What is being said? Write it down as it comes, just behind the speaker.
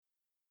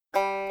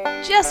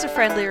Just a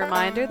friendly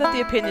reminder that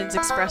the opinions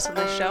expressed on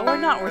this show are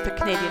not worth a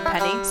Canadian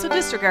penny, so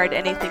disregard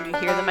anything you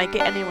hear that might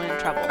get anyone in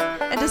trouble.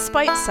 And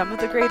despite some of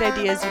the great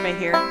ideas you may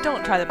hear,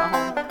 don't try them at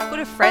home. Go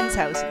to a friend's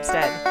house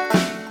instead.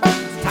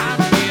 It's time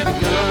to get a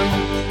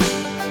gun.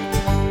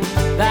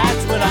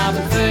 That's what I've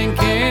been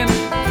thinking.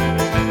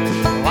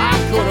 Well, I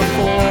could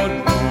afford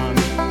one.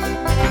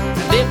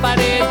 And if I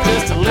did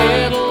just a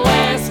little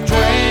less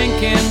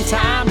drinking,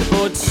 time to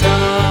put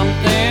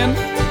something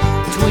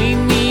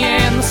between me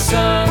and the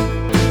sun.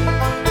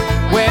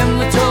 When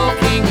the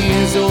talking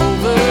is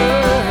over,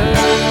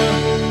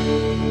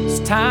 it's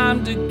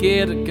time to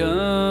get a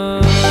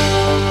gun.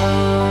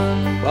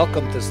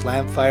 Welcome to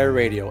Slamfire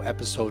Radio,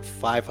 episode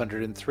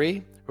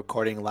 503,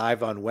 recording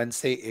live on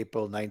Wednesday,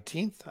 April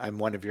 19th. I'm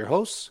one of your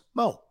hosts,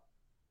 Mo.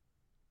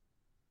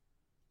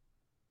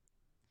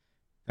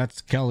 That's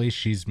Kelly.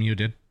 She's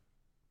muted.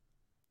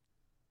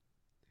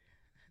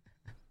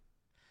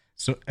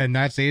 And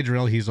that's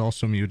Adriel. He's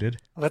also muted.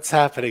 What's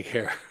happening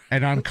here?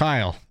 And I'm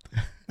Kyle.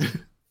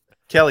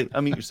 Kelly,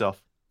 unmute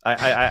yourself.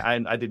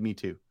 I did me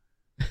too.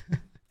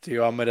 Do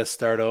you want me to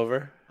start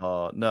over?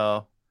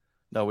 No,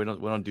 we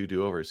don't do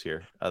do-overs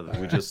here.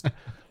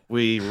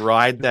 We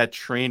ride that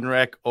train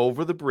wreck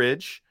over the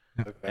bridge,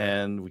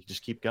 and we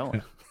just keep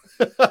going.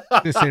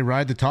 They say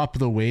ride the top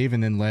of the wave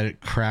and then let it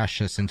crash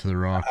us into the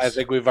rocks. I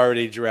think we've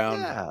already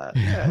drowned.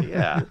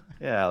 Yeah.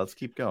 Let's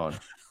keep going.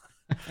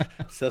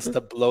 It's just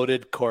a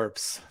bloated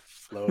corpse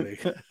floating.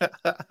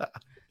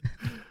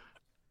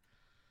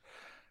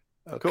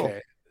 Okay. Cool.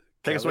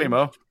 Take us away,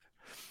 Mo.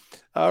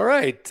 All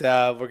right.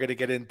 We're going to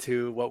get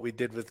into what we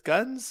did with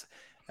guns.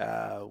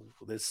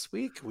 This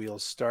week, we'll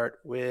start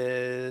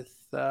with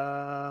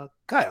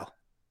Kyle.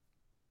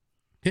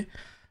 Okay.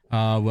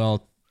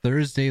 Well,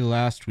 Thursday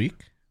last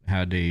week,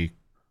 had a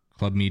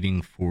club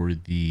meeting for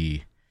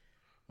the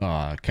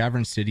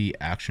Cavern City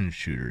Action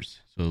Shooters,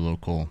 so the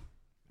local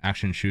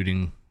action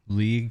shooting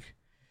league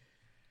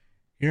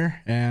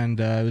here. And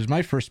it was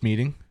my first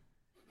meeting.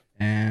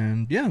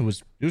 And yeah, it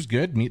was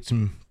good. Meet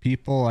some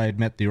people. I had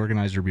met the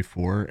organizer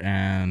before,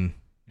 and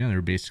yeah, they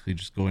were basically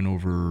just going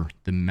over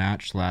the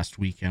match last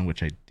weekend,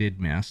 which I did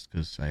miss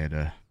because I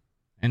had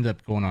ended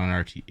up going on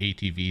our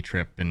ATV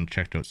trip and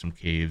checked out some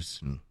caves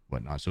and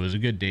whatnot. So it was a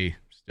good day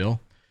still.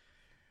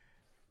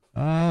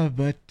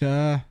 But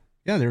yeah,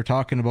 they were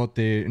talking about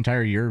the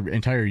entire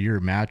year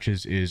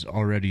matches is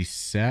already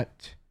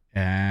set,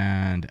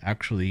 and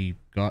actually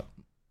got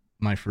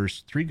my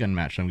first 3-gun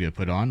match I'm going to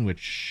put on,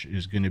 which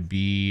is going to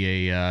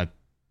be a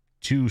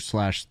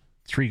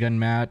 2/3-gun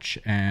match,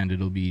 and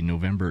it'll be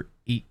November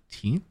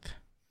 18th.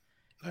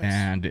 Nice.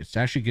 And it's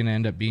actually going to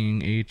end up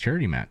being a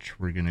charity match.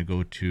 We're going to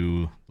go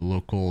to the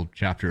local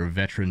chapter of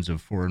Veterans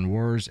of Foreign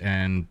Wars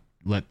and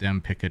let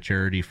them pick a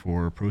charity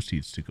for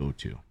proceeds to go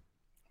to.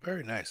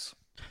 Very nice.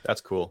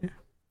 That's cool.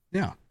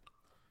 Yeah.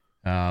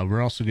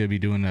 We're also going to be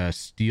doing a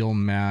steel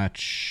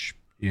match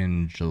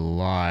in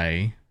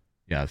July.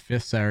 Yeah,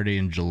 5th Saturday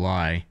in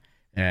July,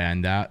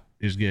 and that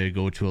is going to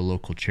go to a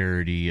local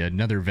charity,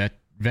 another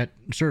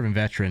serving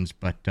veterans,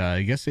 but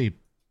I guess they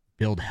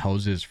build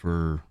houses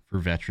for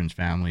veterans'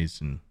 families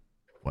and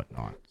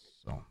whatnot.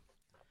 So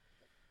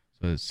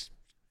it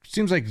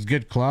seems like it's a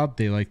good club.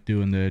 They like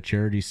doing the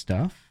charity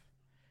stuff,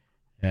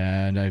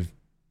 and I've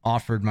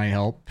offered my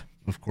help,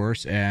 of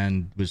course,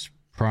 and was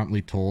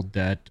promptly told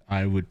that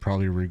I would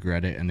probably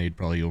regret it and they'd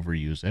probably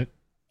overuse it.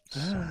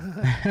 So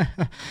I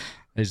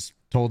just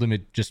told him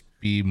it'd just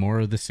be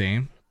more of the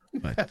same,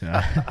 but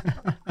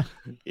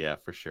yeah,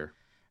 for sure.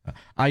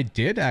 I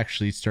did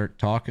actually start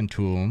talking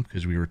to him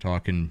because we were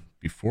talking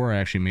before I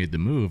actually made the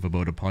move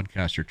about a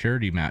podcaster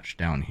charity match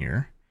down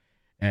here,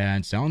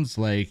 and sounds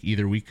like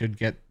either we could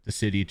get the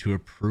city to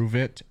approve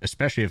it,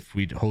 especially if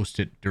we'd host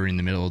it during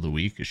the middle of the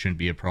week. It shouldn't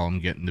be a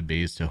problem getting the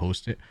bays to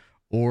host it,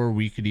 or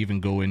we could even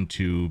go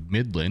into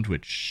Midland,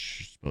 which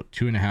is about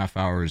 2.5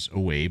 hours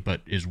away,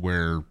 but is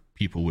where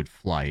people would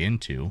fly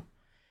into.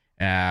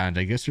 And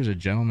I guess there's a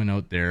gentleman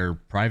out there,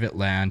 private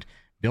land,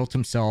 built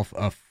himself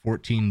a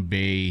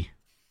 14-bay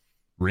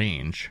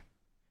range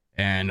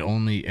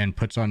and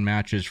puts on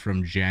matches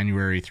from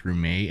January through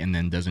May and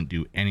then doesn't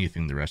do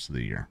anything the rest of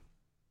the year.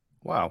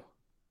 Wow.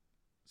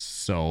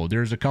 So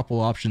there's a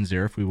couple options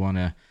there if we want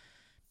to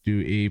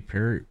do a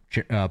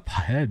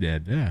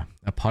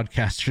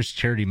podcaster's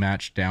charity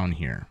match down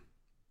here.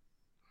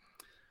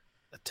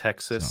 A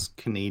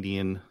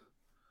Texas-Canadian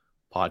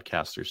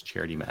podcasters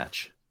charity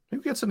match.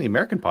 Maybe get some of the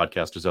American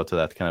podcasters out to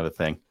that kind of a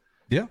thing.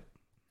 Yeah.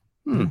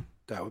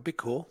 That would be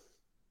cool.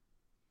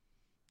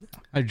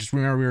 I just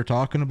remember we were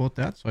talking about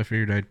that, so I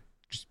figured I'd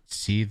just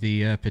see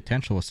the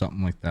potential of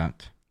something like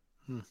that.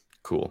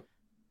 Cool.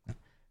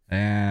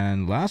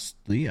 And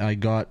lastly, I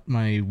got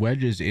my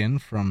wedges in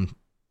from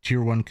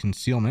Tier 1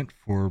 Concealment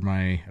for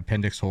my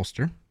appendix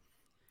holster.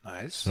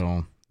 Nice.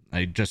 So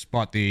I just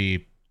bought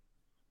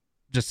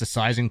just a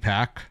sizing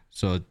pack,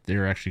 so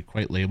they're actually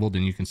quite labeled,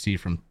 and you can see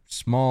from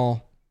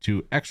small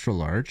to extra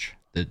large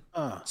the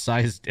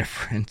size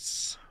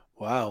difference.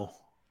 Wow.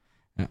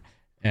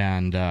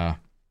 And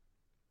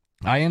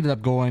I ended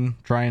up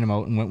trying them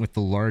out and went with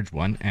the large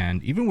one.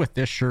 And even with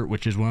this shirt,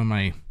 which is one of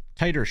my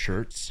tighter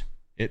shirts,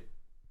 it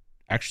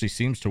actually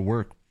seems to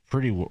work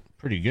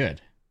pretty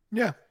good.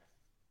 Yeah.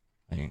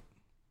 I think.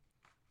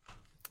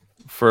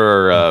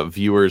 For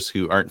viewers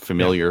who aren't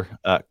familiar,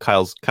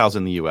 Kyle's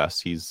in the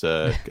U.S. He's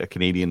a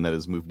Canadian that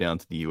has moved down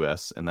to the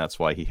U.S., and that's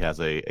why he has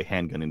a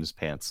handgun in his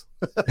pants.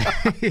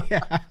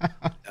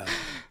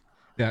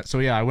 Yeah. So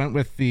I went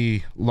with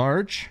the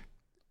large,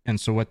 and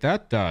so what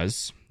that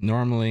does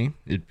normally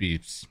it'd be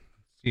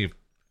do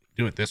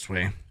it this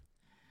way.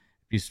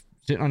 Be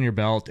sitting on your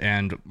belt,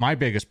 and my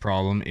biggest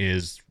problem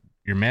is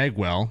your mag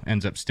well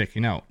ends up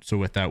sticking out. So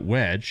with that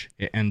wedge,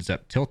 it ends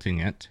up tilting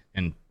it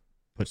and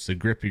puts the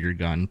grip of your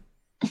gun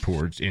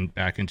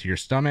back into your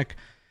stomach.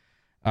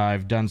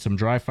 I've done some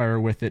dry fire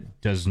with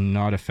it, does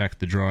not affect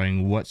the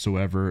drawing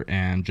whatsoever,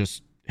 and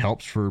just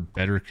helps for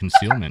better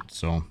concealment.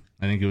 So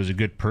I think it was a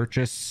good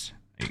purchase.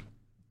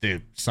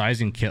 The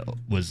sizing kit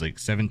was like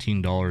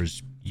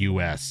 $17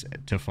 US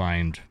to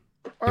find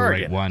the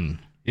right one.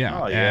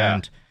 Yeah.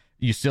 And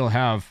you still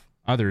have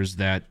others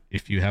that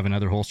if you have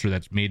another holster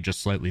that's made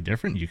just slightly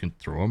different, you can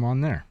throw them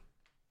on there.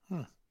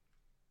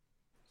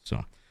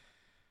 So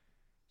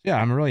yeah,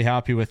 I'm really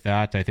happy with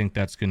that. I think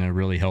that's going to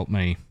really help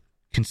my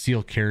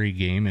conceal carry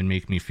game and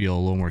make me feel a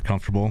little more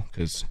comfortable,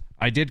 because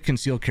I did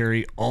conceal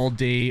carry all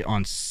day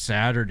on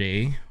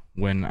Saturday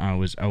when I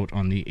was out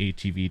on the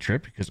ATV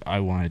trip, because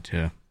I wanted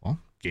to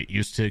get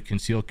used to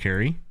conceal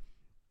carry,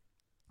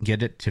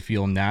 get it to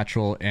feel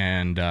natural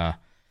and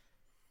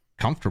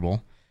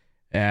comfortable.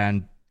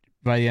 And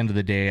by the end of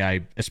the day,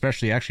 I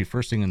especially actually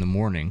first thing in the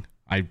morning,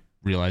 I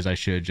realized I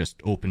should have just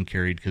open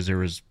carried, because there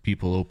was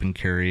people open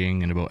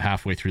carrying, and about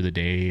halfway through the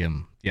day,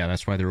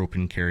 that's why they're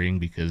open carrying,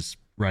 because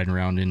riding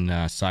around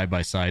in side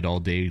by side all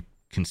day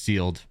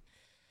concealed.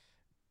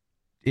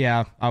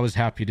 Yeah, I was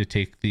happy to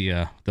take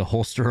the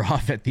holster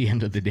off at the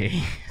end of the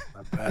day.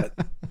 I bet.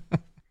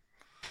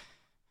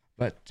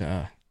 But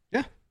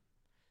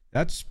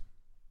that's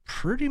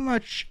pretty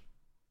much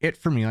it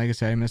for me. Like I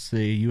said, I missed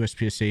the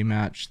USPSA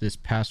match this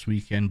past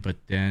weekend, but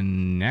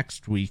then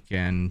next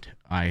weekend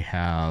I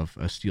have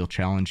a steel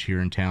challenge here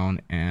in town,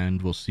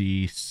 and we'll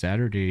see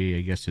Saturday,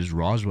 I guess, is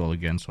Roswell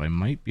again, so I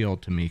might be able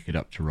to make it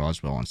up to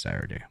Roswell on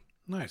Saturday.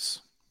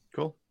 Nice.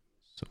 Cool.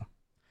 So,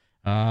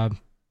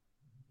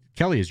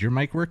 Kelly, is your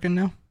mic working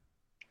now?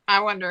 I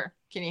wonder,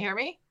 can you hear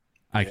me?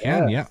 I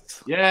can, yeah.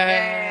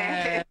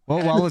 Yay!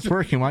 Well, while it's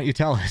working, why don't you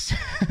tell us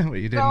what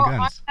you did in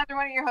guns? I'm another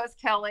one of your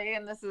hosts, Kelly,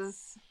 and this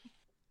is...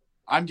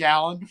 I'm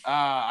Gallon.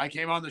 I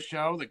came on the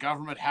show. The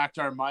government hacked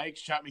our mic,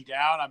 shut me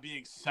down. I'm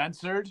being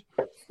censored.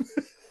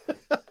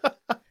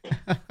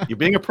 You're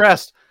being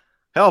oppressed.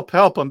 Help,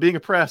 I'm being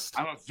oppressed.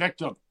 I'm a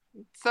victim.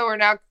 So we're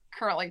now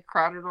currently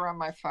crowded around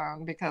my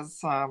phone because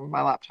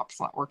my laptop's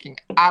not working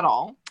at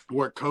all.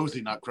 We're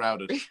cozy, not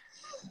crowded.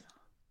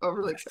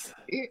 Overly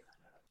cozy.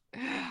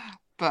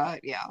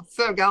 But yeah.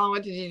 So Gallon,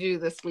 what did you do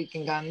this week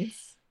in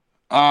guns?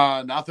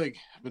 Nothing.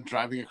 I've been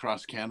driving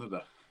across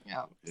Canada.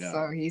 Yeah.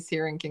 So he's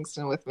here in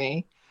Kingston with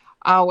me.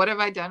 What have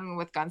I done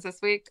with guns this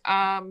week?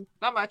 Not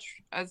much,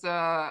 as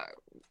I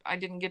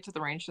didn't get to the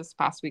range this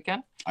past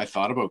weekend. I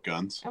thought about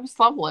guns. It was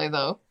lovely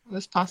though.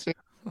 This past week,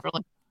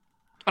 really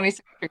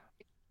 26 degrees.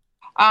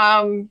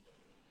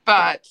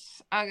 But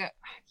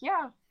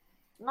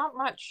not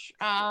much.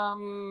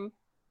 Not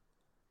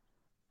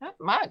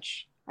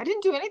much. I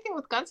didn't do anything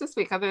with guns this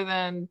week other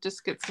than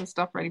just get some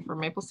stuff ready for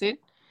Maple Seed.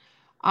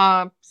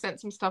 Sent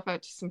some stuff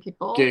out to some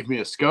people. Gave me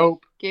a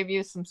scope. Gave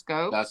you some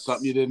scopes. That's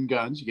something you did in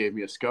guns. You gave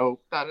me a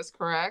scope. That is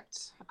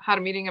correct. Had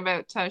a meeting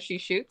about She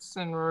Shoots,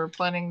 and we're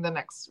planning the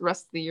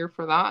rest of the year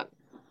for that.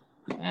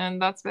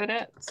 And that's about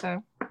it.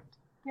 So,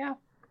 yeah.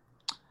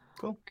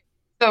 Cool.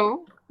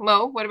 So,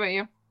 Mo, what about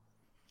you?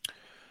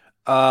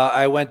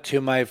 I went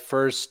to my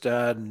first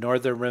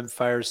Northern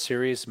Rimfire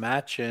Series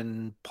match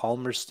in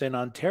Palmerston,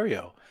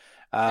 Ontario.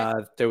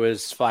 There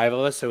was 5 of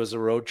us. It was a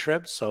road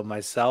trip. So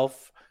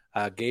myself,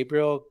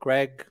 Gabriel,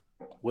 Greg,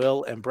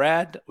 Will, and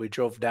Brad, we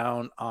drove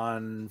down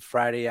on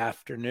Friday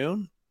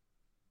afternoon.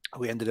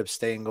 We ended up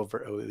staying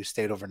over. We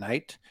stayed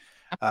overnight.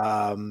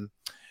 It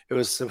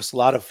was a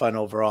lot of fun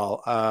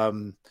overall.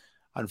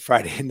 On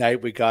Friday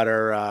night, we got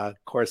our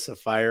course of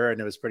fire,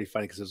 and it was pretty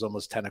funny because it was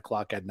almost 10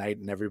 o'clock at night,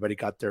 and everybody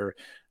got their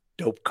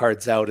dope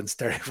cards out and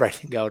started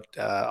writing out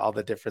all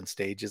the different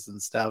stages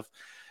and stuff.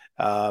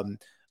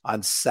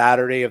 On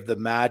Saturday of the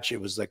match, it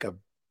was like a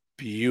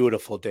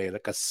beautiful day,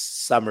 like a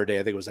summer day.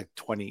 I think it was like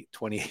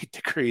 28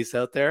 degrees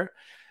out there.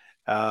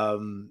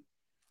 And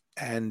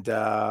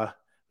it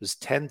was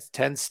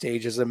 10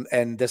 stages.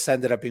 And this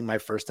ended up being my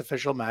first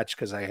official match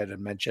because I had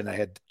mentioned I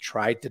had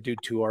tried to do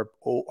 2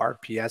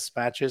 RPS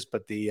matches,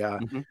 but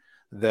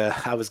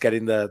I was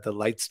getting the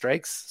light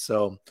strikes.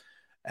 So,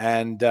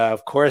 and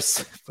of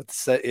course,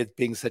 with it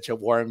being such a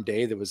warm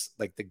day, there was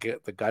like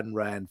the gun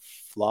ran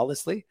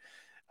flawlessly.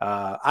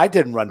 I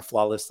didn't run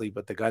flawlessly,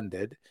 but the gun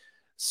did.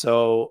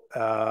 So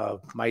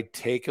my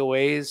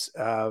takeaways,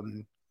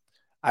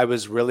 I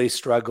was really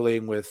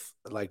struggling with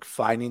like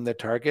finding the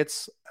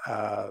targets.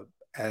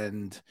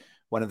 And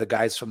one of the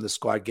guys from the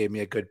squad gave me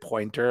a good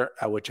pointer,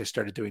 which I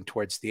started doing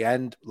towards the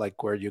end,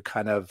 like where you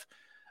kind of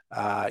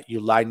you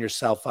line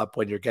yourself up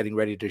when you're getting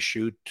ready to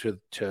shoot to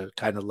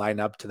kind of line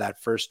up to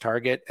that first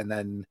target, and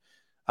then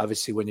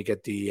obviously when you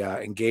get the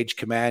engage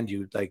command,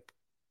 you like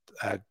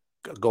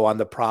go on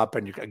the prop,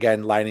 and you're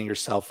again lining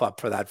yourself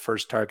up for that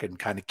first target and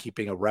kind of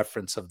keeping a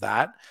reference of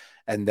that,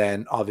 and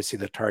then obviously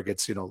the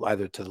targets,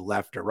 either to the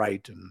left or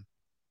right. And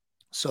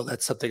so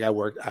that's something I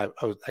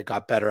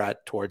got better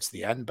at towards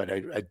the end, but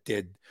I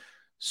did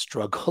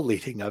struggle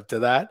leading up to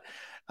that.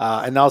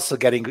 And also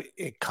getting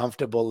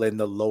comfortable in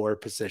the lower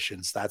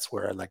positions. That's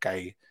where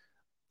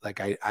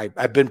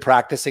I've been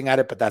practicing at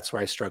it, but that's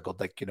where I struggled.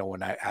 Like,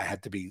 when I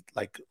had to be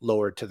like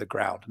lower to the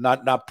ground,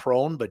 not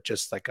prone, but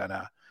just like on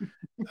a,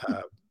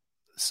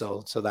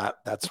 so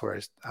that's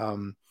where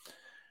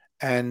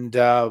and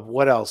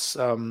what else?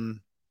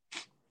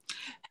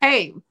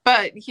 Hey,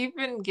 but you've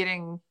been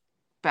getting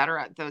better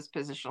at those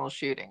positional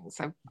shootings.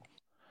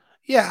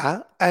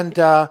 Yeah. And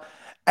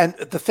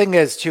the thing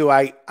is too,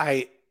 I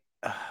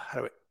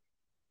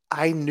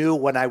knew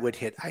when I would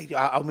hit. I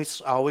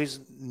always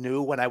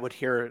knew when I would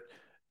hear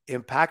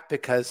impact,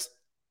 because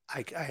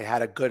I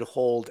had a good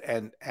hold,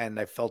 and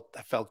I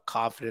felt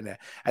confident in it.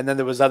 And then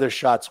there was other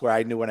shots where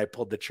I knew when I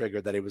pulled the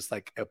trigger that it was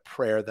like a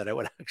prayer that I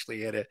would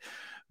actually hit it.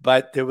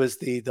 But there was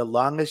the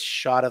longest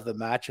shot of the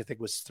match, I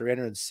think, was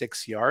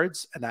 306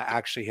 yards, and I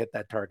actually hit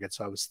that target.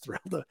 So I was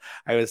thrilled.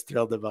 I was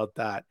thrilled about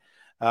that.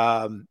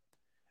 I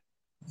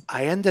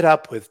ended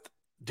up with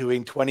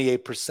doing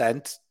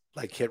 28%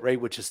 like hit rate,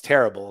 which is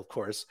terrible, of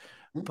course,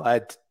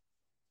 but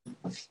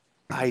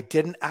I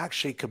didn't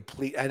actually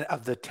complete and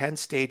of the 10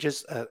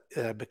 stages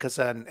because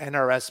an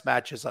NRS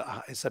match is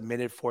a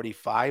minute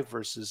 45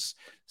 versus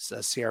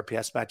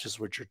CRPS matches,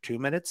 which are 2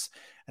 minutes.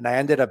 And I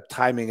ended up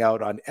timing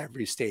out on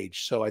every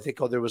stage. So I think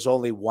there was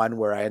only one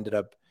where I ended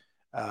up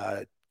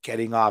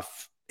getting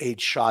off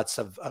 8 shots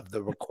of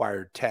the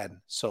required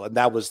 10. So, and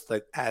that was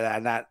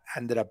and that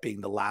ended up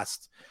being the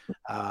last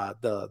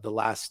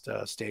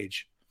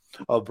stage.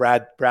 Oh,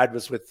 Brad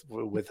was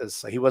with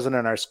us. He wasn't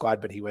in our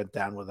squad, but he went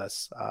down with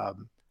us.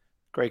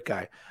 Great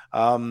guy.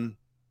 And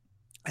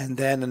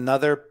then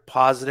another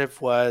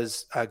positive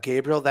was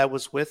Gabriel that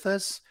was with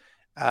us.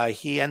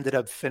 He ended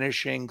up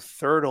finishing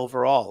 3rd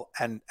overall,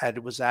 and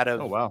it was out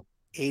of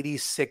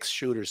 86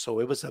 shooters. So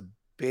it was a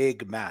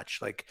big match.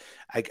 Like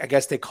I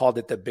guess they called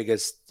it the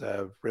biggest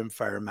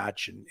rimfire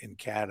match in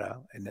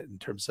Canada in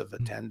terms of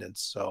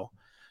attendance. So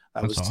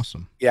that's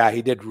awesome. Yeah,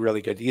 he did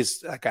really good.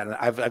 He's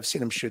I've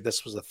seen him shoot.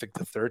 This was I think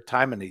the 3rd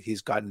time, and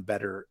he's gotten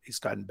better. He's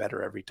gotten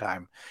better every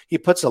time. He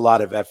puts a lot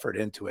of effort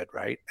into it,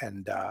 right?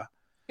 And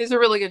he's a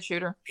really good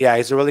shooter. Yeah,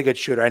 he's a really good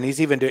shooter, and he's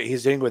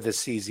doing with the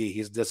CZ.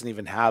 He doesn't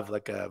even have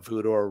like a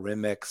Voodoo or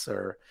Remix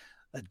or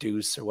a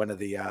Deuce or one of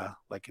the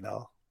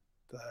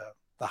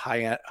the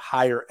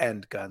higher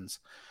end guns.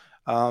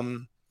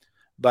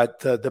 But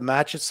the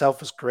match itself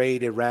was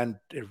great. It ran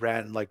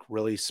like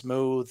really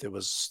smooth. It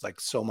was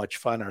like so much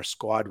fun. Our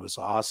squad was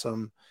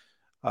awesome.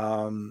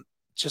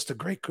 Just a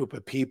great group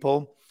of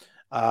people.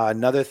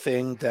 Another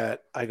thing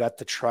that I got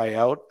to try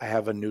out, I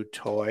have a new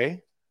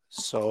toy.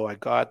 So I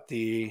got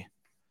the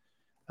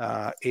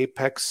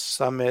Apex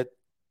Summit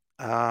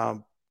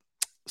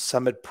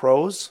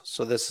Pros.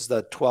 So this is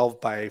the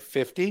 12 by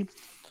 50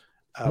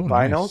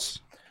 binos. Nice.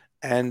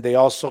 And they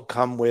also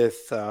come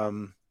with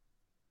the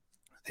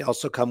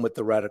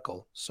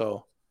reticle.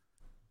 So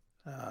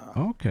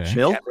okay.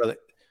 Mill? Really,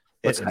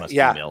 it's a mill.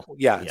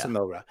 Yeah, it's a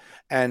mill.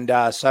 And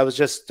so I was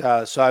just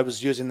I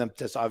was using them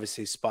to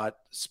obviously spot.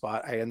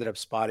 I ended up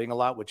spotting a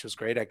lot, which was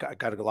great. I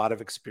got a lot of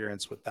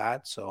experience with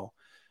that. So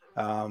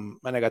and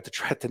I got to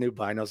try the new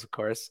binos, of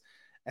course.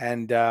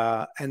 And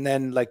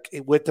then like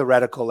with the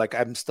reticle, like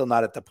I'm still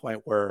not at the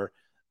point where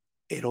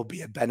it'll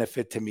be a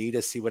benefit to me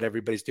to see what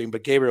everybody's doing.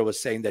 But Gabriel was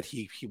saying that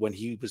he when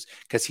he was,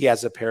 because he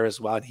has a pair as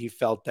well, and he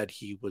felt that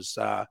he was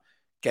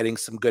getting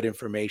some good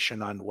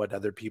information on what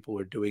other people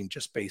were doing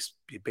just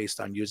based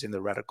on using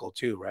the reticle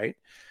too, right?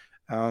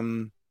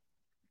 And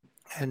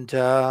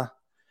that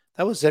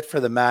was it for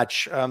the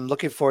match. I'm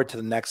looking forward to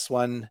the next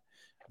one.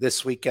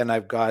 This weekend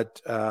I've got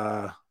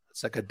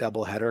it's like a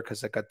double header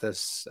because I got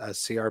this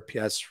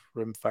CRPS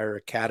Rimfire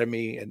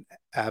Academy in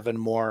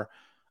Avonmore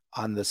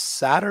on the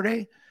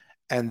Saturday.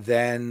 And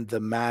then the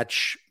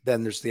match,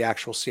 then there's the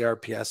actual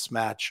CRPS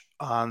match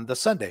on the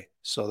Sunday.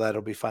 So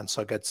that'll be fun.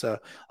 So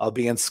I'll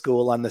be in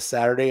school on the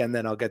Saturday, and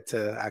then I'll get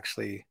to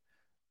actually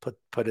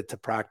put it to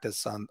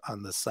practice on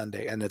the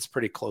Sunday. And it's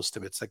pretty close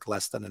to it. It's like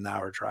less than an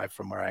hour drive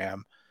from where I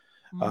am.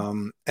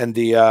 Mm-hmm. And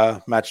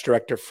the match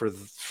director for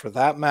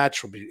that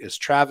match is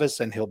Travis,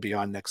 and he'll be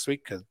on next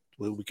week because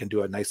we can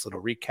do a nice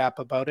little recap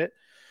about it.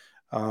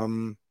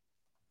 What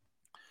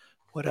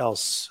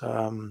else?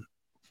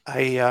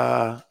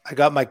 I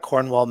got my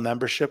Cornwall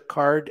membership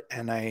card,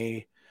 and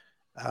I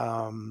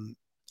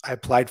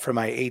applied for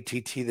my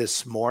ATT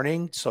this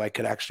morning so I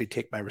could actually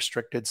take my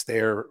restricteds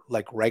there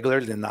like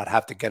regularly and not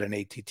have to get an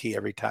ATT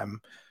every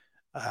time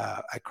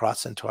I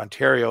cross into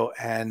Ontario.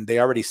 And they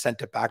already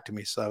sent it back to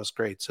me, so that was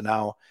great. So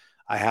now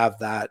I have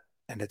that,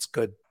 and it's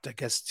good, I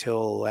guess,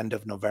 till end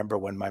of November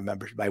when my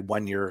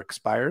 1 year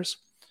expires.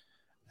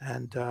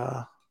 And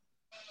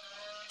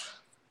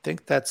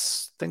think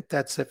that's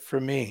it for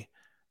me.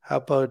 How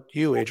about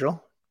you,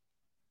 Adriel?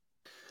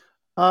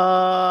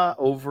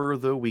 Over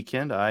the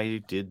weekend, I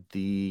did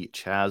the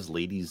Chaz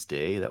Ladies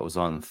Day. That was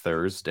on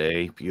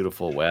Thursday.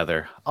 Beautiful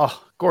weather.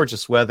 Oh,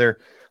 gorgeous weather.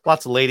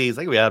 Lots of ladies.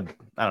 I think we had,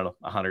 I don't know,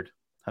 100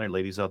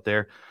 ladies out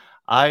there.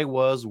 I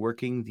was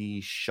working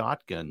the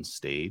shotgun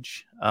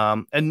stage.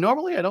 And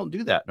normally I don't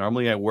do that.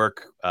 Normally I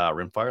work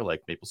rimfire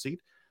like Maple Seed,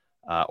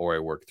 or I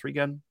work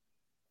 3-gun.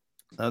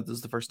 This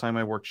is the first time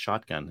I worked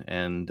shotgun.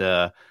 And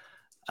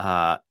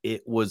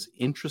it was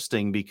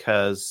interesting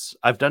because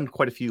I've done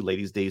quite a few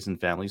ladies' days and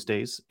families'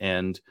 days,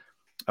 and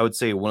I would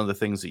say one of the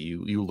things that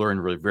you learn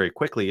really very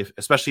quickly,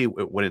 especially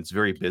when it's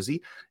very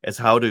busy, is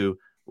how to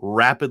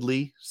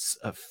rapidly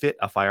fit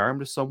a firearm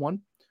to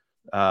someone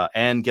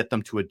and get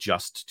them to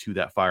adjust to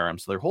that firearm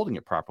so they're holding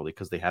it properly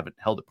because they haven't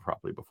held it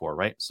properly before,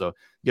 right? So you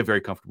get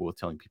very comfortable with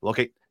telling people,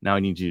 okay, now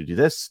I need you to do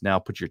this. Now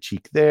put your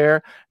cheek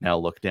there. Now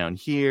look down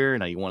here.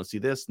 Now you want to see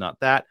this, not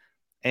that.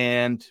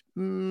 And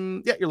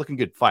yeah, you're looking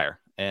good. Fire.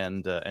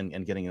 And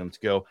getting them to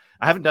go.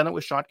 I haven't done it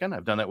with shotgun.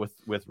 I've done it with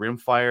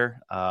rimfire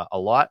a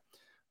lot.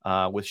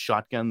 With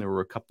shotgun, there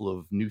were a couple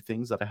of new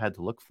things that I had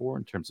to look for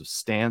in terms of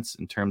stance,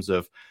 in terms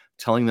of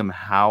telling them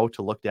how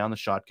to look down the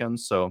shotgun.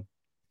 So,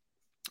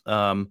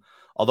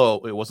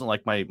 although it wasn't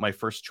like my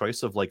first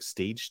choice of like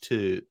stage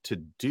to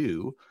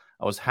do,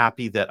 I was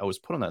happy that I was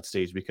put on that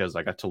stage because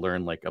I got to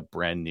learn like a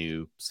brand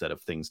new set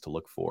of things to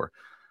look for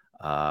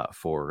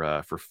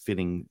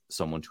fitting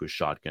someone to a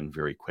shotgun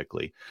very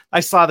quickly. I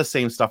saw the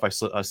same stuff I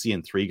see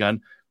in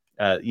 3-gun.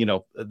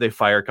 They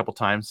fire a couple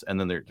times and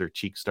then their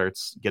cheek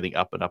starts getting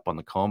up and up on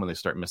the comb and they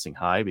start missing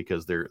high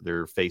because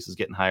their face is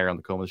getting higher on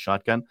the comb of the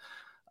shotgun.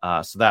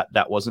 So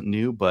that wasn't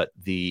new, but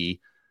the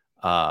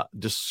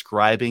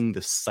describing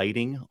the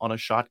sighting on a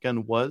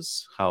shotgun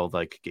was how,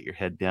 like, get your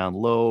head down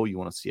low. You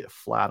want to see it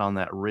flat on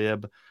that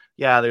rib.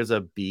 Yeah, there's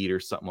a bead or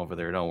something over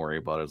there. Don't worry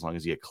about it. As long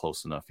as you get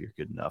close enough, you're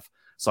good enough.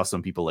 Saw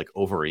some people like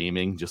over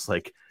aiming, just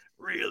like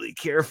really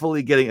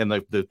carefully getting, and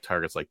the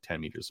target's like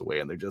 10 meters away,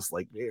 and they're just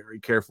like very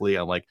carefully.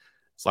 I'm like,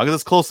 as long as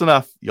it's close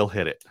enough, you'll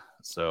hit it.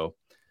 So,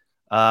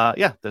 so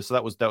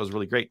that was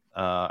really great.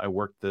 I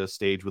worked the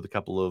stage with a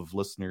couple of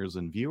listeners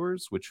and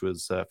viewers, which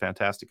was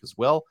fantastic as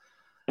well.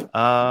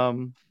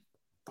 And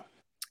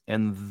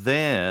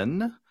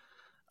then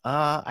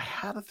I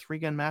had a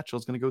 3-gun match I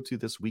was going to go to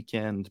this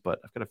weekend, but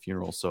I've got a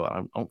funeral, so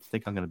I don't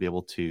think I'm going to be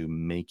able to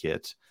make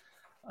it.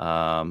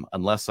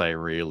 Unless I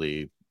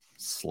really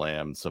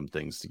slam some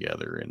things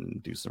together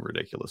and do some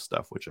ridiculous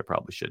stuff, which I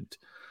probably shouldn't.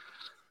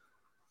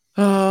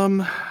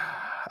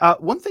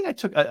 One thing I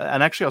took,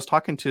 and actually I was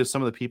talking to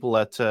some of the people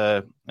at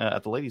the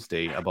Ladies'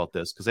 Day about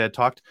this, because I had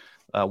talked,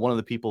 one of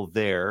the people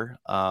there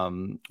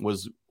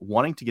was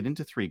wanting to get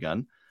into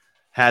 3-gun,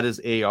 had his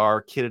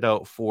AR kitted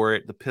out for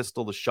it, the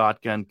pistol, the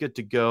shotgun, good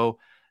to go,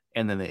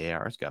 and then the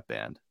ARs got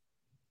banned.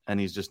 And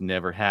he's just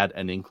never had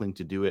an inkling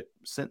to do it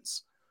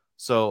since.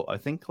 So I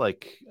think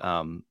like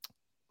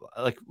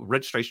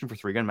registration for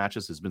 3-gun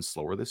matches has been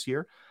slower this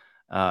year.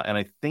 And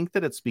I think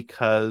that it's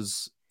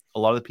because a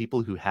lot of the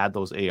people who had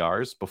those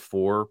ARs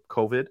before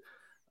COVID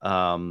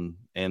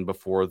and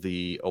before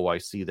the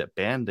OIC that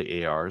banned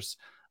the ARs,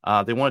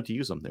 they wanted to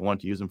use them. They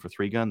wanted to use them for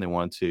 3-gun. They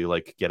wanted to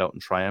like get out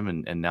and try them.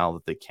 And now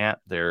that they can't,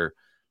 they're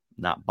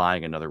not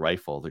buying another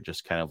rifle. They're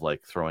just kind of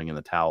like throwing in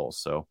the towel.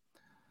 So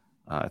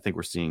I think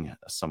we're seeing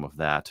some of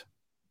that.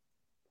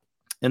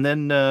 And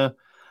then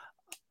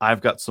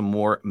I've got some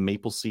more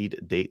Maple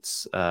Seed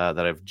dates that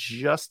I've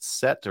just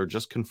set or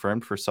just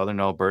confirmed for Southern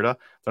Alberta.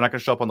 They're not going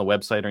to show up on the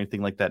website or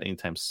anything like that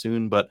anytime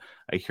soon, but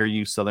I hear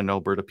you Southern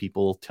Alberta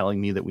people telling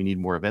me that we need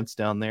more events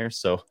down there.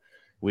 So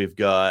we've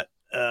got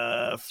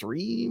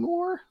 3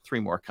 more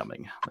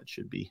coming. That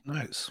should be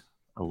nice.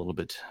 A little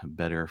bit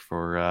better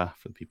for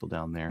the people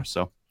down there.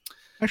 So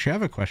actually, I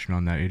have a question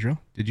on that, Adriel.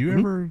 Did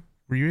you were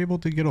you able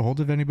to get a hold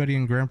of anybody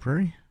in Grand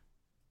Prairie?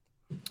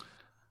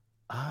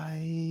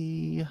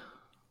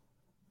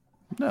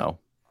 No.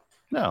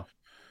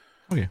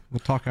 Okay, we'll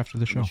talk after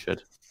the show.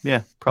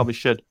 Probably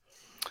should.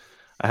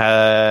 I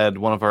had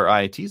one of our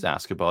IITs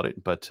ask about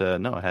it, but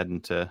no, I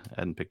hadn't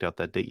picked out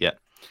that date yet.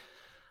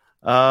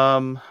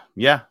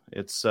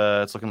 It's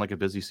looking like a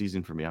busy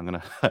season for me. I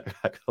got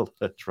a lot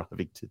of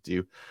driving to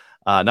do.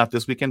 Not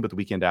this weekend, but the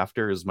weekend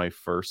after is my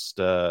first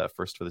for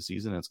the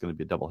season. It's going to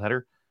be a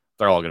doubleheader.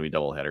 They're all going to be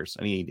double headers.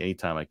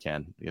 Anytime I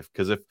can, if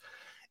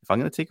I'm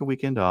going to take a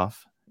weekend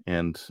off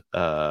and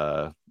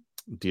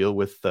deal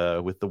with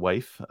the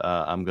wife,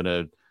 I'm going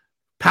to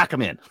pack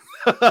them in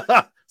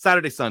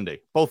Saturday,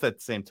 Sunday, both at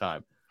the same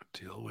time.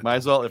 Might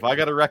as well. If I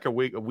got to wreck a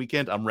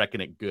weekend, I'm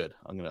wrecking it good.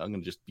 I'm gonna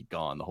just be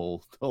gone the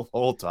whole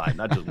time,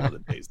 not just one of the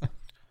days.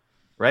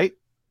 Right?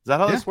 Is that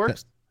how this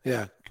works?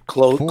 Yeah.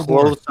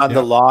 Clothes on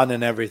the lawn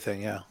and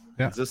everything. Yeah.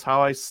 Is this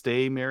how I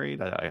stay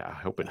married? I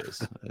hope it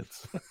is.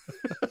 It's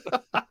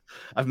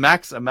I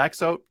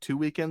max out 2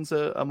 weekends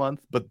a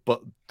month, but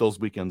those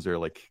weekends are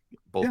like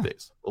both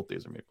days. Both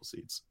days are Maple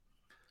Seeds.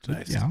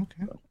 Nice. Yeah,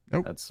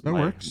 okay. That's that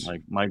works.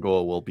 My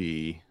goal will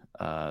be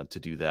to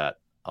do that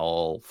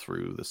all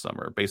through the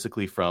summer,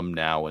 basically from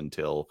now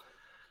until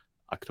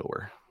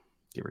October,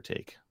 give or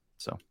take.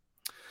 So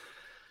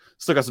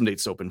still got some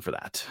dates open for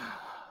that.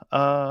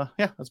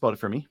 Yeah, that's about it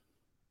for me.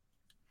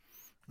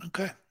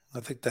 Okay. I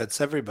think that's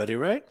everybody,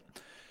 right?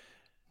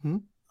 Hmm.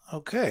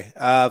 Okay.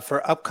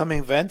 For upcoming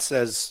events,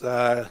 as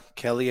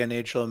Kelly and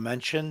Angela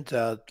mentioned,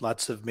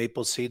 lots of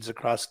maple seeds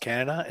across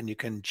Canada, and you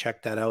can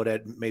check that out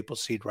at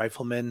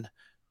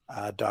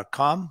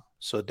mapleseedrifleman.com.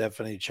 So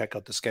definitely check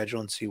out the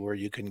schedule and see where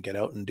you can get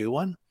out and do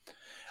one.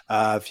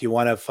 If you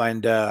want to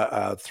find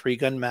a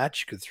three-gun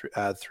match,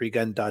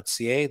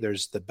 threegun.ca.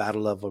 There's the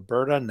Battle of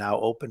Alberta now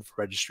open for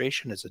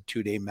registration. It's a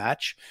 2-day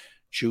match,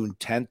 June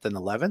 10th and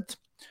 11th.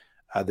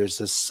 There's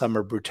this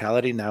Summer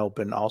Brutality now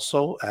open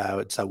also.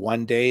 It's a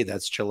 1 day.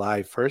 That's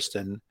July 1st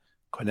in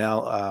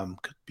Quesnel,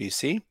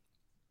 BC.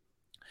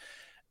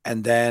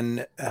 And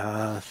then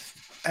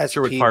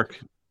Sherwood Park.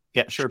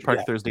 Yeah, Sherwood Park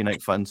Thursday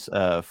night fun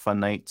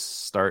nights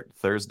start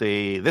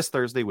this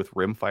Thursday with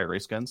Rimfire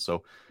race guns.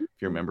 So if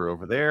you're a member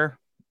over there,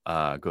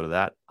 go to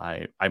that.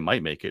 I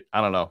might make it.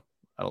 I don't know.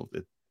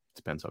 It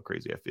depends how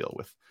crazy I feel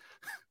with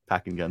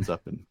packing guns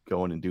up and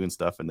going and doing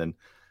stuff and then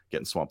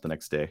getting swamped the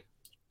next day.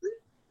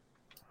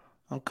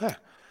 Okay.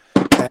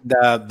 And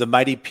the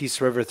Mighty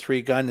Peace River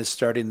 3-gun is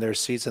starting their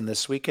season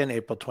this weekend,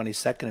 April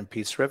 22nd in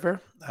Peace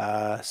River.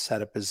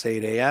 Setup is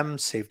 8 a.m.,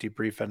 safety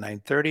brief at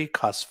 9:30,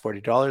 costs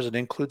 $40, and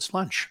includes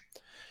lunch.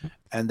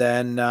 And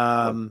then...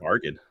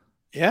 bargain.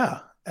 Yeah.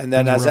 And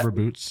then Bring rubber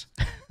boots.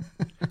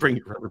 Bring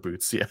your rubber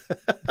boots, yeah.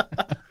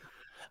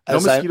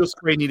 No mosquito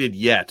spray needed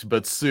yet,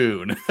 but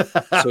soon.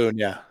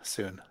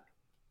 Soon.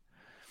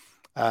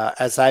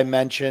 As I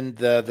mentioned,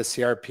 the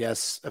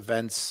CRPS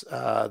events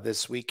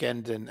this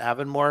weekend in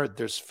Avonmore,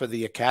 there's for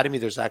the Academy,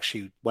 there's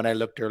actually, when I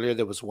looked earlier,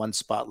 there was one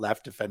spot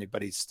left if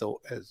anybody's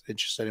still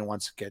interested and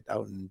wants to get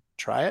out and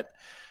try it.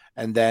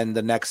 And then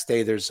the next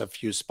day, there's a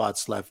few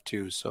spots left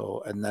too.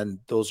 So, and then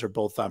those are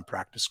both on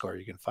Practice Score.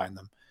 You can find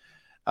them.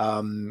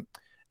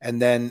 And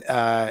then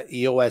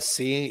EOSC,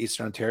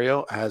 Eastern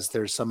Ontario, has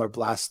their Summer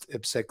Blast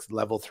IPSC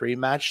Level 3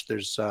 match.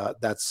 There's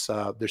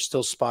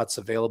still spots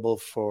available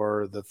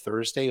for the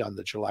Thursday on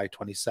the July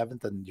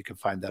 27th, and you can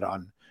find that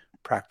on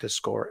Practice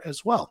Score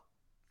as well.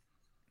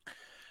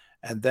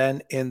 And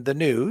then in the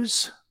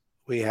news,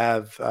 we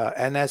have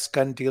NS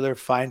gun dealer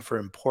fined for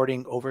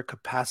importing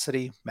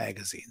overcapacity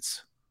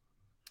magazines.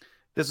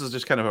 This is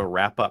just kind of a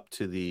wrap up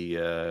to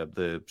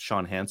the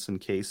Sean Hansen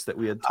case that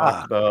we had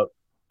talked about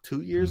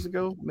 2 years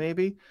ago,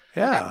 maybe.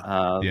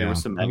 Yeah. There were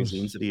some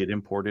magazines that he had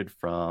imported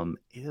from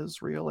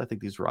Israel. I think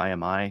these were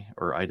IMI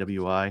or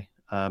IWI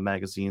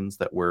magazines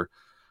that were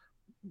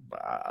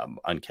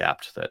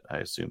uncapped that I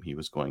assume he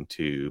was going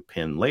to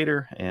pin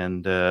later,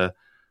 and no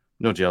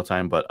jail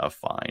time, but a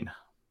fine.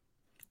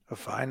 A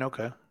fine,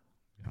 okay.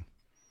 Yeah.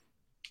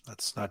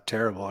 That's not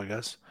terrible, I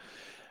guess.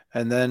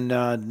 And then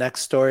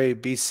next story,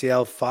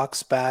 BCL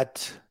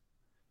Foxbat.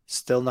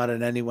 Still not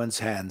in anyone's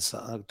hands.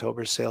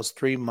 October sales,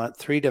 3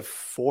 to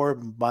 4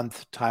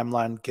 month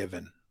timeline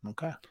given.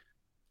 Okay.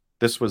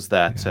 This was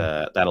that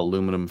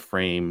aluminum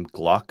frame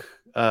Glock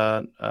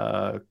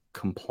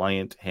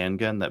compliant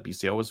handgun that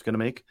BCL was going to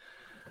make.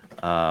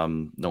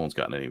 No one's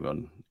gotten any of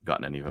them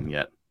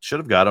yet. Should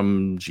have got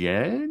them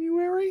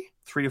January.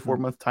 3 to 4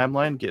 month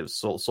timeline.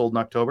 Sold in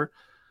October.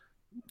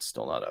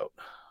 Still not out.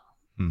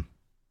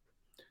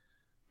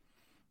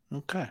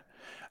 Okay.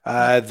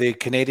 The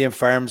Canadian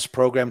Firearms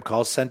Program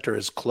call center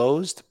is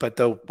closed, but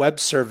the web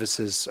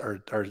services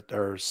are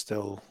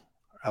still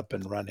up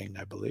and running,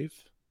 I believe.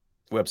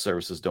 Web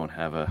services don't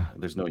have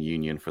there's no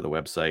union for the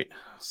website.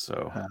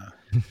 So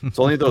it's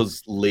only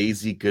those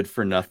lazy, good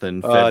for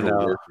nothing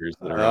federal workers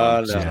that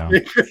are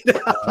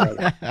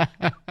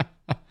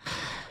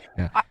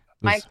on.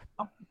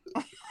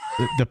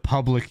 The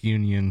public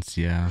unions,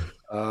 yeah.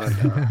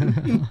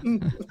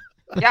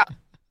 Yeah.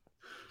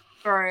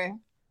 Sorry.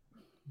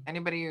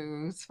 Anybody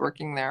who's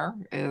working there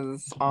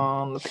is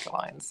on the picket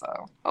line, so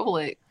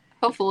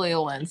hopefully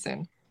it'll end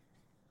soon.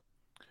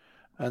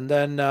 And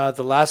then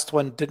the last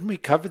one, didn't we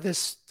cover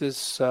this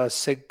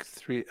SIG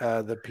 3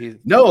 the P?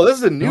 No, this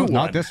is a new one.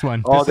 Not this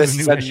one. Oh, this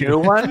is a new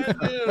one.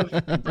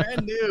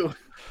 Brand new.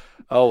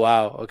 Oh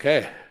wow.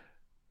 Okay.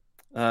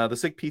 The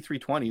SIG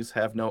P320s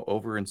have no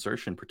over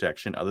insertion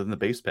protection other than the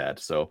base pad.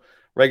 So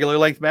regular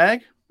length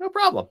mag, no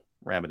problem.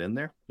 Ram it in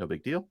there, no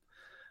big deal.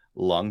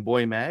 Long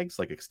boy mags,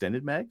 like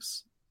extended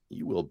mags,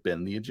 you will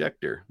bend the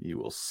ejector. You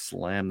will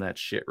slam that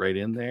shit right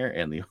in there,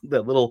 and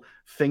that little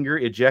finger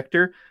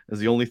ejector is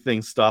the only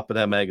thing stopping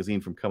that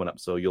magazine from coming up.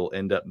 So you'll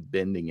end up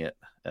bending it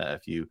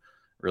if you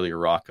really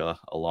rock a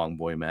long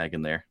boy mag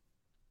in there.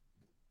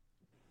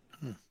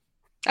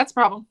 That's a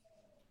problem.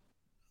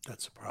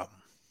 That's a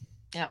problem.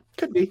 Yeah,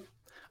 could be.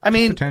 I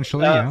mean,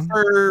 potentially,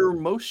 for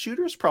most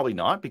shooters, probably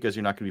not, because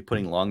you're not going to be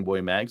putting long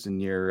boy mags in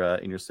your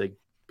SIG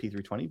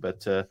P320.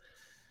 But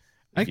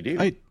if you do,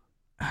 I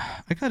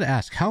gotta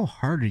ask, how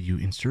hard are you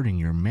inserting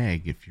your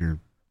mag if you're?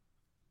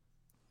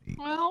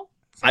 Well,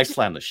 I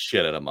slam the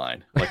shit out of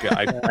mine. Like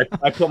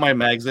I put my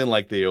mags in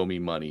like they owe me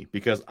money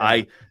because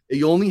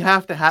you only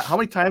have to have, how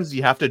many times do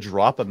you have to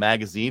drop a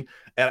magazine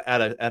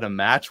at a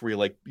match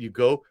where you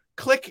go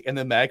click and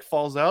the mag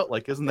falls out?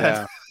 Like, isn't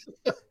that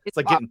it's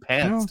like getting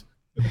pantsed.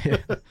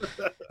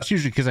 It's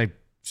usually because I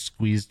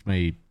squeezed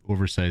my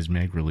oversized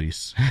mag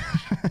release.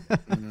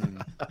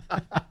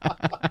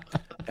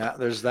 Yeah,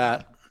 there's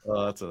that.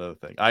 Oh, that's another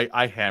thing.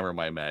 I hammer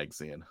my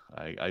mags in.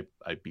 I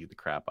beat the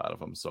crap out of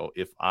them. So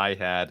if I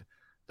had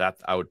that,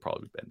 I would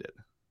probably bend it.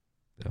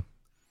 Yeah.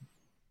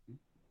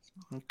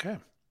 Okay.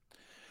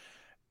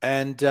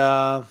 And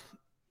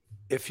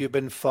if you've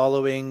been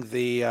following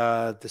the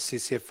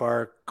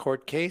CCFR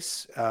court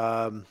case,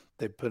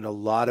 they put a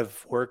lot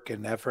of work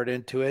and effort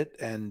into it,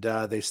 and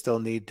they still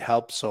need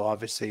help. So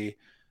obviously,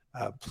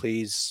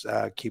 please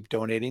keep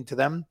donating to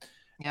them.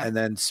 Yep. And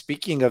then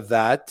speaking of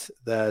that,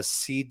 the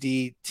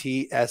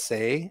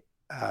CDTSA,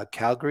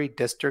 Calgary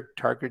District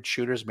Target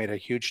Shooters, made a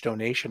huge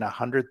donation,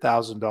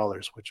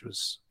 $100,000, which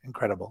was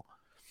incredible.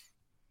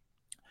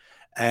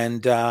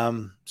 And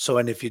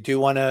and if you do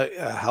want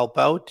to help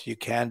out, you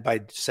can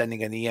by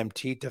sending an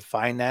EMT to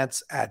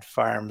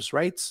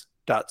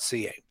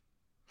finance@firearmsrights.ca.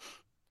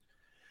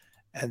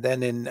 And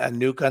then in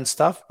new gun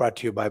stuff, brought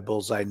to you by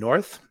Bullseye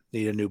North.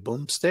 Need a new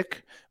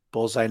boomstick?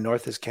 Bullseye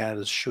North is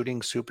Canada's shooting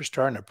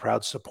superstar and a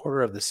proud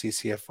supporter of the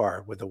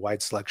CCFR with a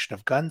wide selection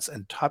of guns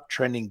and top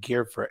trending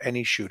gear for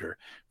any shooter.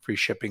 Free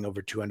shipping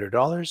over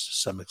 $200.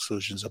 Some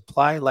exclusions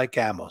apply, like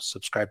ammo.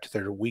 Subscribe to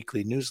their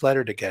weekly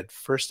newsletter to get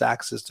first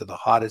access to the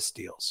hottest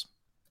deals.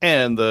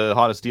 And the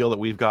hottest deal that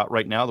we've got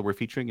right now that we're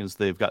featuring is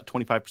they've got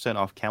 25%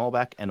 off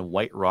Camelback and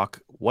White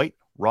Rock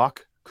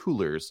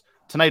coolers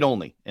tonight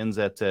only. Ends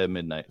at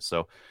midnight.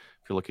 So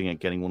if you're looking at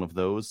getting one of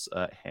those,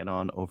 head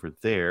on over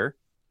there.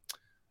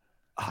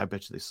 I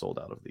bet you they sold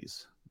out of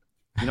these.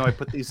 I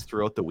put these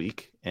throughout the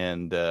week,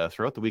 and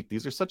throughout the week,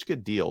 these are such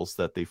good deals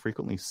that they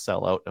frequently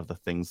sell out of the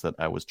things that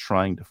I was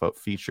trying to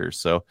feature.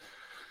 So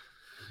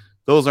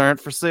those aren't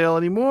for sale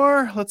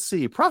anymore. Let's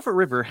see. Prophet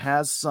River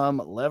has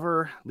some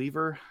lever.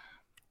 Yeah,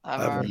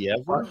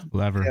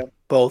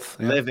 both.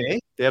 Yeah. Leve.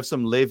 They have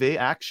some leve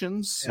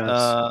actions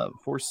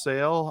for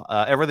sale.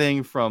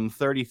 Everything from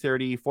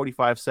 30-30,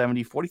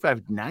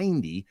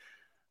 45-70,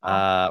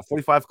 45-90,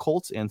 45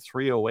 Colts, and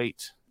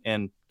 308,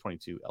 and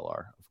 22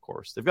 LR, of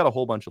course. They've got a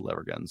whole bunch of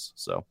lever guns.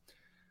 So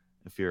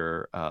if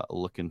you're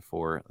looking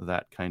for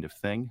that kind of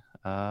thing,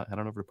 head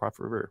on over to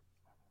Prophet River.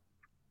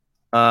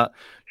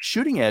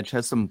 Shooting Edge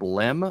has some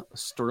Blem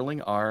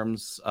Sterling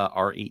Arms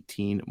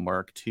R18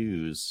 Mark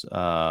IIs,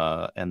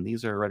 and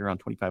these are right around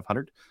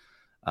 2,500.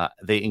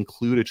 They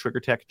include a Trigger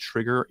Tech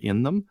trigger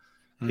in them.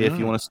 If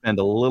you want to spend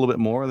a little bit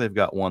more, they've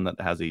got one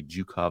that has a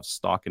Zhukov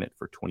stock in it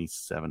for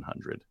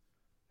 2,700.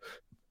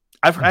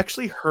 I've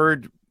actually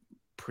heard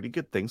pretty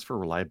good things for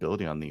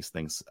reliability on these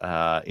things.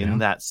 In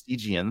that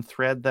CGN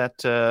thread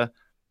that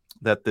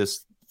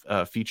this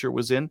feature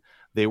was in,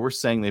 they were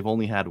saying they've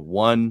only had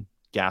one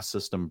gas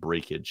system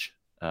breakage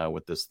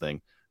with this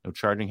thing. No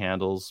charging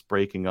handles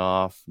breaking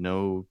off,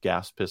 no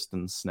gas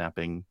pistons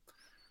snapping.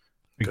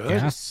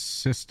 Gas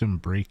system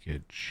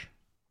breakage.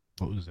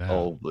 What was that?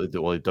 Oh, well,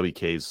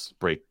 WKs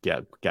break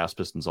gas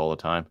pistons all the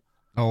time.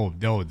 Oh,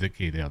 no, they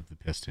have the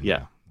piston.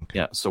 Yeah. Okay.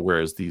 Yeah, so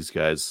whereas these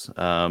guys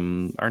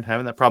aren't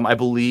having that problem, I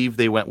believe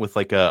they went with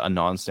like a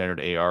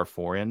non-standard AR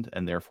forend,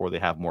 and therefore they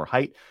have more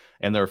height,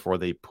 and therefore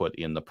they put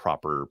in the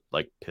proper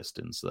like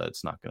pistons so that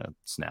it's not going to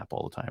snap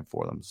all the time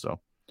for them.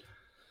 So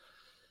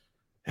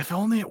if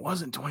only it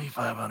wasn't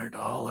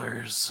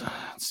 $2,500,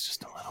 it's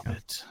just a little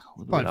bit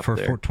but for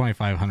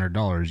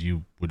 $2,500,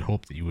 you would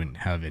hope that you wouldn't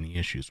have any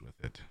issues with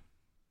it.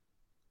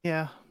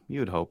 Yeah,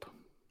 you would hope.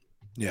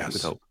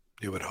 Yes,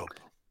 you would hope.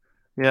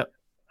 Yeah.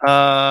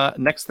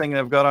 Next thing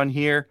I've got on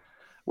here.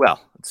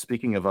 Well,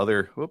 speaking of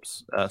other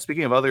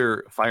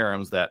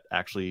firearms that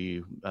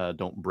actually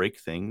don't break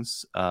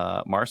things,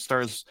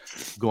 Marstar's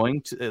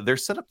they're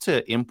set up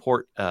to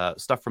import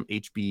stuff from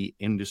HB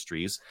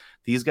Industries.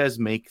 These guys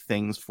make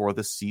things for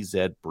the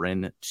CZ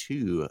Bren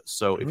 2.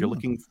 So if you're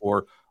looking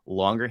for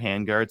longer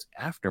handguards,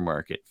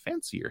 aftermarket,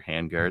 fancier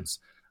handguards,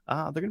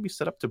 they're going to be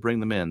set up to bring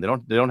them in. They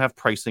don't have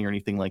pricing or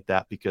anything like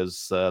that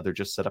because they're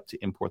just set up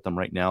to import them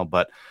right now.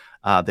 But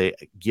they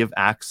give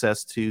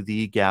access to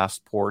the gas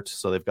port,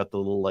 so they've got the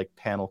little like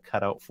panel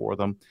cut out for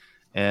them,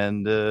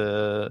 and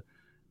a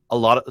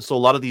lot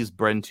of these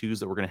Bren 2s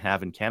that we're going to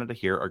have in Canada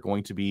here are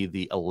going to be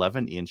the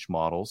 11-inch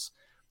models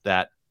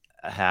that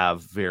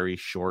have very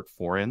short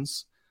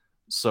forends.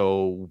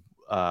 So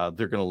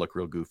they're going to look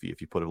real goofy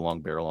if you put a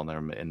long barrel on there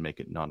and make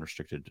it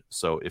non-restricted.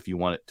 So if you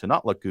want it to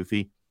not look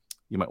goofy,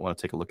 you might want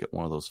to take a look at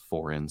one of those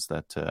forends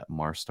that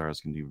Marstar is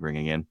going to be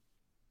bringing in.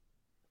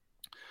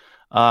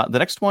 The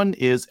next one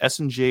is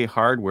S&J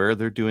Hardware.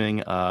 They're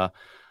doing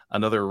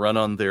another run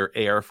on their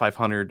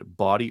AR500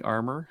 body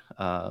armor.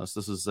 So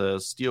this is a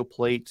steel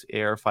plate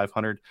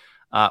AR500.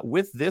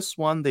 With this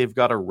one, they've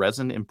got a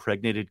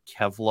resin-impregnated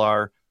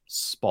Kevlar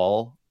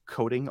spall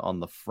coating on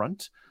the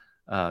front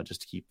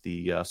just to keep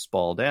the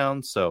spall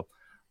down. So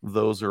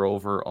Those are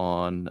over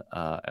on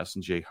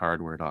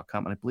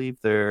snjhardware.com, and I believe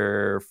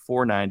they're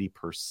 $4.90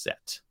 per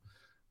set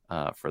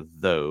for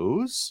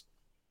those.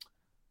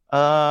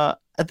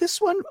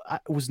 This one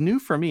was new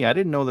for me. I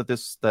didn't know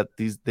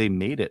that they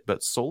made it,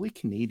 but solely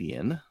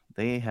Canadian.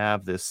 They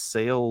have this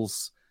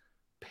sales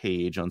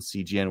page on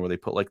CGN where they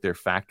put like their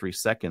factory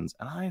seconds,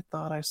 and I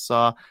thought I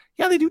saw,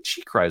 they do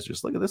cheek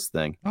risers. Look at this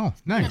thing. Oh,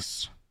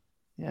 nice.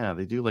 Yeah,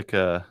 they do like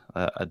a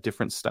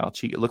different style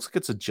cheek. It looks like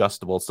it's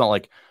adjustable. It's not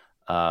like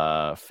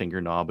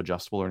finger knob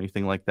adjustable or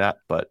anything like that,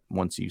 but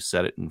once you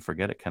set it and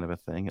forget it kind of a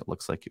thing, it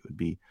looks like it would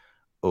be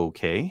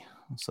okay.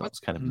 So that's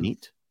kind of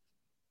neat.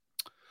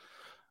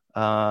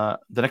 The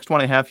next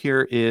one I have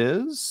here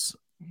is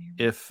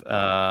if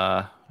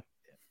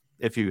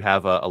you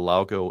have a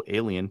Laugo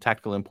Alien,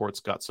 Tactical Imports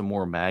got some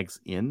more mags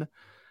in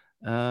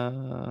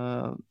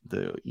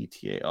the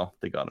ETA. Oh,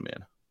 they got them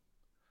in.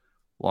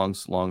 Long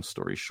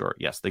story short,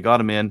 yes, they got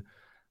them in.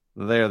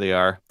 There they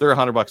are. They're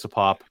 $100 a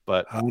pop,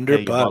 but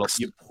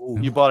 $100.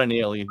 You bought an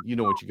Alien. You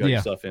know what you got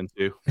yourself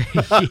into.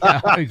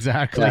 Yeah,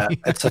 exactly. Yeah,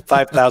 it's a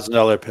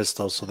 $5,000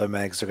 pistol, so the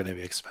mags are going to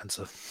be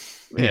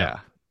expensive. Yeah.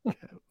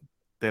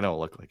 They don't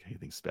look like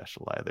anything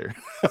special either.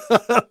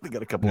 They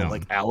got a couple of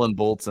like Allen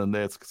bolts in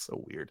there. It's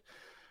so weird.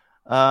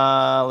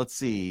 Let's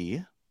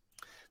see.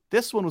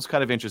 This one was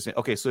kind of interesting.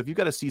 Okay, so if you've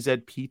got a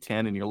CZ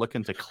P10 and you're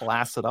looking to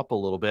class it up a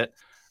little bit,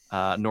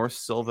 North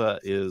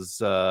Silva is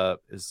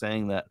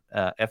saying that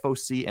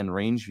FOC and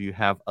Rangeview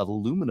have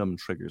aluminum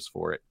triggers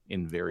for it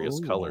in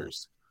various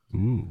colors.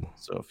 Ooh.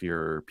 So if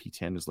your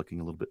P10 is looking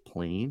a little bit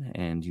plain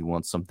and you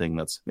want something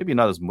that's maybe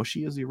not as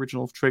mushy as the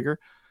original trigger,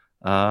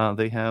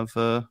 they have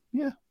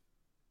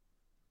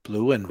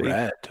blue and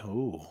red.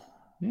 Ooh,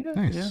 yeah,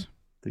 nice. Yeah.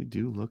 They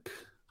do look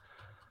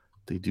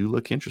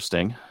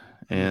interesting,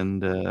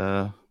 and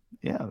that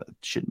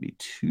shouldn't be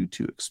too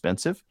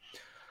expensive.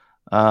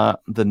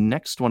 The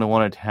next one I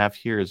wanted to have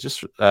here is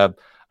just I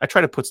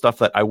try to put stuff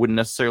that I wouldn't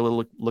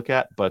necessarily look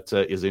at, but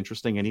is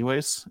interesting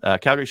anyways.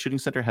 Calgary Shooting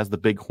Center has the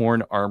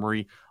Bighorn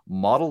Armory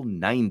Model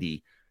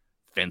 90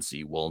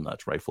 Fancy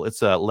Walnut rifle.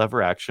 It's a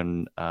lever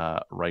action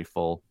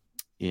rifle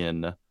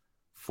in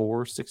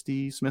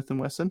 460 Smith &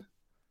 Wesson.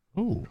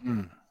 Ooh.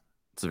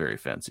 It's very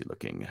fancy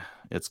looking.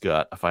 It's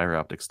got a fiber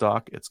optic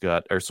stock. It's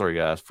got,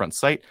 front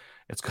sight.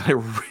 It's got a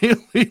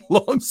really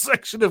long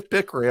section of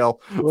pick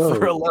rail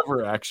for a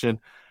lever action.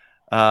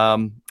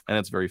 And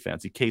it's very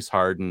fancy. Case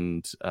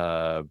hardened,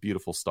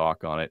 beautiful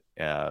stock on it.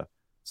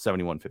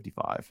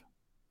 $71.55.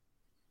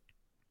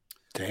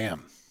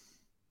 Damn.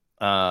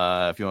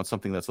 If you want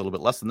something that's a little bit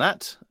less than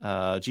that,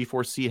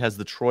 G4C has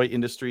the Troy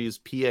Industries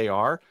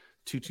PAR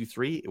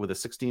 223 with a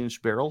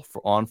 16-inch barrel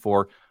for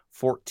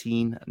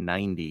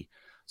 $14.90.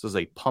 So it's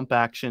a pump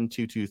action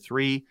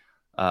 223.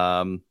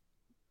 And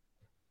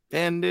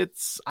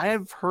I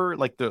have heard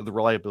like the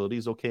reliability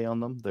is okay on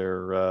them.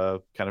 They're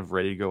kind of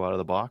ready to go out of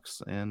the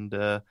box, and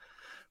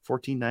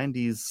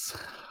 $14.90 is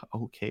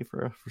okay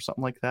for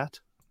something like that.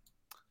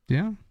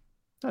 Yeah,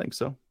 I think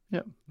so.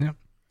 Yeah.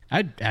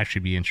 I'd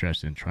actually be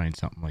interested in trying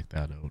something like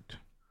that out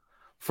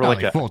for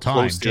like a full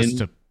time, just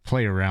to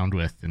play around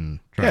with and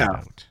try it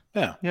out.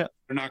 Yeah. They're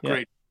not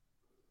great.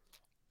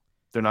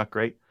 They're not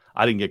great.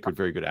 I didn't get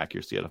very good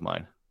accuracy out of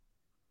mine.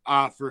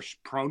 For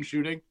prone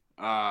shooting.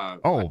 Yeah.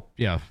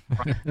 They're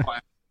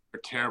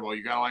terrible.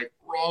 You gotta like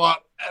roll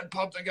up and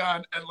pump the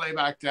gun and lay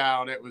back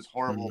down. It was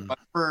horrible. But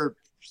for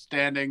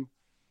standing,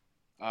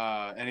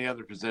 any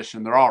other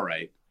position, they're all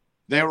right.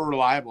 They were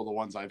reliable, the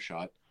ones I've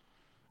shot.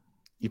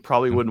 You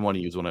probably wouldn't want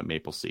to use one at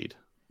Maple Seed.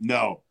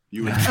 No,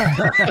 you would.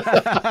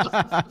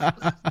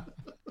 The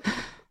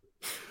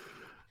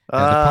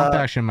pump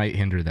action might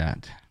hinder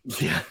that.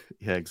 Yeah,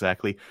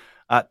 exactly.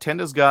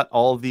 Tenda's got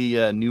all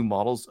the new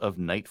models of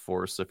Night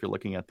Force. So if you're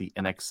looking at the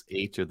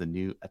NX8 or the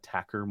new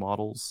Attacker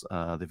models,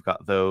 they've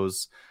got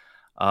those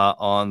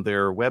on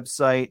their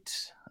website.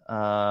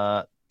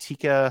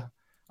 Tika,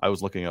 I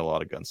was looking at a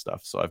lot of gun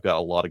stuff, so I've got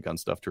a lot of gun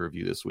stuff to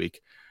review this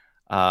week.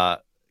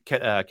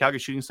 Calgary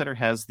Shooting Center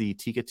has the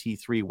Tika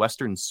T3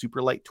 Western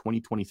Superlight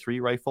 2023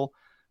 rifle.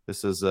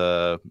 This is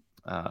a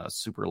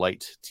super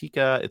light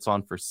Tika. It's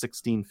on for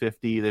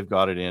 $16.50. They've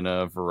got it in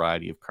a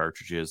variety of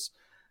cartridges,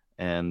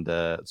 and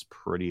it's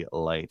pretty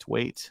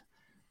lightweight.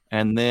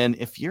 And then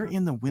if you're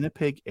in the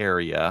Winnipeg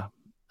area,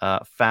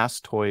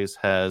 Fast Toys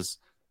has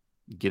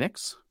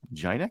Ginex.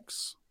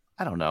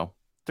 I don't know.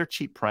 They're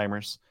cheap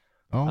primers.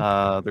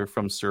 They're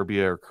from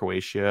Serbia or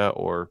Croatia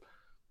or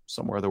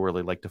somewhere where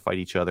they like to fight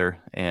each other,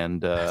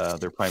 and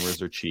their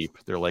primers are cheap.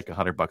 They're like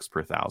 $100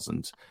 per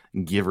 1,000,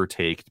 give or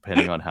take,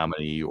 depending on how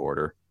many you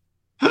order.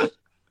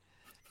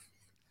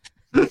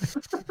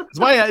 Is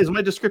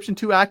my description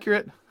too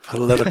accurate?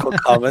 Political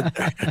comment.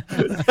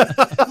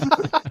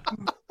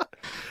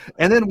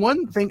 And then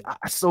one thing,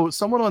 so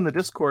someone on the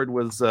Discord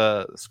was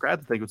Scrad,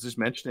 I think, was just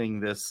mentioning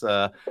this.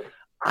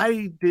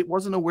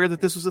 Wasn't aware that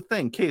this was a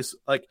thing. Case,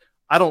 like,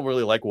 I don't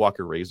really like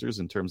Walker Razors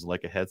in terms of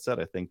like a headset.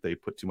 I think they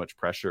put too much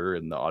pressure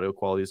and the audio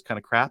quality is kind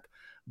of crap.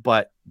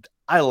 But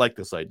I like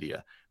this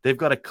idea. They've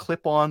got a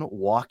clip-on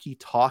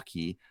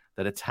walkie-talkie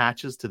that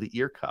attaches to the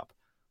ear cup.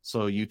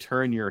 So you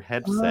turn your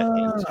headset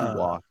into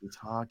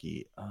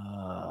walkie-talkie.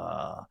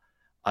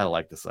 I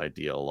like this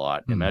idea a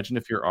lot. Imagine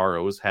if your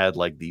ROs had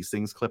like these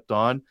things clipped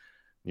on.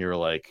 You're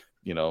like,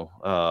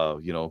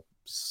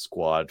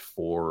 squad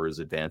 4 is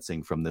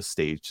advancing from this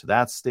stage to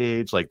that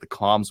stage. Like the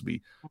comms would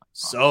be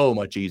so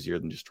much easier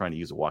than just trying to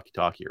use a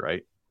walkie-talkie,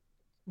 right?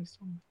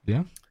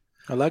 Yeah.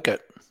 I like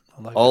it.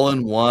 All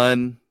in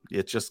one.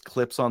 It just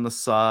clips on the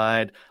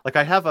side. Like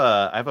I have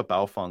a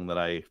Baofeng that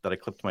I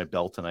clip to my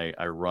belt and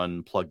I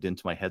run plugged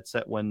into my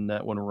headset when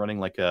we're running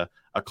like a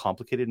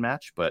complicated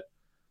match. But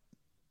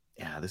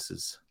yeah, this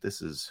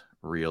is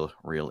real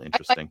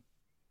interesting.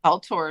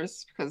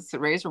 Peltors, because the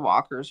Razor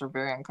Walkers are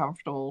very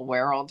uncomfortable to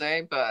wear all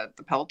day, but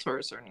the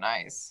Peltors are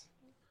nice.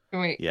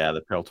 Yeah,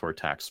 the Peltor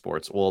Tac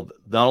Sports. Well,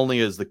 not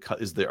only are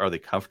they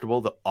comfortable,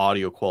 the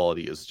audio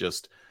quality is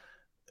just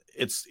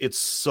it's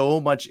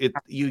so much.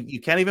 You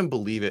can't even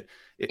believe it.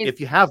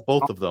 If you have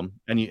both of them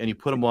and you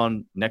put them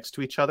on next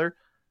to each other,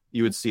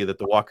 you would see that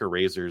the Walker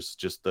Razors,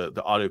 just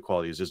the audio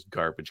quality is just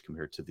garbage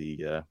compared to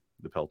the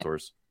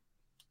Peltors.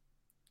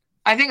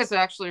 I think it's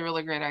actually a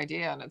really great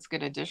idea, and it's a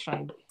good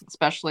addition,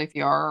 especially if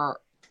you are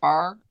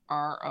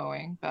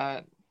owing.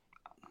 But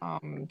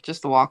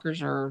just the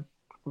walkers are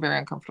very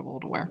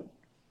uncomfortable to wear.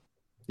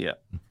 Yeah.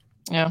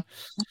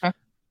 Okay.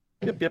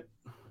 Yep.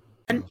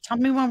 And tell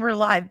me when we're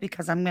live,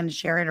 because I'm going to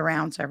share it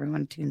around so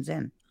everyone tunes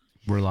in.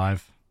 We're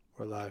live.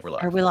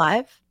 Are we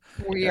live?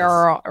 We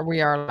are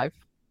live.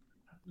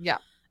 Yeah.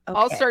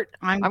 Okay.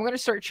 I'm going to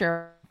start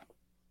sharing.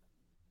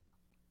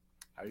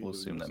 We'll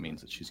assume that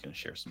means that she's going to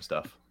share some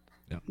stuff.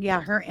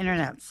 Yeah, her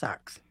internet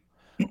sucks.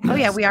 Oh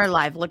yeah, we are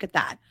live. Look at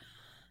that.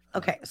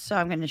 Okay, so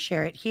I'm going to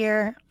share it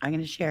here. I'm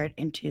going to share it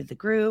into the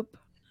group.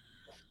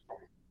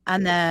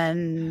 And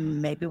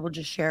then maybe we'll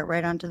just share it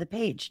right onto the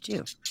page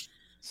too.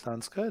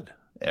 Sounds good.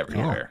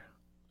 Everywhere.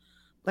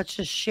 Let's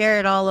just share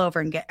it all over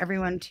and get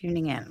everyone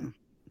tuning in.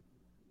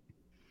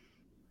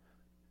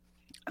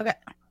 Okay.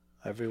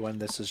 Everyone,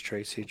 this is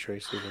Tracey.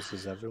 Tracey, this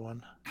is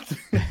everyone.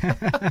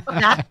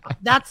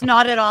 That's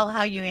not at all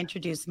how you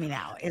introduce me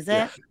now, is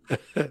it?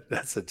 Yeah.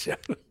 That's a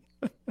joke.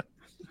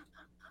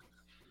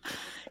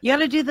 You got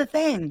to do the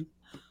thing.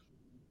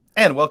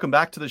 And welcome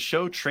back to the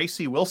show,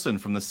 Tracey Wilson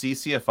from the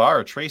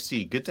CCFR.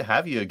 Tracey, good to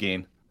have you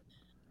again.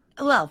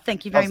 Well,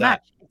 thank you very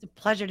much. It's a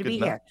pleasure to be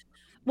here.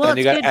 Well, and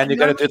you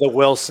got to do the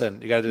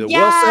Wilson. You got to do the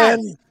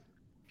Wilson.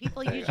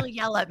 People usually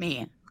yell at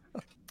me.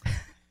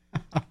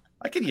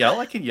 I can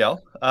yell.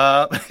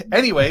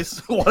 Anyways,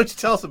 why don't you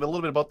tell us a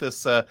little bit about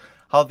this,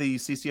 how the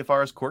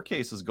CCFR's court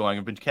case is going?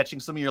 I've been catching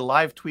some of your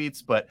live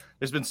tweets, but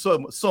there's been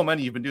so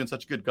many. You've been doing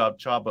such a good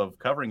job of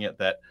covering it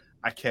that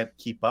I can't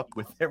keep up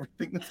with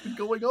everything that's been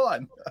going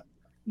on.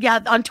 Yeah,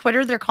 on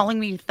Twitter, they're calling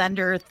me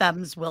Thunder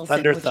Thumbs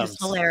Wilson, which is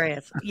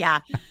hilarious.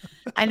 Yeah,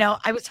 I know.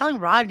 I was telling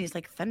Rod, and he's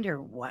like,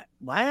 Thunder, what?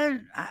 I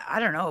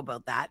don't know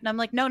about that. And I'm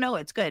like, no,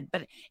 it's good.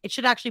 But it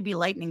should actually be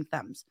Lightning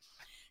Thumbs.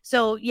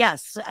 So,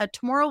 yes,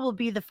 tomorrow will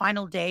be the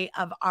final day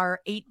of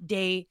our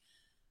 8-day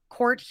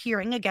court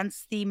hearing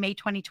against the May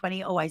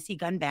 2020 OIC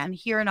gun ban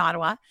here in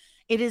Ottawa.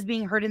 It is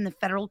being heard in the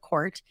federal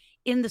court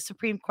in the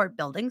Supreme Court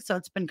building. So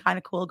it's been kind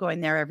of cool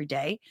going there every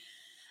day.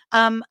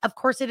 Of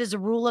course, it is a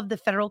rule of the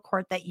federal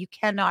court that you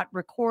cannot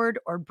record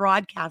or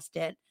broadcast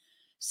it.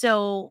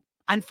 So,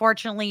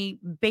 unfortunately,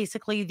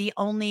 basically the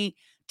only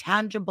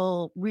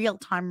tangible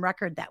real-time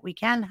record that we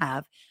can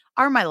have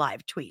are my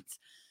live tweets.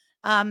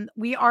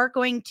 We are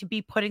going to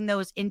be putting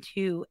those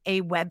into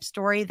a web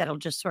story that'll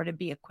just sort of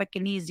be a quick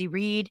and easy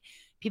read.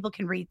 People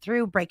can read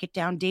through, break it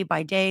down day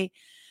by day.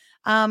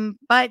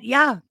 But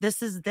yeah,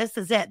 this is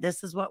it.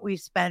 This is what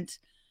we've spent,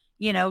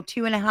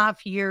 2.5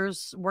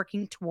 years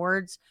working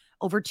towards,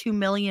 over $2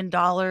 million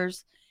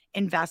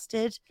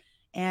invested.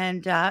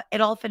 And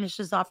it all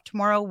finishes off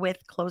tomorrow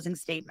with closing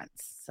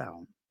statements.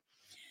 So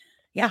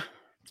yeah,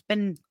 it's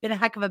been a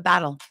heck of a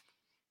battle.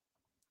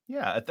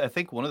 Yeah, I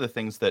think one of the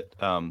things that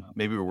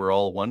maybe we're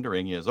all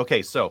wondering is,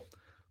 okay, so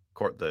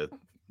court the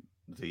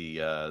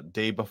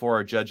day before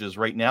our judges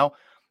right now,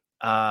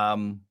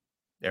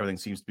 everything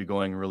seems to be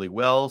going really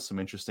well. Some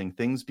interesting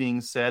things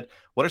being said.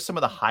 What are some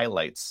of the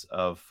highlights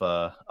of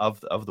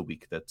the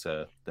week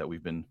that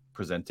we've been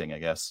presenting, I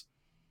guess?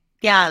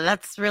 Yeah,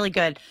 that's really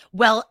good.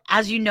 Well,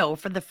 as you know,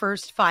 for the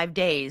first 5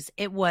 days,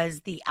 it was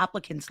the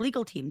applicant's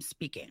legal team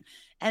speaking.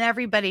 And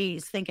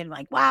everybody's thinking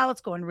like, wow, it's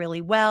going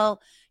really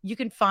well. You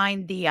can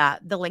find the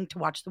link to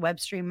watch the web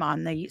stream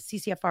on the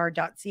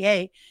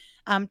ccfr.ca.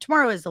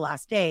 Tomorrow is the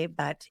last day,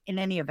 but in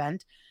any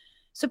event.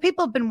 So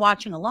people have been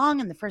watching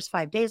along in the first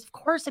 5 days. Of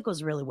course, it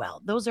goes really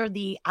well. Those are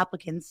the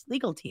applicants'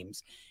 legal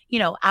teams,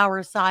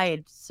 our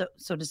side,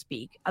 so to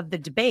speak, of the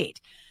debate.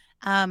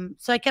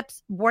 So I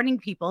kept warning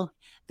people,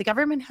 the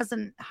government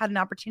hasn't had an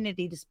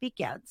opportunity to speak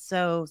yet.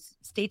 So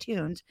stay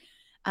tuned.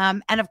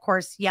 And of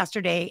course,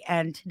 yesterday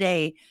and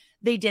today,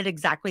 they did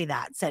exactly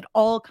that, said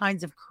all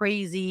kinds of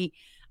crazy,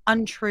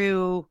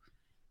 untrue,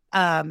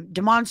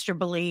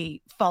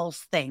 demonstrably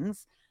false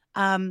things.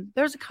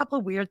 There's a couple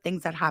of weird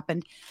things that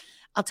happened.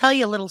 I'll tell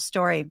you a little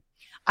story.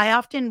 I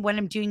often, when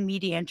I'm doing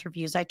media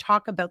interviews, I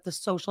talk about the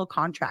social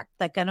contract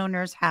that gun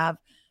owners have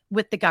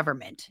with the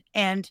government.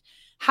 And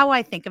how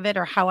I think of it,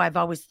 or how I've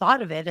always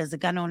thought of it as a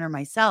gun owner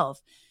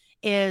myself,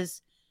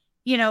 is,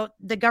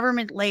 the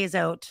government lays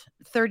out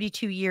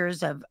 32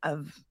 years of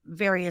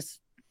various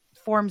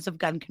forms of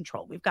gun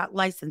control. We've got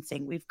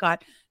licensing, we've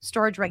got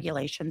storage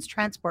regulations,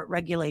 transport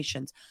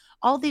regulations,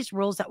 all these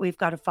rules that we've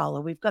got to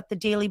follow. We've got the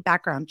daily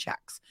background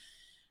checks.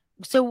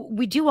 So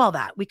we do all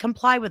that. We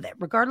comply with it,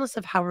 regardless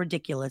of how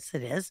ridiculous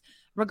it is,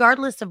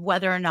 regardless of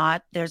whether or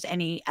not there's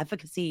any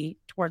efficacy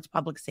towards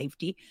public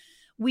safety.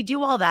 We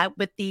do all that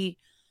with the,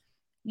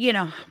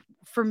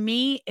 for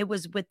me, it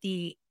was with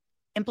the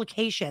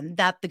implication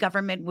that the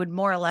government would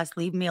more or less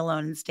leave me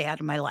alone and stay out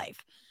of my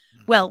life.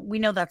 Well, we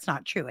know that's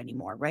not true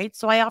anymore, right?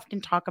 So I often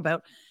talk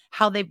about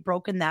how they've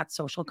broken that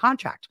social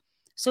contract.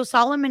 So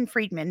Solomon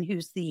Friedman,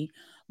 who's the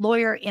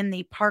lawyer in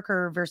the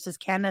Parker versus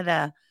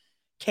Canada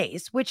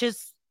case, which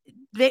is,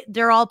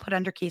 they're all put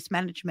under case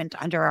management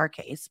under our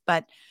case,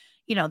 but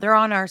they're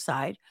on our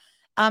side.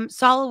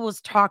 Saul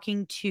was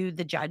talking to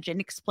the judge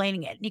and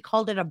explaining it, and he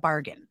called it a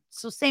bargain.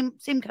 So same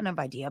kind of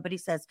idea, but he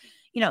says,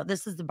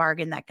 this is the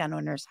bargain that gun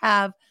owners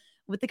have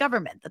with the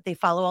government, that they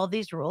follow all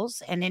these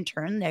rules, and in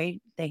turn they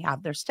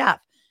have their stuff.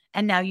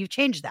 And now you've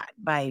changed that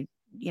by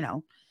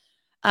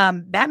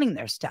banning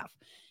their stuff.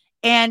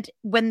 And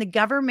when the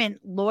government's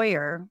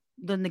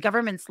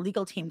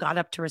legal team got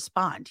up to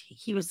respond,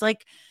 he was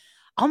like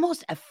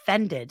almost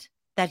offended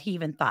that he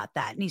even thought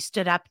that. And he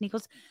stood up and he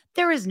goes,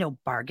 there is no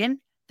bargain.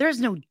 There's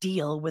no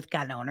deal with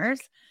gun owners.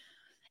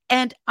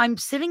 And I'm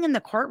sitting in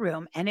the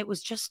courtroom, and it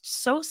was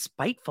just so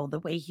spiteful the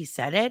way he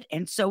said it,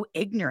 and so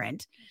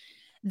ignorant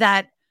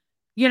that,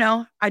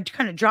 I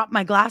kind of dropped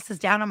my glasses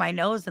down on my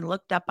nose and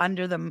looked up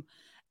under them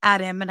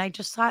at him. And I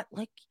just thought,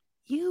 like,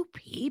 you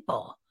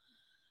people,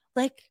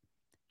 like,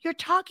 you're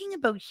talking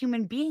about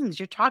human beings.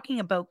 You're talking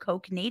about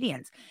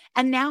co-Canadians.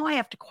 And now I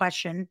have to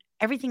question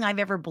everything I've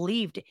ever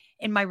believed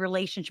in my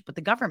relationship with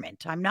the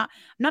government. I'm not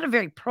a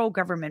very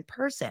pro-government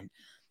person,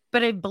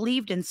 but I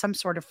believed in some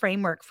sort of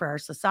framework for our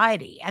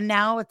society. And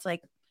now it's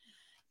like,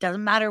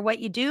 doesn't matter what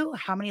you do,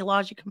 how many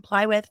laws you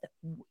comply with,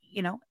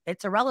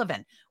 it's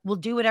irrelevant. We'll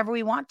do whatever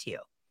we want to you.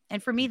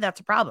 And for me, that's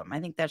a problem.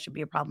 I think that should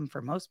be a problem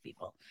for most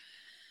people.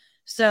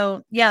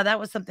 So yeah, that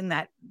was something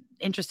that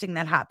interesting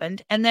that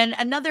happened. And then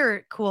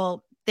another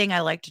cool thing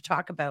I like to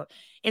talk about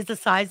is the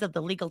size of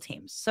the legal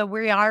teams. So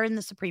we are in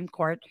the Supreme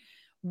Court.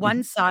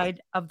 One side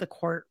of the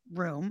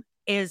courtroom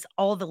is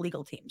all the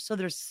legal teams. So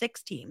there's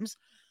 6 teams.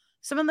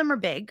 Some of them are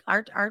big.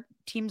 Our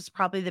team's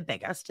probably the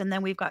biggest. And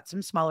then we've got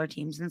some smaller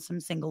teams and some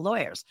single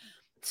lawyers.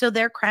 So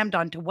they're crammed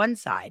onto one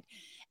side.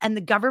 And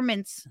the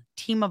government's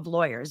team of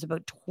lawyers,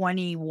 about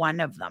 21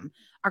 of them,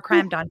 are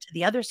crammed onto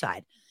the other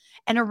side.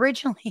 And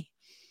originally,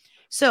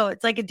 so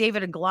it's like a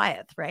David and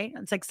Goliath, right?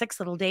 It's like 6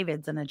 little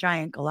Davids and a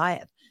giant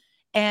Goliath.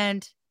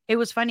 And it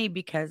was funny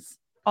because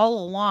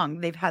all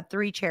along they've had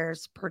 3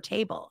 chairs per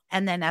table.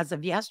 And then as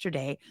of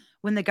yesterday,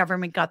 when the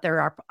government got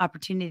their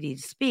opportunity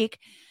to speak,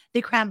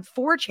 they crammed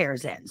 4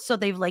 chairs in. So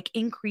they've like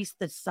increased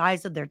the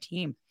size of their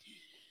team.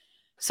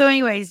 So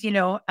anyways,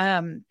 people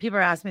are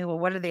asking me, well,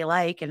 what are they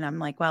like? And I'm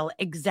like, well,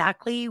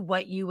 exactly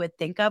what you would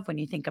think of when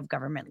you think of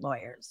government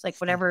lawyers. Like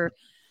whatever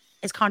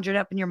is conjured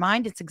up in your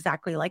mind, it's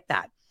exactly like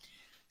that.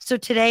 So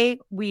today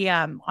we,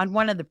 on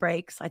one of the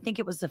breaks, I think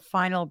it was the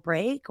final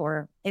break,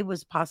 or it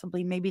was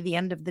possibly maybe the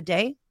end of the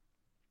day.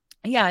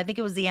 Yeah, I think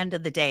it was the end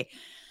of the day.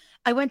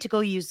 I went to go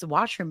use the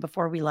washroom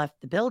before we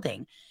left the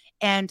building,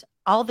 and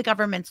all the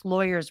government's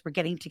lawyers were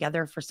getting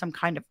together for some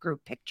kind of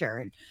group picture.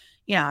 And,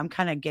 I'm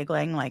kind of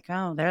giggling like,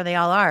 oh, there they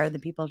all are, the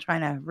people trying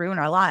to ruin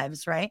our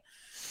lives, right?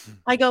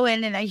 I go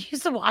in and I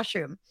use the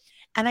washroom,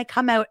 and I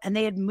come out, and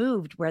they had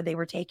moved where they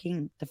were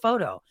taking the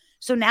photo.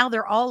 So now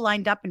they're all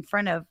lined up in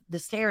front of the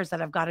stairs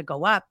that I've got to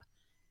go up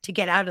to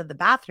get out of the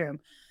bathroom.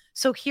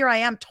 So here I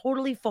am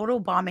totally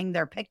photobombing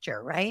their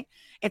picture, right?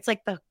 It's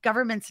like the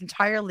government's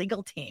entire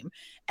legal team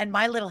and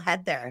my little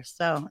head there.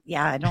 So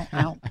yeah, I don't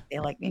think they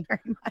like me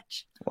very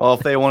much. Well, if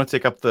they want to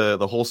take up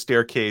the whole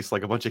staircase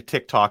like a bunch of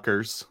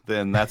TikTokers,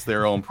 then that's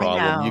their own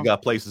problem. You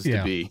got places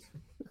to be.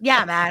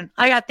 Yeah, man.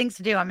 I got things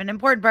to do. I'm an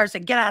important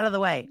person. Get out of the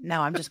way.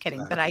 No, I'm just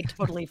kidding. But I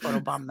totally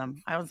photobombed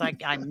them. I was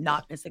like, I'm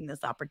not missing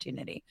this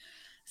opportunity.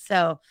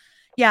 So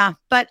yeah,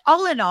 but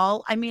all in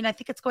all, I mean, I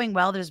think it's going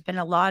well. There's been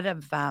a lot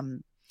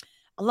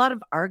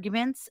of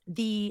arguments.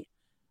 The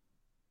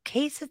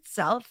case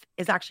itself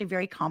is actually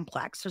very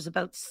complex. There's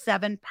about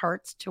 7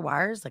 parts to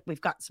ours. Like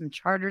we've got some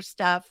charter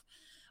stuff.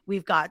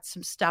 We've got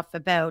some stuff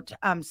about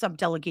some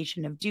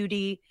delegation of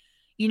duty,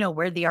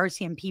 where the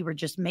RCMP were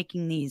just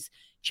making these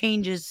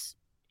changes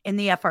in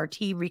the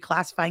FRT,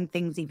 reclassifying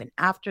things even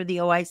after the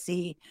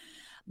OIC.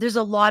 There's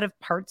a lot of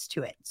parts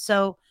to it.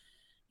 So,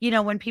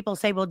 when people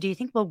say, well, do you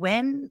think we'll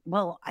win?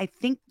 Well, I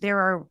think there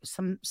are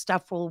some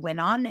stuff we'll win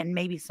on and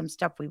maybe some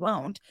stuff we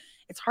won't.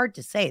 It's hard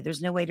to say.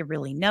 There's no way to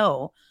really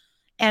know.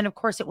 And of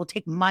course, it will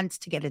take months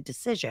to get a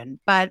decision.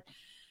 But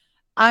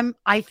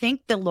I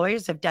think the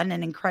lawyers have done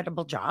an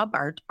incredible job.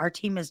 Our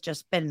team has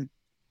just been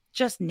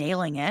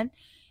nailing it.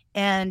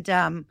 And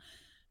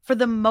for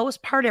the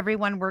most part,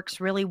 everyone works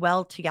really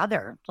well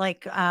together.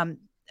 Like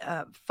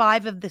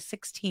 5 of the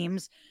 6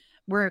 teams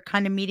were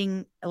kind of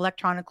meeting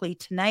electronically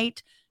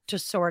tonight to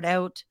sort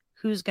out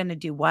who's going to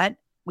do what.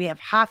 We have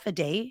half a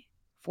day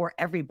for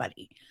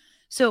everybody.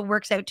 So it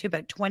works out to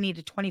about 20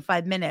 to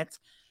 25 minutes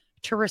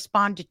to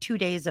respond to 2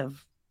 days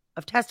of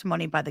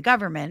testimony by the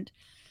government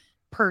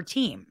per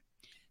team.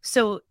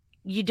 So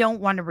you don't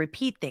want to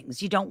repeat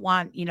things. You don't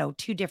want,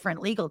 2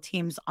 different legal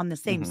teams on the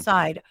same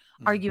side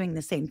arguing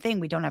the same thing.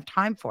 We don't have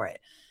time for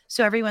it.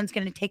 So everyone's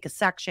going to take a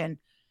section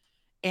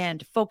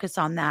and focus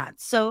on that.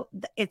 So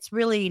it's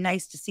really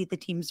nice to see the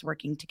teams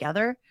working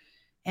together.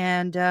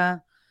 And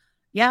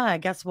I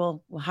guess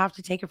we'll have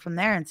to take it from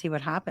there and see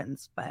what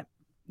happens. But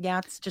yeah,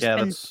 it's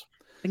just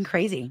been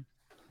crazy.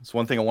 It's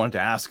one thing I wanted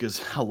to ask is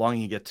how long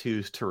you get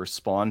to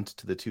respond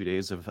to the 2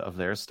 days of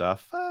their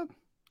stuff.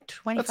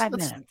 25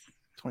 minutes.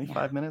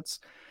 25 minutes.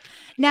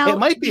 Now it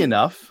might be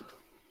enough.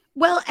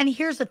 Well, and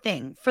here's the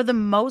thing. For the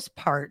most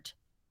part,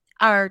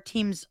 our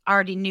teams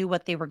already knew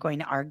what they were going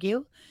to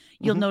argue.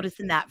 You'll notice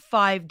in that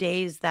 5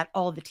 days that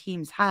all the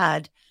teams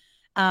had,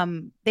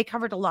 they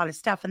covered a lot of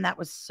stuff, and that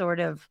was sort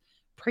of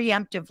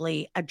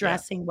preemptively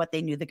addressing what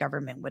they knew the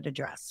government would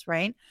address,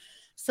 right?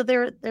 So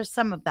there's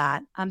some of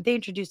that. They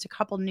introduced a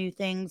couple new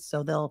things,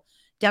 so they'll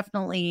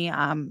definitely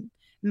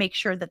make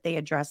sure that they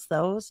address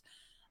those.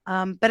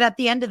 But at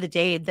the end of the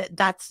day,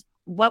 that's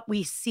what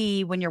we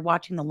see when you're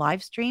watching the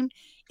live stream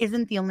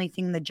isn't the only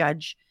thing the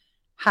judge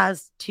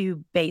has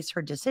to base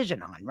her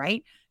decision on,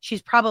 right?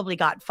 She's probably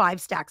got 5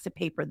 stacks of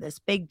paper this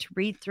big to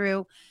read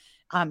through.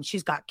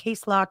 She's got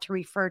case law to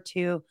refer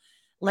to.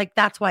 Like,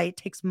 that's why it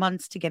takes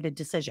months to get a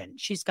decision.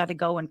 She's got to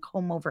go and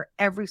comb over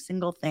every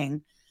single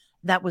thing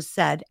that was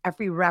said,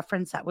 every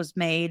reference that was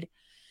made.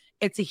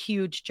 It's a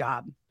huge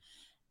job.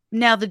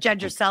 Now, the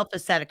judge herself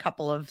has said a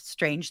couple of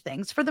strange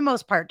things. For the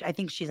most part, I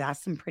think she's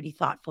asked some pretty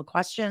thoughtful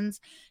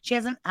questions. She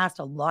hasn't asked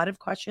a lot of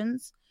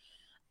questions.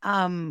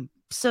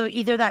 So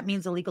either that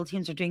means the legal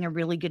teams are doing a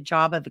really good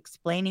job of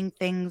explaining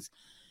things,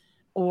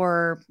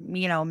 or,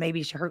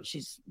 maybe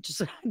she's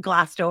just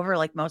glassed over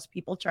like most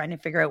people trying to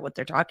figure out what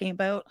they're talking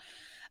about.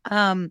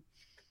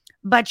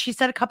 But she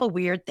said a couple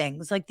weird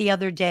things. Like the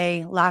other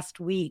day, last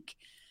week,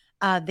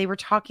 they were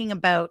talking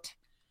about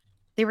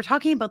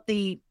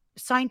the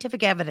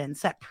scientific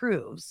evidence that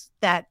proves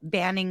that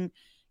banning,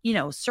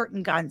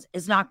 certain guns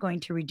is not going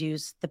to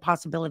reduce the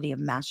possibility of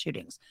mass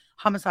shootings,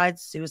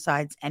 homicides,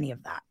 suicides, any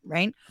of that,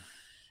 right?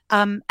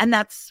 And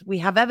we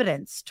have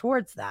evidence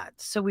towards that.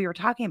 So we were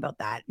talking about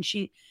that, and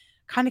she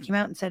kind of came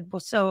out and said, well,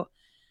 so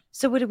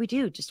what do we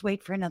do? Just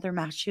wait for another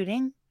mass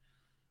shooting?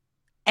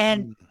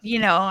 And,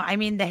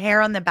 the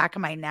hair on the back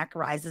of my neck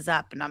rises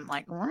up, and I'm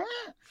like, what?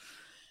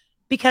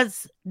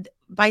 Because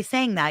by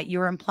saying that,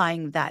 you're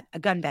implying that a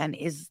gun ban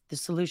is the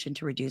solution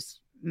to reduce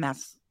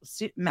mass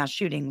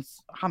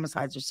shootings,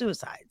 homicides, or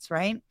suicides,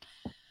 right?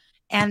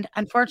 And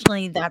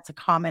unfortunately, that's a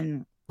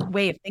common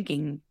way of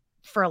thinking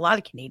for a lot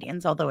of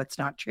Canadians, although it's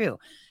not true.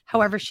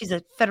 However, she's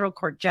a federal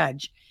court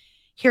judge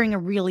hearing a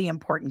really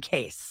important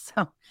case.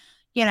 So,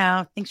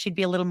 I think she'd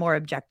be a little more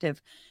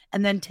objective.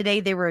 And then today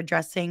they were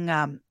addressing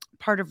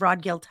part of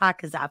Rod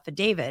Giltaca's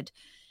affidavit.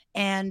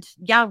 And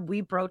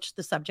we broached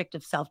the subject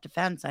of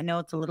self-defense. I know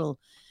it's a little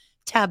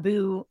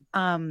taboo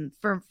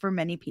for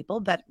many people,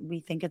 but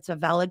we think it's a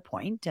valid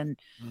point. And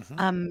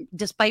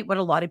despite what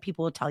a lot of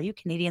people will tell you,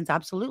 Canadians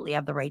absolutely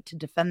have the right to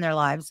defend their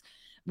lives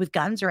with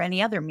guns or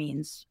any other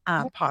means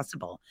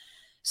possible.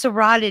 So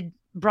Rod had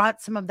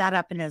brought some of that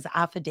up in his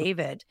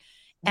affidavit,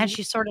 and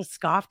she sort of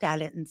scoffed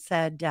at it and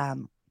said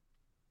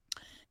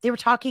they were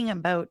talking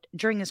about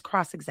during his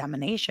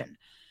cross-examination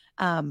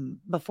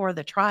before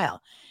the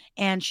trial.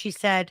 And she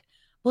said,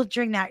 well,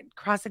 during that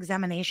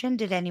cross-examination,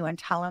 did anyone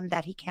tell him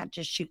that he can't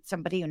just shoot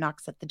somebody who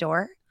knocks at the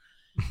door?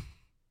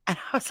 And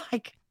I was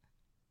like,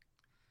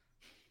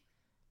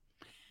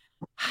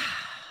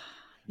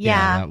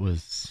 yeah, that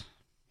was...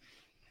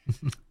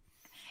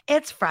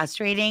 It's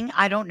frustrating.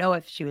 I don't know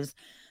if she was,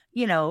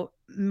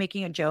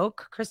 making a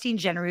joke. Christine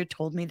Genereux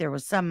told me there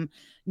was some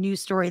news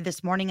story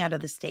this morning out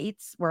of the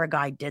States where a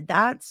guy did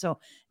that. So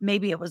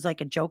maybe it was like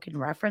a joke in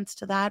reference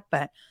to that.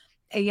 But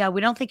we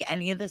don't think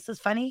any of this is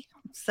funny.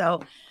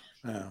 So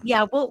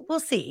we'll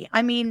see.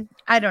 I mean,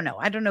 I don't know.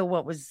 I don't know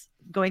what was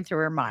going through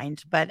her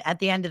mind. But at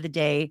the end of the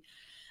day,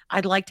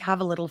 I'd like to have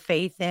a little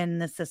faith in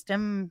the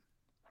system,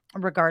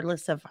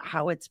 regardless of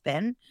how it's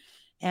been.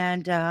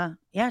 And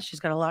she's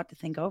got a lot to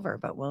think over,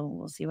 but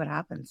we'll see what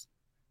happens.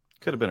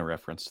 Could have been a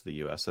reference to the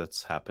U.S.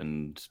 That's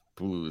happened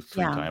 3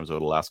 times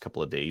over the last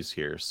couple of days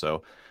here.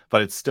 So,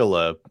 but it's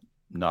still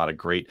not a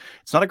great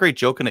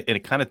joke, and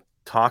it kind of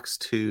talks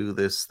to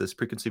this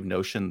preconceived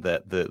notion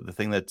that the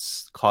thing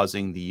that's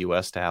causing the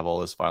U.S. to have all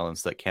this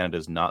violence that Canada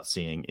is not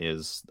seeing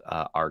is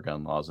our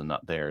gun laws and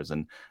not theirs,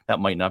 and that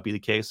might not be the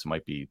case.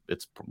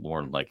 It's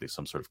more than likely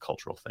some sort of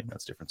cultural thing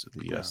that's different with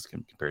the U.S.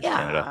 compared to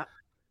Canada.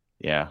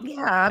 Yeah,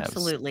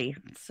 absolutely.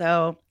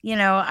 So,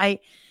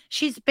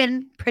 she's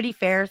been pretty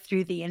fair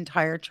through the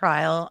entire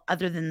trial,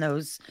 other than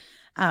those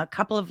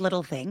couple of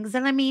little things.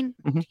 And I mean,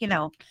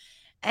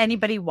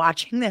 anybody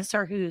watching this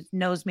or who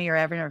knows me or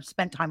ever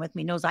spent time with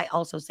me knows I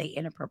also say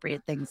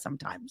inappropriate things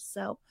sometimes.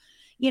 So,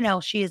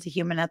 she is a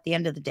human at the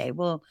end of the day.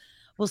 We'll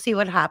see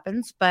what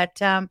happens.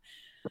 But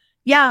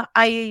yeah,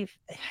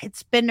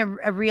 it's been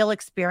a real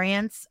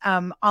experience.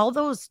 All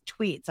those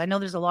tweets, I know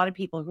there's a lot of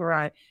people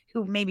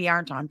who maybe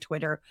aren't on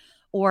Twitter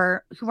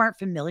or who aren't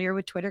familiar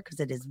with Twitter, because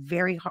it is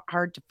very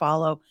hard to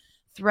follow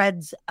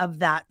threads of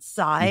that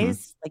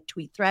size, like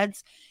tweet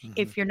threads,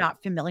 if you're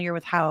not familiar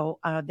with how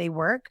they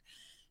work.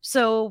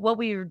 So what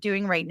we're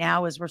doing right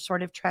now is we're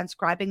sort of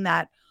transcribing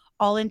that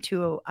all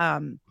into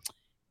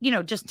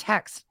just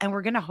text, and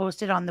we're going to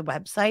host it on the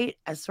website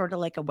as sort of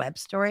like a web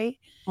story.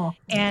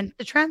 And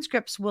the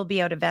transcripts will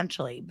be out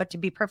eventually, but to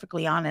be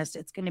perfectly honest,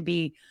 it's going to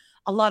be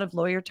a lot of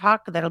lawyer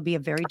talk that'll be a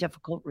very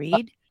difficult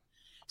read.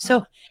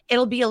 So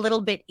it'll be a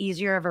little bit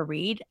easier of a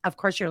read. Of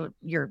course,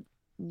 you're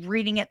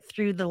reading it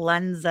through the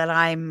lens that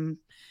I'm,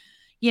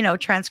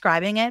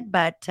 transcribing it.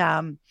 But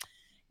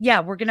yeah,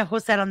 we're going to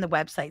host that on the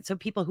website. So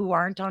people who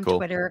aren't on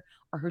Twitter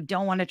or who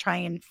don't want to try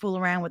and fool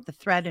around with the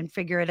thread and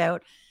figure it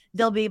out,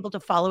 they'll be able to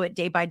follow it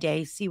day by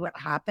day, see what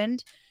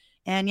happened.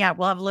 And yeah,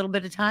 we'll have a little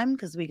bit of time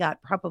because we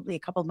got probably a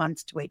couple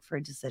months to wait for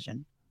a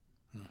decision.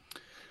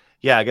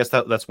 Yeah, I guess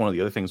that's one of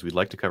the other things we'd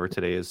like to cover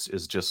today is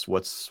just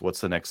what's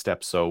the next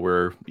step. So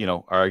we're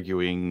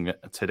arguing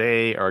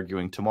today,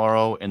 arguing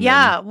tomorrow, and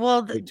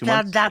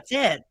then that's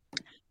it.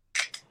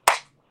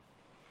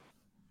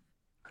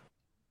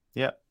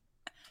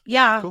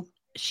 Yeah. Cool.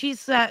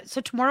 She's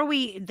so tomorrow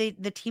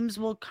the teams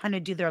will kind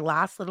of do their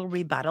last little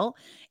rebuttal.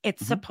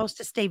 It's supposed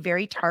to stay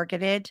very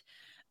targeted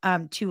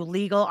to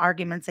legal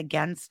arguments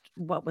against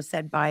what was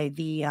said by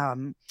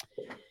the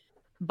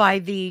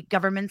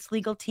government's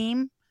legal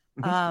team.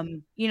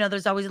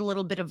 There's always a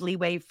little bit of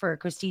leeway for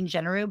Christine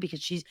Genereux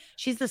because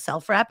she's the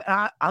self-rep.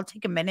 I'll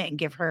take a minute and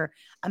give her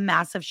a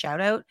massive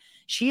shout out.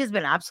 She has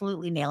been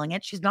absolutely nailing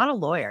it. She's not a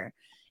lawyer,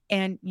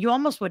 and you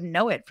almost wouldn't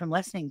know it from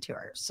listening to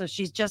her. So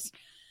she's just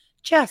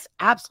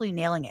absolutely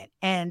nailing it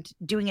and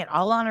doing it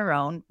all on her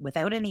own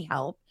without any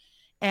help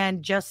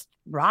and just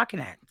rocking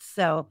it.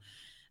 So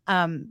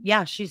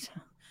yeah, she's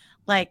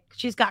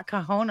got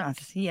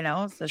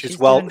cojones, so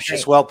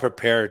she's well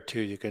prepared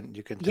too. You can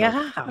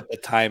tell put the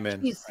time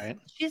in, right?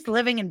 She's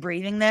living and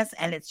breathing this,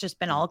 and it's just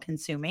been all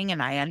consuming,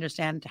 and I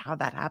understand how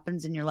that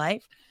happens in your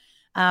life.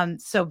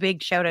 So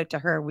big shout out to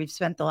her. We've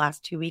spent the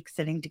last 2 weeks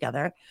sitting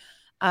together.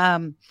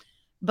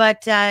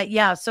 But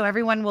yeah, so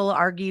everyone will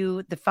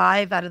argue. The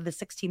 5 out of the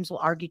 6 teams will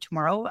argue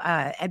tomorrow.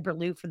 Ed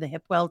Berlew for the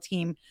Hipwell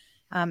team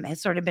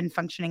has sort of been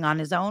functioning on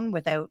his own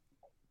without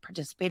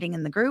participating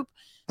in the group.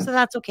 So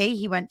that's okay.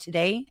 He went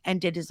today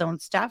and did his own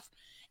stuff.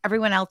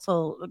 Everyone else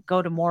will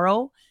go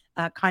tomorrow,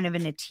 kind of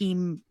in a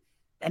team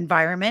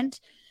environment.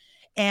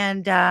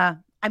 And I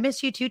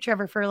miss you too,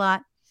 Trevor, for a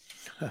lot.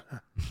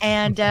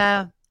 And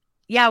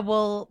yeah,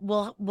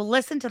 we'll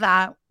listen to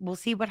that. We'll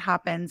see what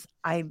happens.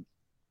 I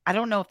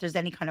don't know if there's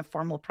any kind of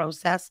formal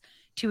process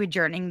to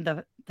adjourning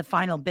the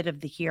final bit of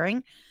the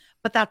hearing,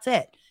 but that's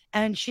it.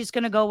 And she's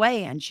going to go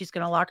away and she's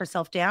going to lock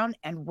herself down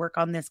and work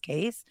on this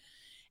case.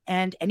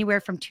 And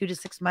anywhere from 2 to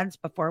 6 months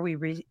before we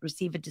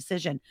receive a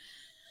decision.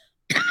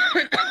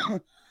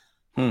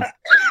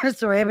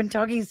 Sorry, I've been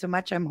talking so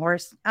much. I'm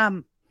hoarse.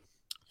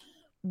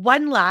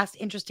 One last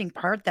interesting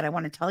part that I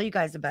want to tell you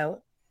guys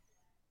about,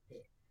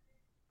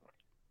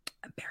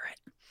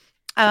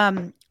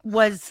 Barrett,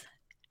 was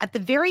at the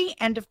very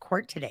end of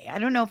court today. I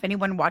don't know if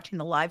anyone watching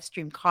the live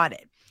stream caught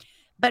it,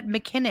 but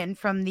McKinnon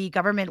from the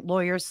government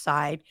lawyer's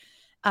side,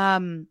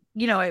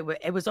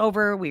 it was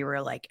over. We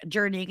were like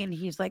adjourning, and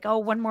he's like, oh,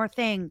 one more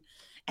thing.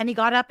 And he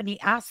got up and he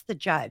asked the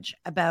judge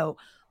about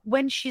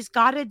when she's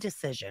got a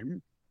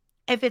decision,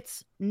 if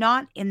it's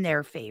not in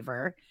their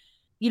favor,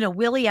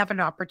 will he have an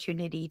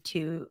opportunity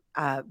to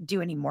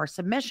do any more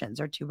submissions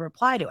or to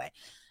reply to it?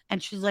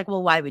 And she's like,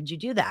 well, why would you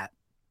do that?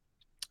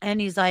 And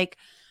he's like,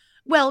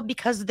 well,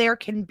 because there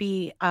can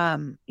be,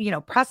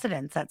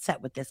 precedents that's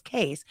set with this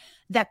case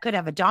that could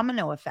have a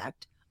domino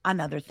effect on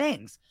other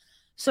things.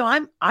 So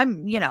I'm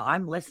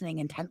listening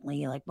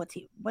intently, like,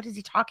 what is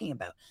he talking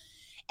about?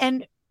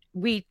 And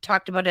we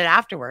talked about it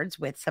afterwards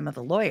with some of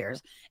the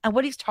lawyers. And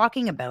what he's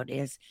talking about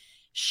is,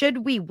 should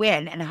we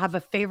win and have a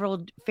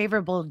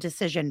favorable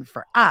decision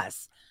for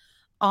us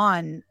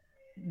on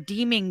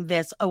deeming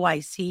this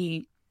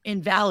OIC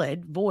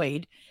invalid,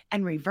 void,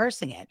 and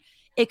reversing it,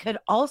 it could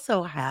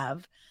also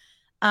have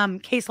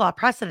case law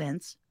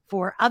precedents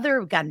for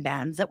other gun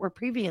bans that were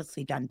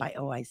previously done by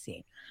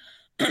OIC.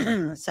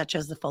 Such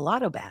as the full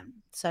auto ban,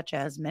 such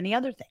as many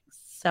other things.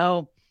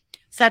 So,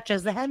 such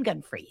as the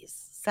handgun freeze,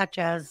 such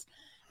as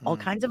all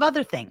kinds of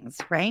other things,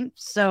 right?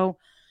 So,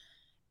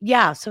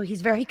 yeah, so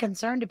he's very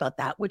concerned about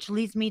that, which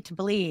leads me to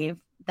believe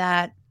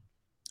that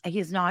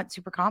he's not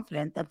super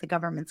confident that the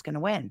government's going to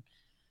win,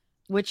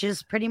 which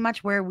is pretty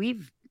much where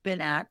we've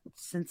been at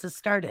since it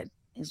started.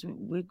 I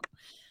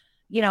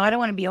don't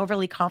want to be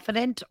overly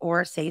confident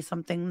or say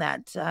something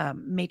that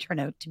may turn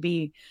out to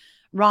be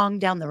wrong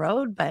down the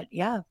road, but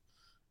yeah,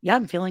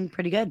 I'm feeling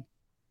pretty good.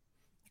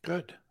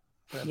 Good.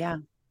 Yeah.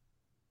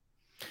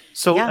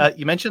 So Yeah.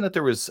 you mentioned that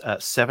there was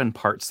 7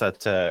 parts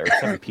that or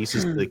 7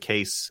 pieces to the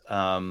case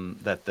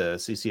that the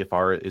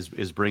CCFR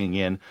is bringing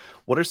in.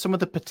 What are some of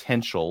the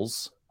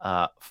potentials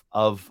of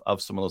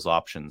some of those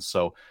options?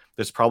 So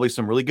there's probably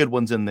some really good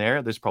ones in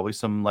there. There's probably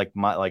some like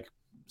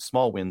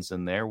small wins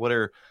in there. What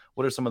are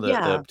some of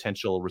the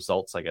potential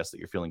results, I guess, that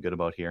you're feeling good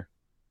about here?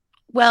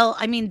 Well,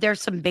 I mean,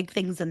 there's some big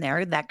things in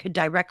there that could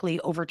directly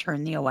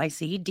overturn the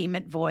OIC, deem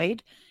it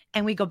void,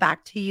 and we go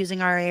back to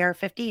using our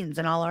AR-15s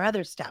and all our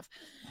other stuff.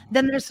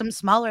 Then there's some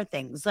smaller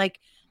things like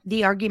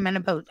the argument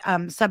about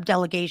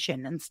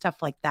subdelegation and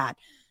stuff like that.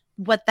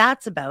 What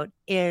that's about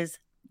is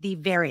the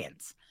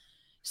variance.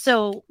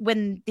 So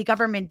when the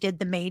government did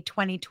the May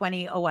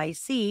 2020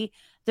 OIC,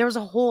 there was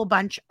a whole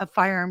bunch of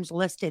firearms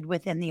listed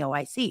within the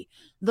OIC.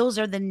 Those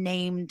are the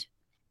named,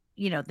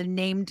 the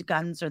named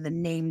guns or the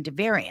named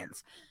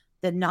variants,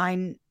 the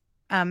 9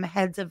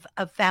 heads of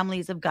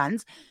families of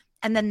guns,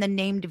 and then the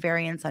named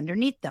variants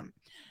underneath them.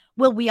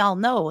 Well, we all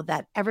know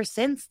that ever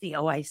since the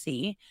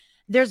OIC,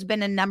 there's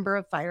been a number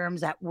of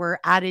firearms that were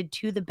added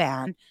to the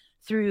ban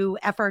through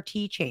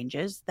FRT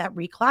changes that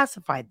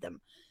reclassified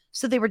them.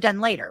 So they were done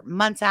later,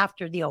 months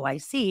after the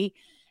OIC,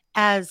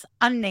 as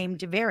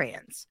unnamed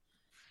variants.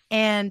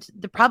 And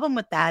the problem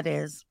with that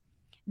is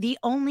the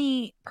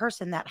only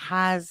person that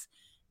has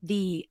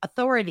the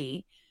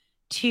authority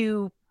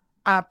to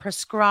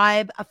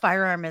prescribe a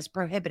firearm as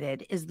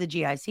prohibited is the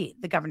GIC,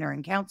 the governor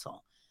and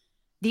council.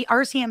 The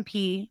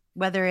RCMP,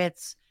 whether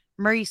it's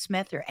Murray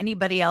Smith or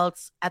anybody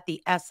else at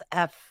the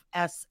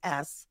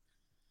SFSS,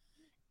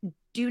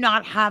 do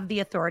not have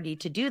the authority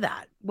to do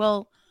that.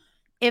 Well,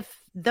 if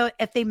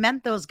they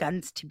meant those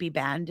guns to be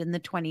banned in the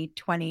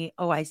 2020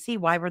 OIC,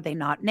 why were they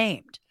not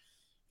named?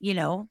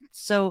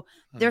 So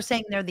they're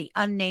saying they're the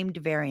unnamed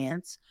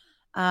variants.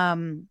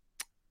 They're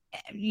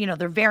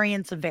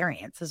variants of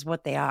variants is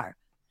what they are.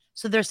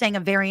 So they're saying a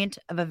variant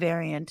of a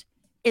variant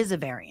is a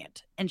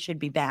variant and should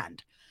be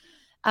banned.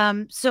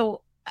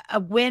 So a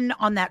win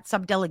on that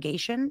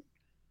subdelegation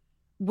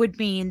would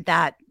mean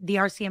that the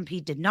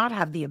RCMP did not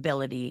have the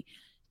ability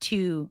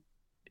to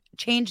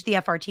change the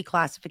FRT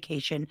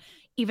classification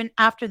even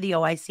after the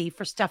OIC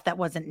for stuff that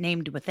wasn't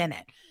named within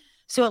it.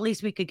 So at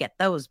least we could get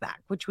those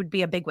back, which would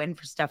be a big win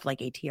for stuff like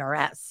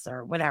ATRS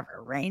or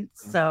whatever, right?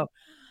 So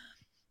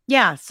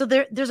yeah, so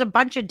there's a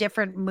bunch of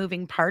different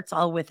moving parts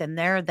all within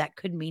there that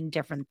could mean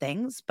different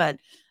things, but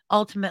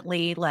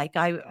ultimately, like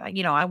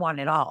I want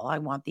it all. I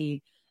want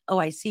the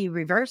OIC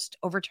reversed,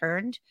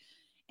 overturned.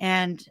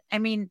 And I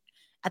mean,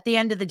 at the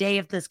end of the day,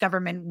 if this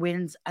government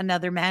wins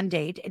another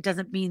mandate, it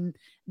doesn't mean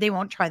they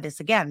won't try this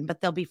again, but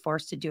they'll be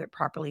forced to do it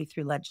properly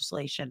through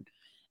legislation.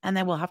 And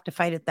then we'll have to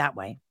fight it that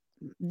way.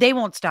 They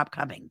won't stop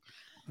coming,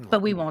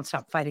 but we won't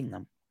stop fighting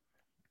them.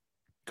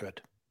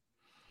 Good.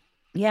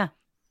 Yeah.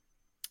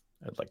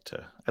 I'd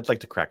like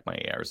to crack my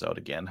ARs out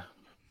again.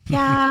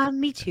 Yeah,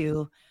 me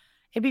too.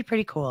 It'd be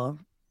pretty cool.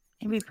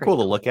 It'd be pretty cool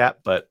to look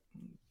at, but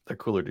they're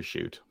cooler to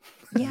shoot.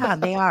 Yeah,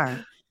 they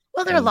are.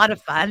 Well, they're a lot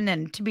of fun.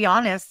 And to be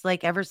honest,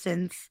 like ever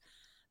since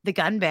the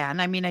gun ban,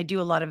 I mean, I do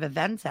a lot of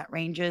events at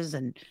ranges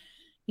and,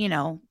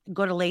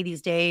 go to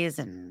ladies' days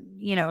and,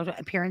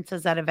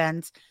 appearances at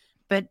events.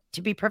 But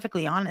to be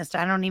perfectly honest,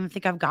 I don't even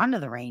think I've gone to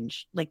the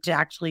range, like to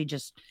actually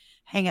just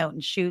hang out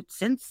and shoot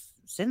since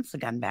the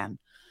gun ban.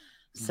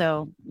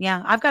 So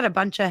yeah, I've got a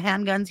bunch of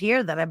handguns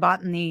here that I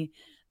bought in the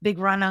big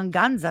run on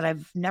guns that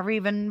I've never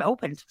even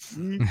opened,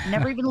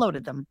 never even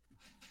loaded them.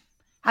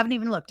 Haven't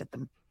even looked at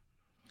them.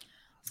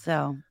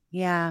 So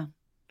yeah.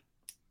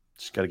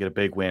 Just got to get a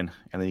big win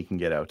and then you can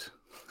get out.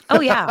 Oh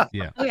yeah.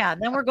 Yeah. Oh yeah.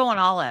 Then we're going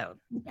all out.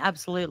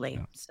 Absolutely.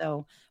 Yeah.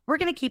 So we're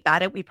going to keep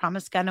at it. We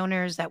promised gun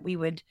owners that we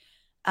would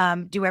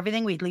do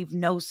everything. We'd leave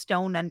no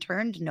stone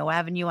unturned, no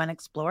avenue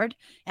unexplored.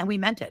 And we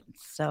meant it.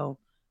 So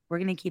we're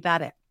going to keep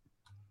at it.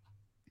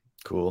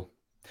 Cool.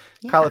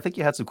 Yeah. Kyle, I think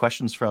you had some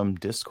questions from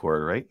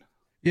Discord, right?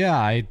 Yeah,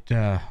 I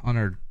on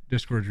our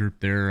Discord group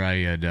there,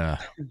 I had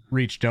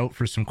reached out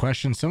for some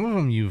questions. Some of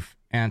them you've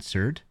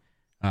answered.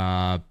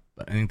 I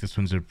think this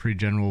one's a pretty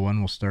general one.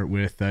 We'll start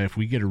with if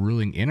we get a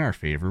ruling in our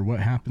favor,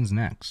 what happens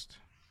next?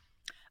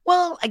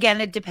 Well,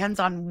 again, it depends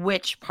on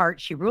which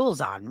part she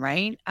rules on,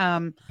 right?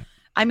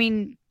 I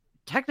mean,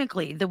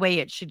 technically, the way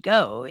it should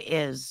go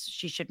is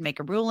she should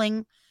make a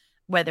ruling,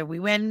 whether we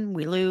win,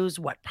 we lose,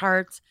 what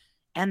parts.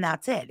 And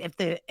that's it. If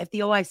the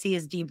OIC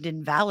is deemed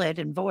invalid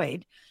and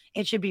void,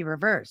 it should be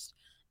reversed.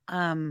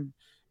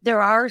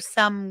 There are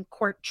some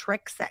court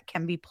tricks that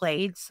can be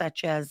played,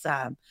 such as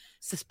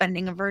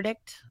suspending a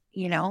verdict.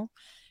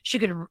 She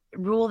could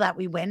rule that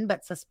we win,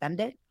 but suspend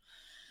it,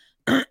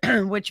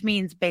 which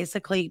means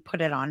basically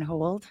put it on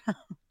hold.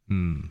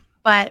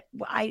 But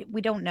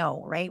we don't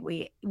know, right?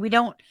 We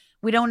don't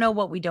know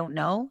what we don't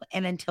know,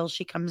 and until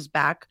she comes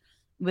back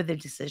with a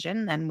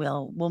decision, then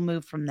we'll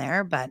move from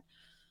there. But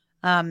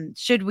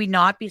should we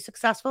not be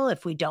successful,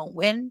 if we don't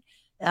win,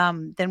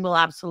 then we'll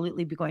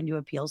absolutely be going to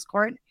appeals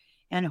court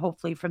and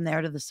hopefully from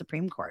there to the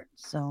Supreme Court.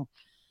 So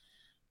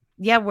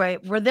yeah,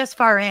 we're this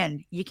far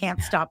in. You can't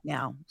stop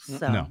now.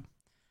 So no.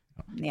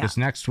 Yeah. This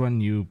next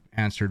one you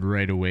answered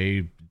right away.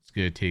 It's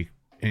going to take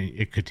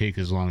it could take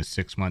as long as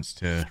 6 months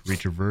to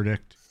reach a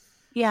verdict.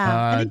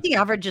 Yeah, I think the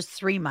average is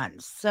 3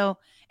 months, so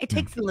it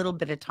takes a little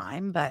bit of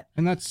time, but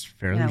and that's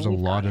fair. There's a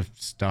lot of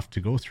stuff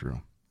to go through.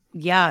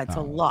 Yeah, it's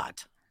a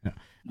lot.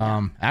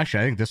 Yeah.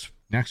 Actually, I think this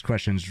next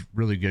question is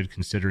really good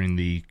considering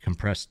the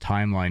compressed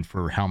timeline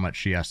for how much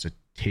she has to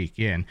take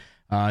in.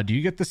 Do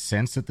you get the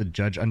sense that the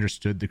judge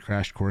understood the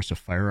crash course of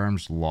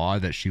firearms law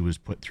that she was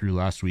put through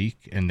last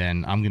week? And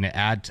then I'm going to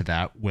add to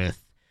that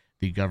with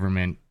the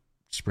government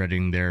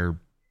spreading their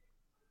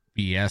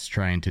BS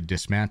trying to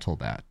dismantle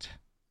that.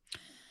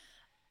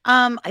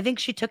 I think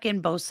she took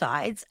in both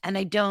sides, and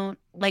I don't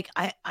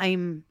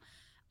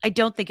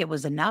think it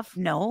was enough.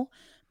 No.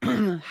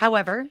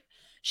 However,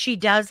 she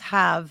does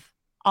have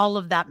all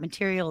of that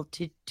material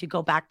to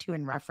go back to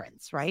and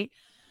reference, right?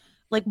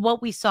 Like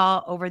what we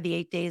saw over the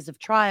 8 days of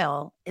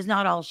trial is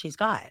not all she's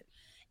got.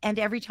 And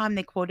every time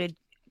they quoted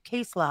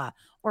case law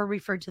or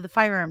referred to the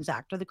Firearms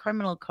Act or the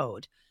Criminal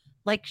Code,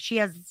 like she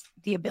has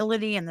the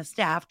ability and the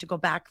staff to go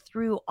back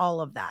through all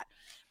of that.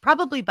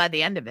 Probably by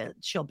the end of it,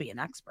 she'll be an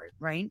expert,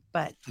 right?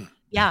 But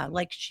yeah,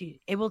 like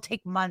it will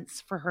take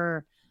months for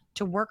her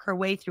to work her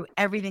way through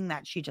everything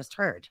that she just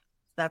heard.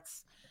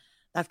 That's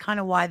kind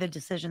of why the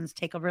decisions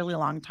take a really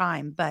long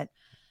time. But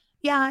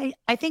yeah,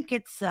 I think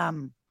it's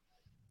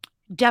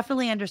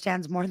definitely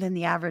understands more than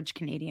the average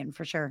Canadian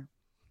for sure.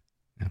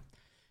 Yeah.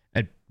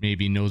 It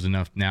maybe knows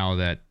enough now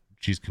that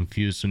she's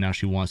confused, so now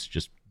she wants to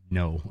just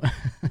know.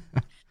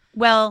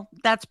 Well,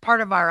 that's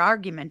part of our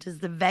argument is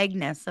the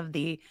vagueness of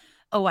the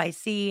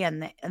OIC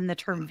and the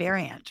term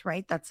variant,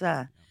 right? It's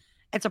a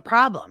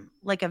problem.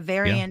 Like a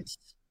variant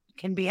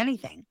can be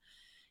anything,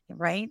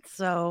 right?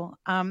 So,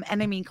 and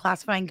I mean,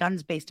 classifying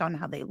guns based on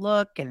how they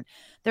look, and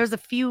there's a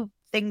few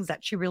things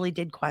that she really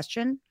did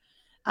question.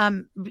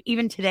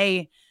 Even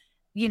today,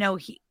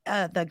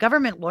 the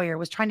government lawyer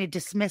was trying to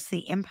dismiss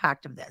the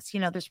impact of this.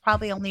 There's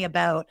probably only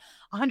about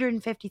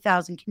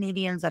 150,000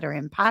 Canadians that are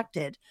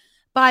impacted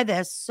by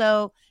this.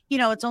 So,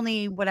 it's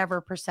only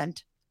whatever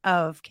percent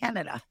of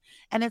Canada.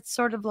 And it's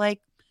sort of like,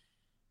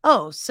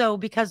 oh, so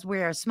because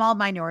we're a small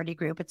minority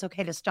group, it's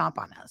okay to stomp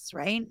on us,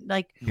 right?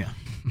 Like, yeah.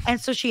 And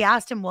so she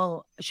asked him,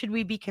 well, should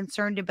we be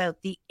concerned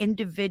about the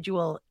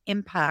individual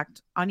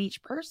impact on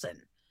each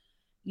person?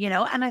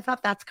 And I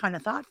thought that's kind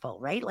of thoughtful,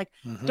 right? Like,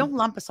 don't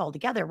lump us all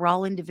together. We're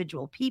all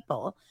individual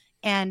people.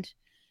 And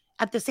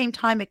at the same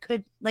time, it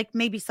could, like,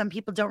 maybe some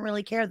people don't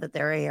really care that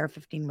their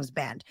AR-15 was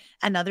banned.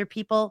 And other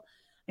people,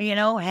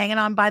 hanging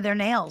on by their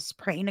nails,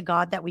 praying to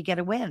God that we get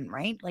a win,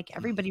 right? Like,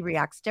 everybody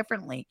reacts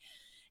differently.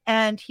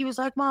 And he was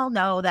like, well,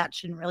 no, that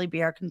shouldn't really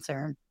be our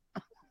concern.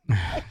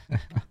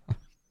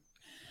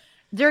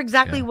 They're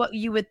exactly what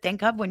you would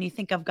think of when you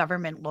think of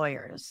government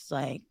lawyers.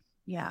 Like,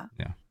 yeah.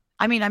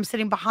 I mean, I'm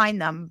sitting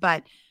behind them,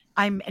 but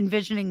I'm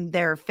envisioning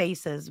their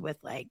faces with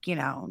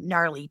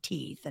gnarly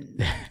teeth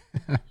and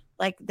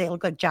like they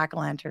look like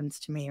jack-o'-lanterns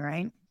to me,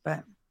 right?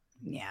 But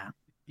yeah.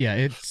 Yeah,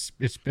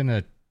 it's been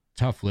a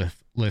tough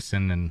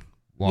listen and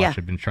watch. Yeah.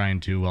 I've been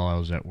trying to while I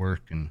was at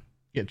work and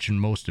getting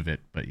most of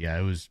it, but yeah,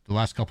 it was the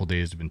last couple of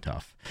days have been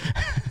tough.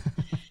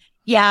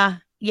 Yeah.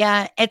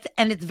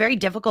 It's very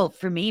difficult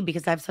for me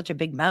because I have such a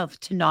big mouth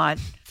to not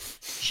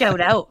shout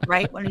out,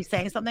 right? When he's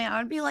saying something, I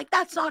would be like,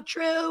 that's not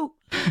true.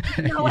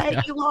 No way,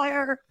 you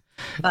liar.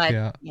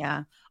 But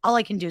yeah, all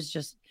I can do is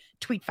just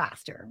tweet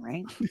faster,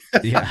 right?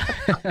 Yeah.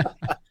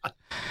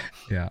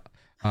 Yeah.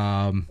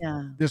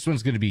 This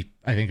one's going to be,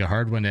 I think, a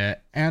hard one to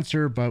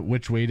answer, but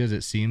which way does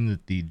it seem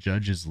that the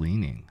judge is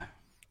leaning?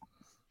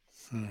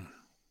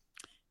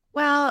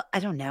 Well, I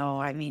don't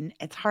know. I mean,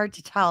 it's hard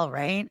to tell,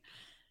 right?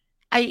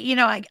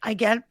 I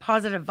get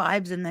positive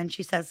vibes, and then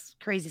she says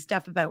crazy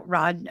stuff about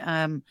Rod,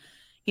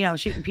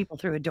 shooting people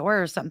through a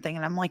door or something,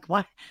 and I'm like,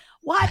 what?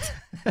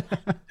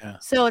 Yeah.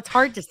 So it's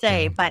hard to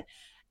say, but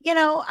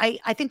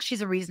I think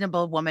she's a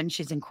reasonable woman.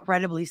 She's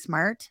incredibly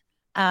smart.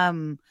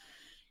 I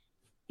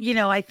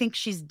think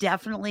she's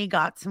definitely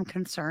got some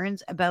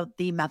concerns about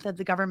the method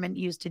the government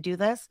used to do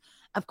this.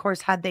 Of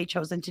course, had they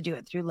chosen to do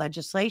it through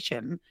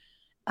legislation,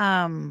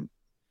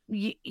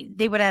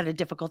 they would have had a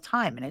difficult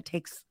time, and it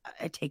takes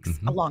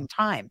a long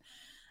time.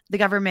 The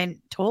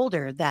government told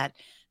her that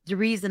the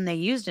reason they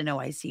used an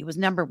OIC was,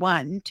 number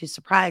one, to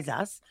surprise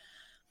us,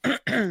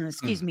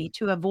 excuse me,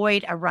 to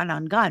avoid a run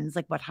on guns,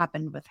 like what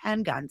happened with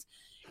handguns.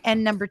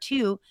 And number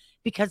two,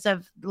 because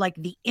of like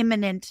the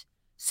imminent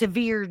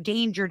severe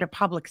danger to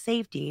public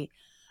safety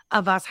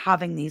of us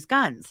having these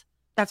guns.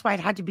 That's why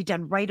it had to be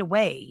done right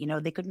away.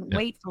 They couldn't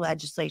wait for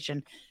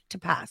legislation to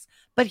pass.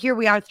 But here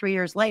we are 3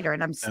 years later,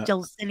 and I'm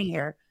still sitting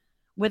here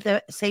with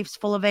a safes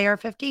full of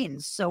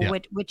AR-15s. So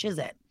which is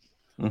it?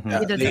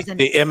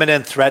 The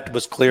imminent threat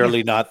was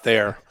clearly not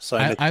there. So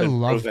I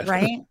love it.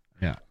 Right?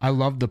 Yeah, I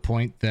love the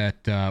point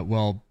that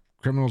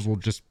criminals will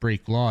just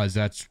break laws.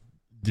 They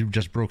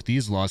just broke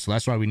these laws, so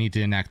that's why we need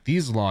to enact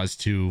these laws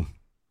to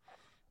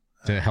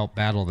help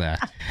battle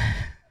that.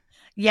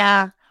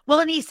 Yeah. Well,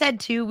 and he said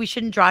too, we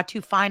shouldn't draw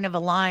too fine of a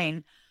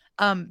line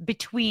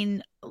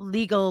between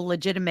legal,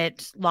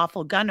 legitimate,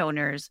 lawful gun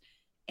owners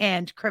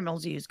and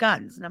criminals who use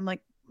guns. And I'm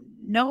like,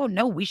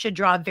 no, we should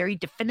draw a very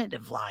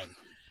definitive line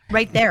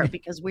right there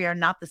because we are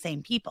not the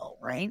same people,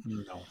 right?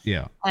 No.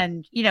 Yeah.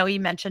 And, he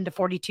mentioned a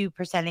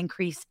 42%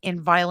 increase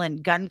in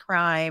violent gun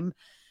crime,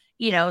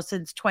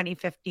 since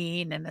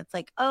 2015. And it's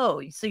like,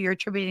 oh, so you're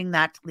attributing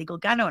that to legal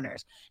gun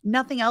owners.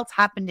 Nothing else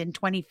happened in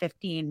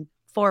 2015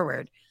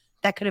 forward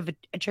that could have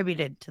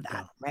attributed to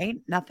that, right?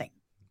 Nothing.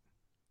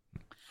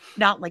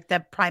 Not like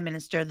the prime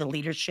minister, the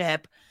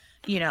leadership,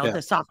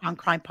 the soft on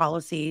crime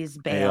policies,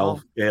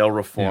 bail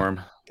reform,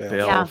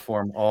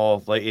 reform,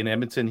 all like in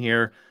Edmonton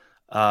here.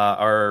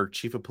 Our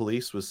chief of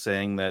police was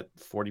saying that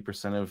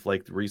 40% of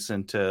like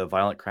recent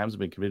violent crimes have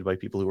been committed by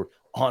people who were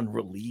on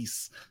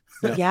release.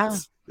 Yeah.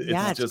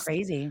 It's just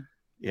crazy.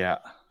 Yeah.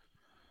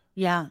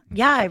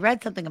 I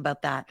read something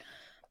about that.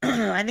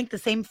 I think the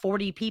same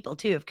 40 people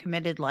too have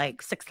committed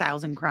like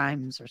 6,000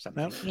 crimes or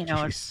something.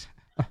 Jeez.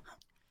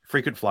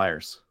 Frequent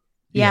flyers.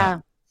 Yeah.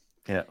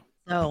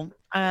 So,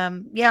 I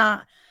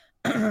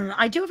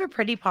do have a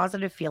pretty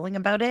positive feeling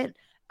about it.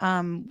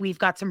 We've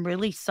got some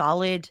really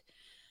solid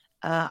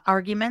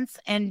arguments.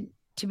 And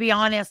to be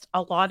honest,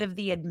 a lot of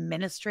the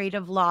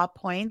administrative law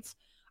points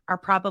are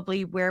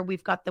probably where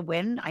we've got the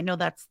win. I know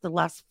that's the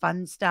less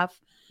fun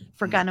stuff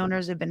for gun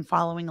owners who've been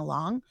following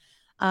along.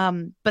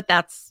 But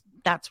that's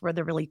where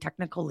the really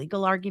technical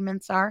legal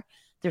arguments are.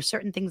 There's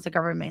certain things the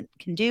government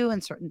can do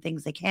and certain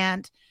things they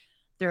can't.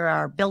 There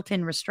are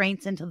built-in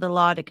restraints into the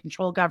law to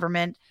control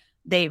government.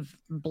 They've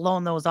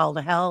blown those all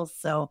to hell.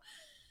 So,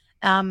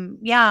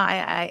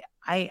 I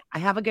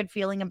have a good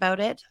feeling about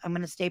it. I'm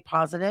going to stay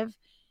positive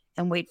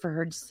and wait for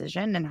her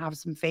decision and have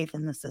some faith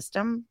in the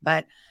system.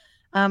 But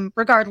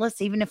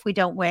regardless, even if we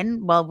don't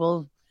win,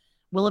 well,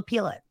 we'll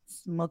appeal it.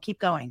 And we'll keep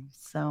going.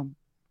 So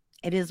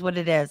it is what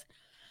it is.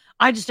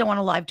 I just don't want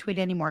to live tweet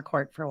any more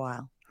court for a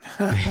while.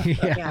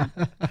 Yeah.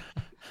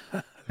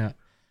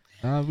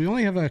 We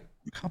only have a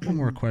couple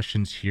more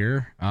questions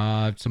here.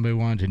 Somebody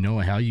wanted to know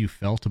how you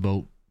felt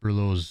about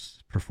Berlot's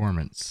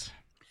performance.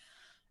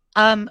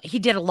 He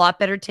did a lot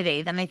better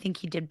today than I think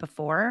he did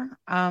before.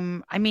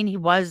 He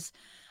was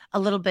a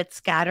little bit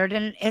scattered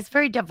and it's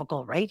very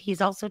difficult, right?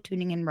 He's also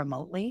tuning in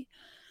remotely.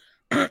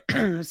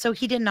 So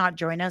he did not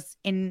join us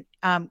in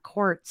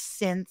court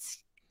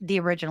since the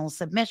original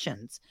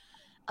submissions.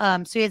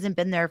 So he hasn't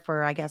been there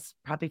for, I guess,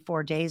 probably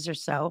 4 days or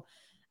so.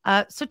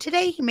 So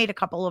today he made a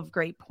couple of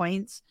great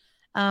points.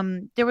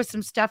 There was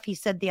some stuff he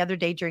said the other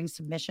day during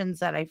submissions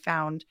that I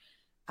found,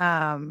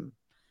 a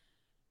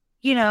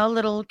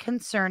little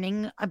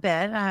concerning a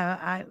bit.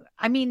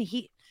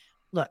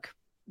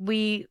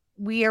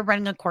 We are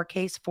running a court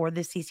case for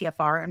the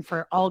CCFR and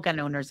for all gun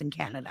owners in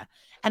Canada.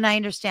 And I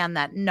understand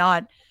that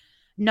not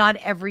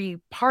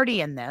every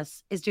party in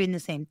this is doing the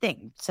same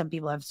thing. Some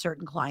people have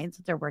certain clients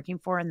that they're working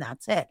for and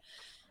that's it.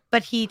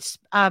 But he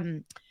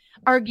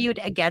argued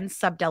against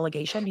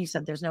subdelegation. He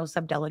said there's no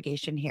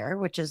subdelegation here,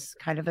 which is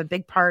kind of a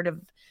big part of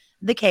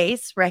the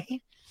case,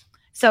 right?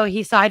 So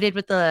he sided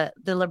with the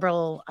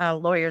Liberal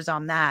lawyers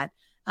on that.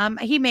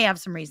 He may have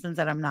some reasons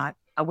that I'm not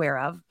aware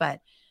of,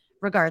 but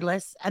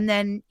regardless. And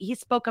then he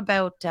spoke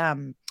about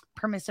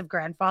permissive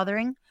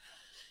grandfathering.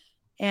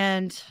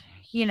 And,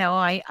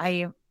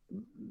 I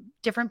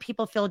different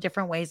people feel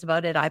different ways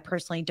about it. I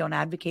personally don't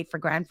advocate for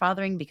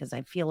grandfathering because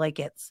I feel like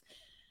it's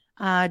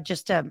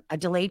just a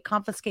delayed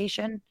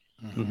confiscation.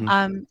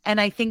 Mm-hmm.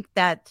 And I think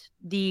that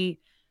the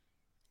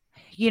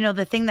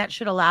thing that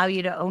should allow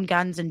you to own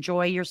guns,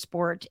 enjoy your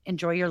sport,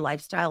 enjoy your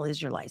lifestyle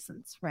is your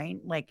license, right?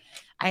 Like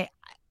I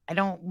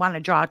don't want to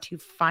draw too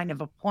fine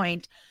of a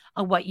point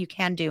on what you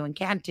can do and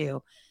can't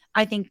do.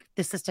 I think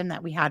the system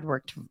that we had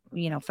worked,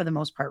 for the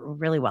most part,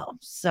 really well.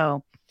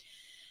 So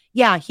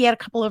yeah, he had a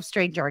couple of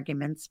strange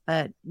arguments,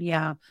 but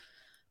yeah,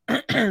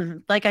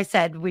 like I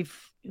said, we're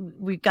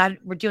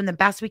doing the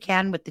best we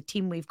can with the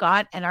team we've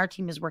got, and our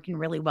team is working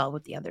really well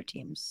with the other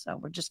teams. So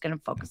we're just going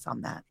to focus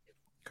on that.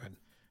 Good.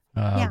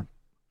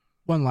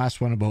 One last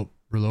one about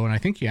Berlot, and I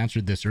think you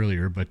answered this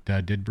earlier, but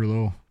did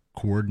Berlot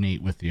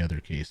coordinate with the other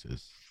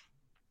cases?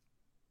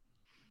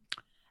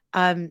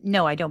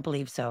 No, I don't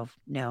believe so.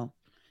 No.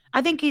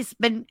 I think he's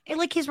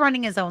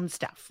running his own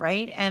stuff,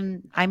 right?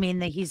 And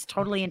he's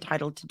totally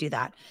entitled to do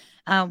that.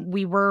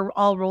 We were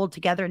all rolled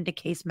together into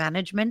case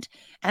management,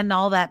 and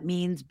all that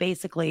means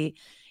basically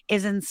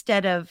is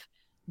instead of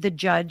the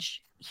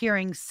judge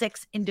hearing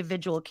 6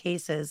 individual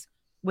cases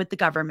with the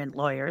government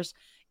lawyers,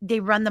 they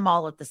run them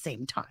all at the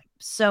same time.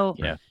 So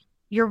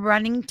you're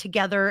running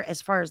together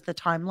as far as the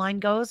timeline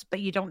goes,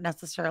 but you don't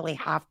necessarily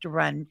have to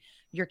run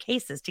your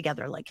cases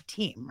together like a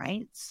team,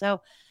 right?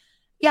 So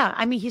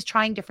yeah, he's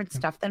trying different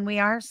stuff than we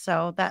are,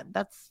 so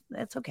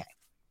it's okay.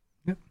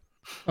 Yep.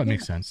 That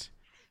makes sense.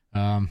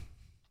 You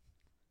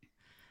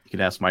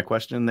can ask my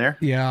question there.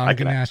 Yeah, I'm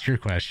going to ask your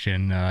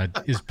question.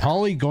 Is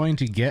Polly going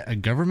to get a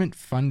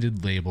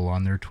government-funded label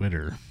on their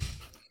Twitter?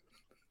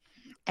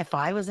 If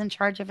I was in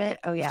charge of it,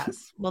 oh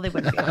yes. Well, they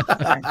wouldn't be.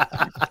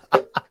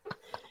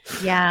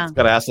 Yeah.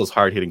 Got to ask those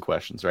hard-hitting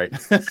questions, right?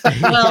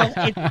 Well,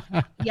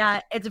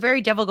 it's very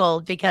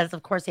difficult because,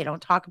 of course, they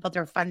don't talk about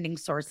their funding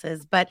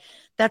sources, but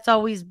that's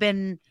always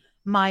been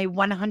my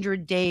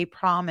 100-day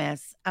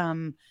promise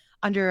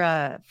under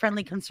a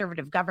friendly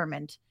conservative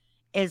government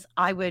is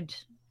I would,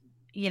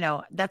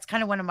 that's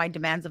kind of one of my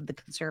demands of the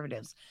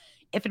conservatives.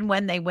 If and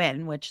when they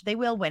win, which they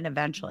will win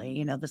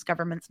eventually, this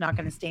government's not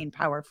going to stay in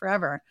power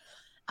forever.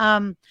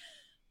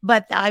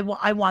 But I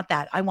want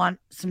that. I want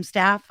some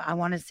staff. I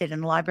want to sit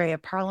in the Library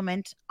of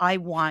Parliament. I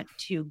want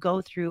to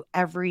go through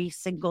every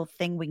single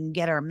thing we can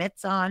get our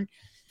mitts on,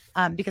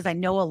 because I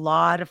know a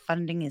lot of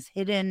funding is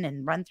hidden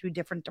and run through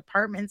different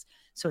departments.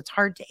 So it's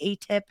hard to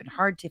ATIP and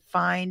hard to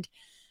find.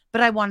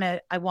 But I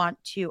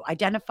want to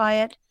identify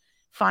it,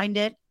 find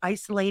it,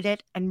 isolate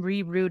it, and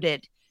reroute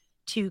it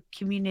to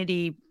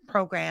community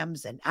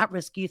programs and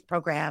at-risk youth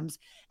programs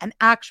and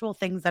actual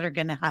things that are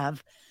going to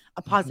have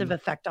a positive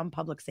effect on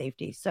public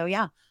safety. So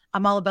yeah,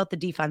 I'm all about the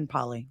defund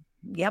poly.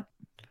 Yep.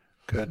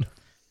 Good.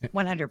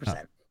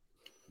 100%.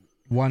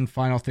 One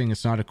final thing,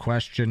 it's not a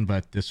question,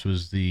 but this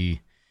was the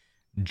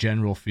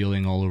general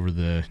feeling all over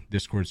the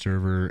Discord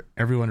server.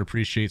 Everyone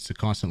appreciates the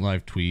constant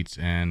live tweets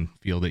and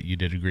feel that you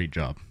did a great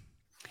job.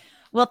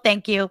 Well,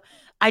 thank you.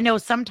 I know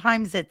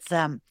sometimes it's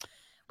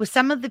with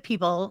some of the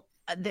people,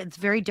 it's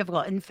very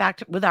difficult. In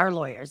fact, with our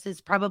lawyers,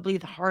 it's probably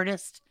the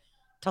hardest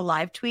to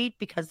live tweet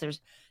because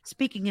there's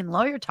speaking in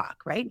lawyer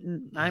talk, right?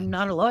 And I'm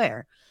not a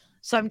lawyer.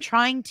 So I'm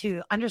trying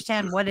to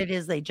understand what it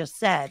is they just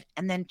said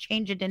and then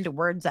change it into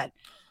words that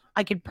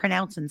I could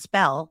pronounce and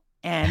spell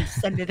and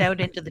send it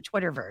out into the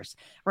Twitterverse,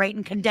 right?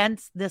 And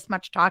condense this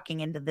much talking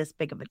into this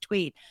big of a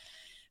tweet.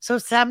 So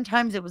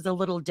sometimes it was a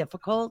little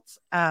difficult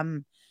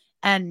and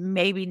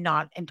maybe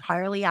not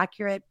entirely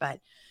accurate, but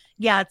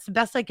yeah, it's the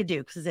best I could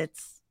do because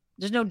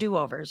there's no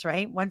do-overs,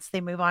 right? Once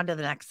they move on to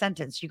the next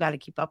sentence, you got to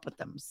keep up with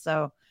them.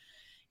 So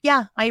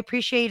yeah, I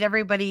appreciate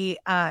everybody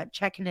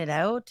checking it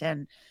out.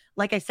 And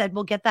like I said,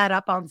 we'll get that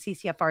up on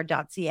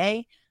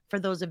ccfr.ca for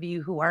those of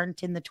you who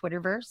aren't in the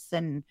Twitterverse.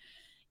 And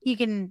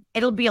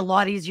it'll be a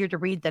lot easier to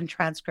read than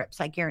transcripts.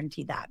 I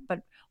guarantee that.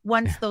 But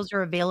once those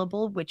are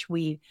available, which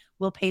we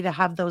will pay to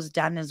have those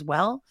done as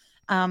well.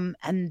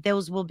 And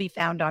those will be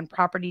found on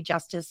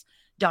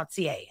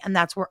propertyjustice.ca. And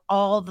that's where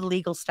all the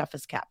legal stuff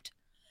is kept.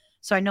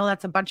 So I know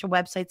that's a bunch of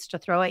websites to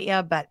throw at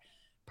you, but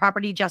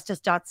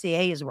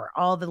propertyjustice.ca is where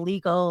all the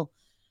legal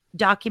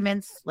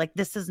documents, like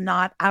this is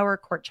not our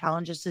court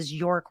challenge. This is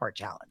your court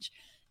challenge.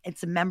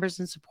 It's the members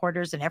and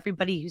supporters and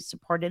everybody who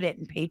supported it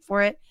and paid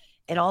for it.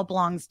 It all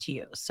belongs to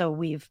you. So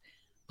we've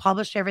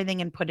published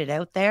everything and put it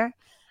out there.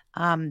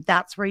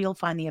 That's where you'll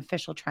find the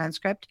official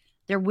transcript.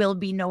 There will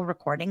be no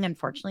recording.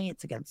 Unfortunately,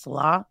 it's against the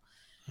law.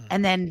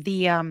 And then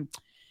the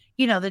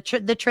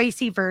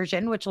Tracey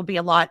version, which will be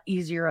a lot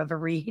easier of a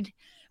read,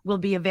 will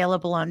be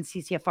available on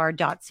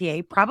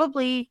ccfr.ca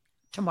probably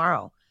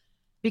tomorrow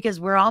because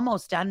we're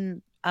almost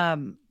done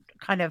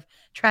kind of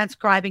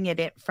transcribing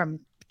it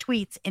from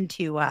tweets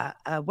into a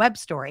web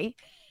story.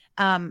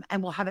 And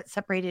we'll have it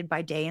separated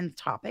by day and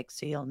topic.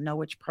 So you'll know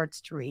which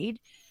parts to read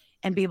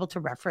and be able to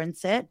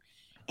reference it.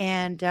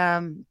 And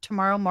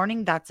tomorrow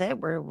morning, that's it.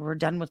 We're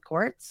done with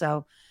court.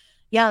 So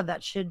yeah,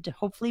 that should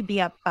hopefully be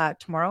up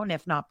tomorrow. And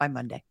if not, by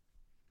Monday.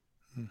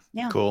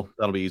 Yeah. Cool.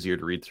 That'll be easier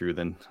to read through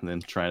than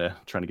trying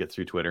to get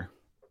through Twitter.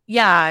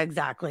 Yeah,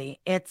 exactly.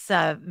 It's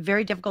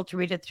very difficult to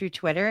read it through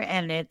Twitter,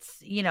 and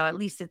it's, at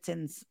least it's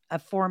in a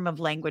form of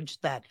language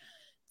that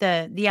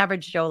the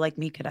average Joe like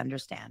me could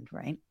understand,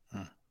 right?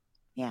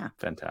 Yeah.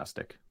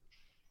 Fantastic.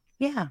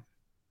 Yeah.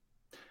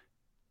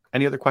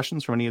 Any other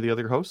questions from any of the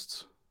other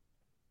hosts?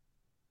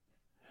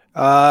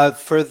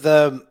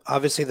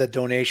 Obviously the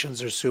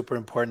donations are super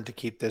important to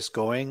keep this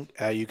going.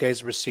 You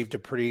guys received a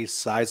pretty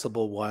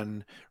sizable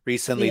one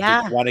recently.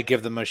 Yeah. Do you want to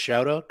give them a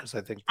shout out? Because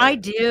I think I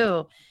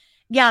do.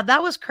 Yeah,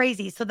 that was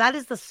crazy. So that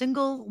is the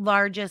single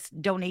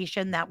largest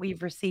donation that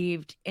we've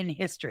received in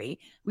history.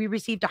 We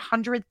received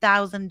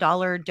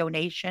 $100,000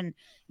 donation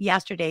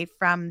yesterday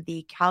from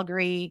the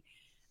Calgary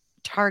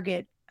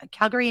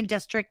and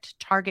District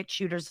Target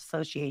Shooters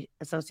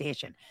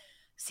Association,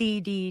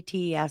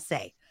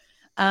 CDTSA.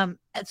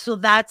 So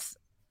that's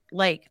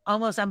like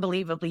almost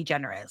unbelievably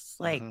generous.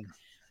 Like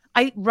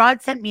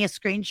Rod sent me a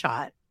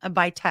screenshot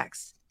by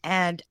text.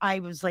 And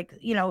I was like,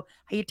 how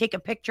you take a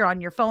picture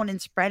on your phone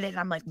and spread it. And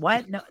I'm like,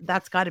 what? No,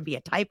 that's got to be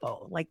a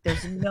typo. Like,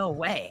 there's no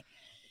way.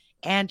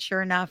 And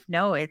sure enough,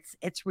 no, it's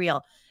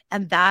real.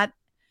 And that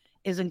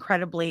is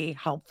incredibly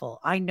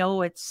helpful. I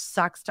know it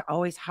sucks to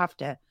always have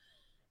to,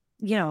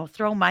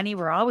 throw money.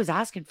 We're always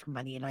asking for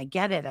money. And I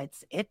get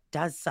it. It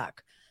does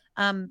suck.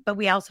 But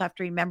we also have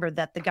to remember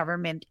that the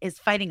government is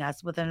fighting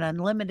us with an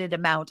unlimited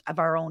amount of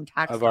our own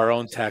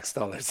tax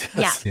dollars.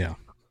 Yes. Yeah.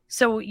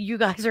 So you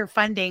guys are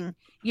funding,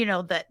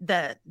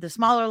 the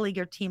smaller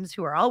leaguer teams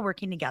who are all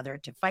working together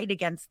to fight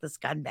against this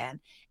gun ban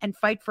and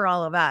fight for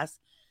all of us.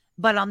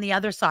 But on the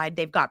other side,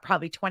 they've got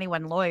probably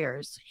 21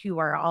 lawyers who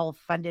are all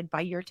funded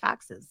by your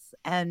taxes.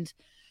 And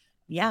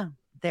yeah,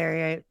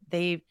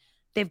 they've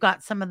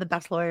got some of the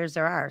best lawyers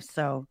there are.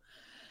 So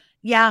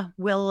yeah,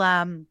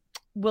 we'll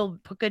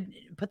put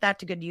that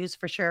to good use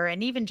for sure.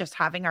 And even just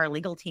having our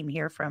legal team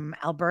here from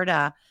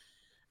Alberta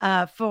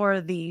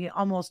for the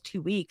almost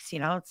 2 weeks,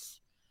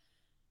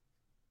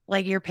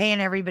 Like you're paying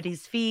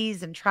everybody's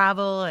fees and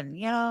travel, and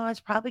it's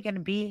probably going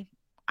to be,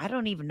 I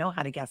don't even know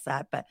how to guess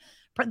that, but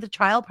the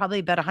trial probably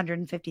about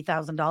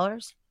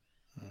 $150,000.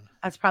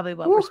 That's probably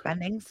what we're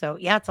spending. So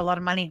yeah, it's a lot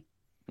of money.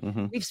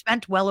 Mm-hmm. We've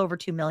spent well over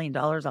 $2 million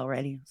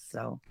already.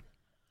 So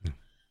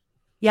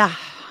yeah,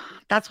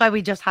 that's why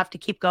we just have to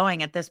keep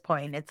going at this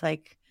point. It's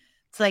like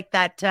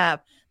that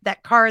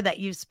that car that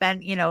you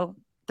spent,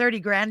 30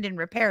 grand in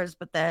repairs,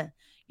 but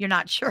you're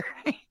not sure.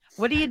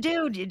 What do?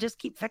 Do you just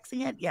keep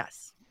fixing it?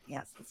 Yes,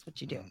 that's what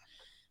you do.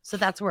 So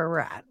that's where we're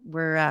at.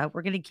 We're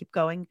going to keep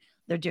going.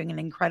 They're doing an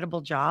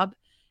incredible job.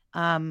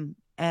 And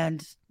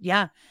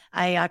yeah,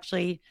 I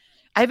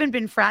haven't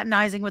been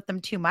fraternizing with them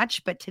too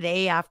much, but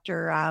today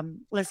after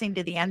listening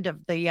to the end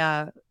of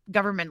the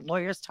government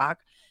lawyers talk,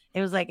 it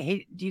was like,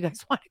 hey, do you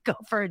guys want to go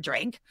for a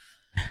drink?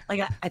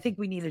 Like, I think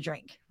we need a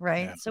drink,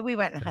 right? Yeah. So we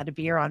went and had a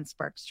beer on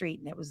Spark Street,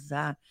 and it was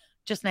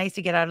just nice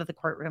to get out of the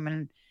courtroom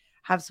and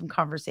have some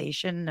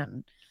conversation.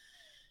 And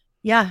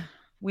yeah,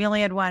 we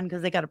only had one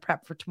because they got to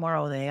prep for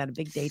tomorrow. They had a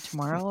big day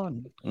tomorrow,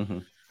 and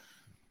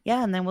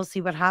yeah, and then we'll see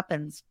what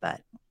happens.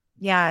 But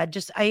yeah,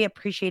 I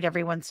appreciate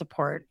everyone's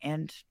support,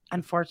 and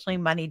unfortunately,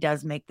 money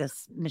does make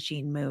this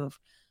machine move.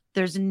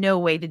 There's no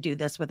way to do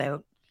this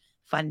without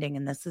funding,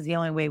 and this is the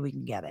only way we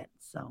can get it.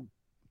 So,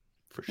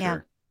 for sure. Yeah.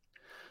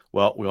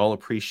 Well, we all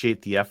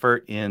appreciate the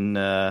effort in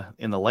the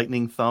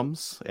lightning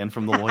thumbs and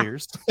from the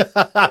lawyers,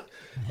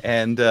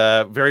 and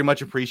very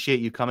much appreciate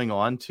you coming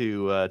on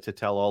to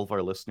tell all of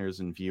our listeners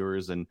and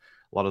viewers and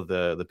a lot of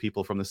the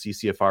people from the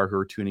CCFR who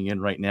are tuning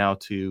in right now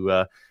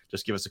to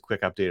just give us a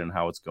quick update on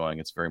how it's going.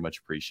 It's very much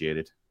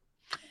appreciated.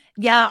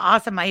 Yeah,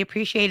 awesome. I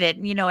appreciate it.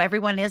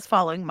 Everyone is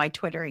following my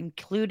Twitter,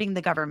 including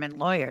the government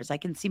lawyers. I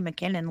can see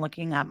McKinnon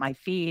looking at my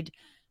feed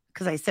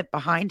because I sit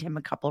behind him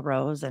a couple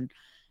rows, and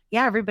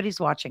yeah, everybody's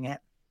watching it.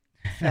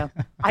 So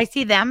I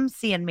see them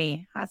seeing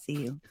me. I see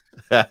you.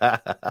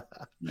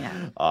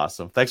 Yeah.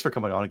 Awesome. Thanks for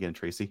coming on again,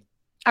 Tracey.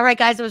 All right,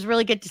 guys. It was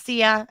really good to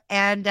see you,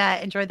 and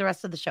enjoy the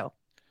rest of the show.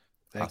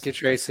 Thank you,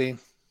 Tracey.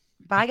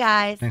 Bye,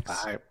 guys.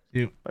 Thanks. Bye.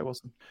 Bye,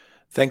 Wilson.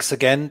 Thanks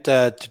again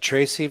to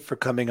Tracey for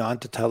coming on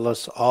to tell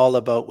us all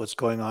about what's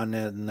going on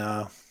in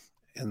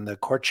the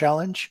court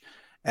challenge,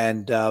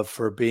 and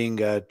for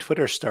being a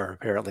Twitter star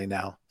apparently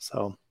now.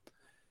 So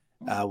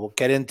we'll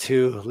get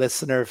into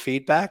listener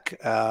feedback.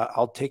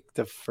 I'll take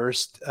the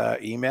first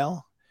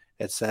email.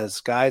 It says,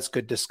 guys,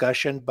 good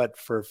discussion, but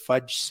for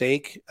fudge's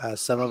sake,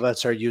 some of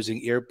us are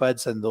using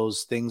earbuds and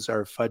those things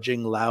are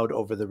fudging loud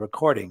over the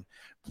recording.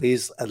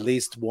 Please at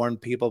least warn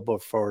people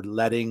before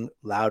letting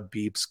loud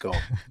beeps go.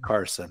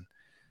 Carson.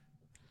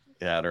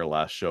 Yeah, at our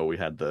last show, we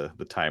had the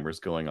timers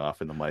going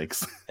off in the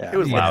mics. Yeah. It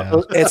was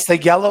loud. It's the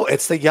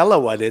yellow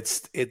one.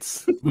 It's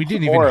we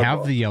didn't horrible. Even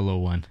have the yellow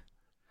one.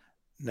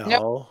 No.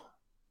 Nope.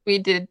 We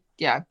did,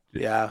 yeah.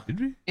 Yeah. Did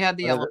we? Yeah,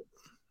 the yellow.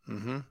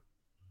 Mm-hmm.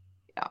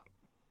 Yeah.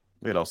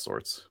 We had all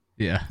sorts.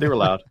 Yeah. They were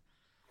loud.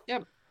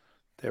 Yep.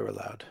 They were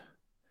loud.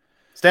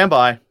 Stand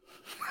by.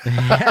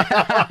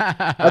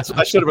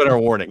 That should have been our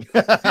warning.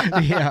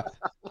 Yeah.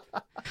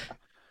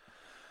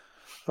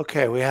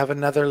 Okay, we have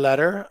another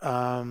letter.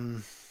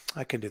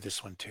 I can do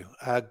this one too.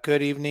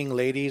 Good evening,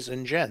 ladies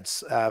and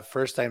gents.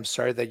 First, I'm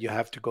sorry that you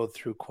have to go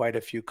through quite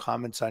a few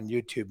comments on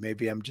YouTube.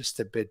 Maybe I'm just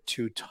a bit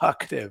too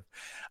talkative.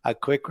 A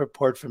quick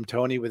report from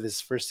Tony with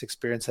his first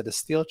experience at a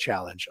steel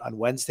challenge. On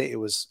Wednesday, it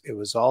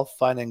was all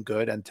fun and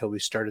good until we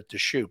started to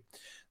shoot.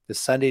 The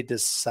Sunday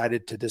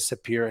decided to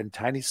disappear and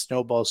tiny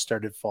snowballs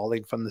started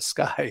falling from the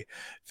sky.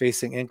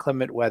 Facing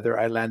inclement weather,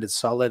 I landed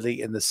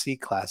solidly in the C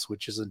class,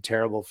 which isn't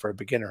terrible for a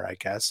beginner, I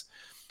guess.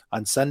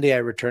 On Sunday, I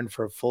returned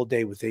for a full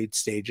day with 8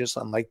 stages.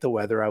 Unlike the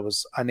weather, I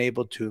was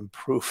unable to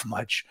improve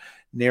much,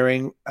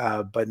 nearing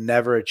but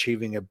never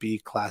achieving a B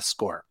class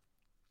score.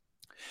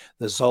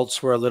 The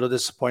results were a little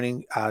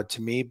disappointing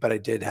to me, but I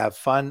did have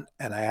fun,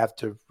 and I have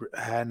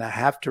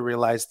to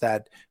realize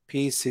that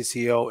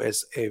PCCO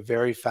is a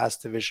very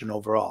fast division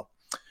overall.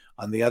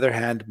 On the other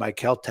hand, my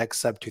Kel-Tec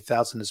Sub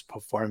 2000 has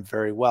performed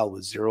very well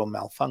with 0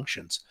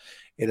 malfunctions.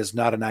 It is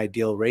not an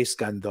ideal race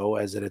gun, though,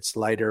 as its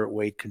lighter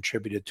weight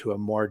contributed to a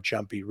more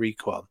jumpy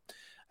recoil.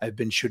 I've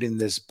been shooting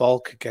this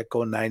bulk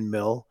Gecko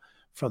 9mm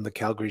from the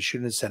Calgary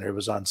Shooting Center. It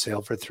was on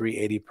sale for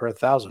 $380 per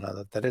 1,000. I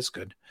thought that is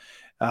good.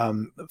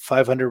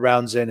 500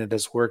 rounds in, it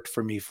has worked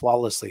for me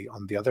flawlessly.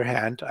 On the other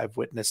hand, I've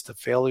witnessed a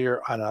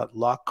failure on a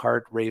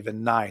Lockhart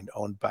Raven 9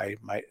 owned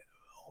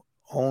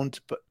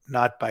but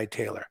not by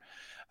Taylor.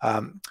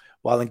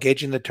 While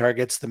engaging the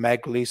targets, the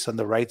mag release on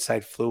the right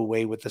side flew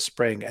away with the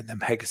spring and the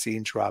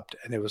magazine dropped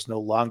and it was no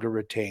longer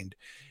retained.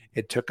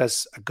 It took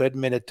us a good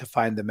minute to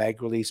find the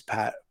mag release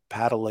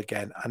paddle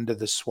again under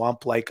the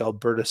swamp-like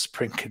Alberta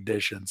spring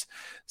conditions.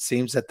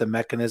 Seems that the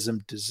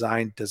mechanism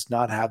design does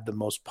not have the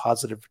most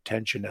positive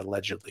retention,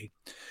 allegedly.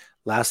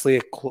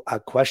 Lastly, a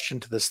question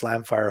to the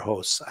Slamfire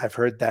hosts. I've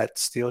heard that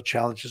Steel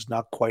Challenge is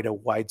not quite a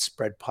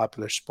widespread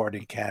popular sport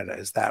in Canada.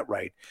 Is that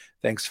right?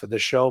 Thanks for the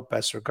show.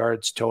 Best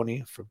regards,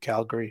 Tony from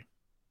Calgary.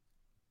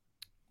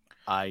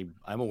 I'm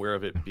aware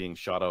of it being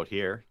shot out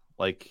here.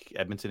 like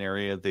Edmonton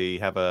area, they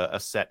have a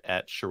set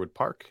at Sherwood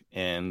Park,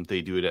 and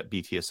they do it at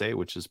BTSA,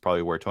 which is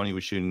probably where Tony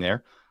was shooting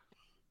there.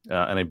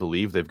 And I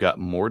believe they've got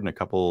more than a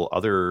couple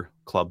other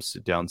clubs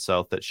down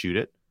south that shoot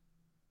it.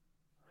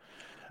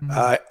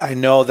 I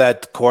know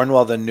that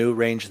Cornwall, the new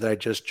range that I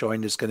just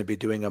joined, is going to be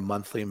doing a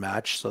monthly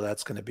match, so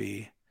that's going to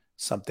be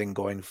something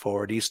going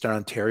forward. Eastern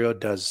Ontario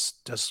does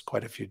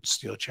quite a few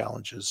steel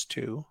challenges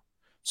too.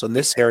 So in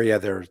this area,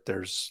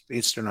 there's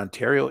Eastern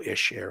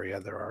Ontario-ish area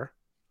there are.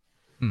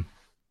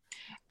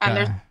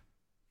 And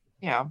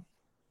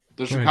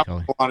there's a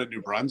couple out of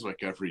New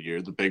Brunswick every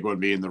year. The big one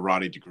being the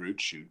Ronnie DeGroot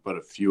shoot, but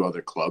a few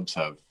other clubs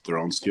have their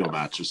own steel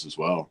matches as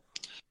well.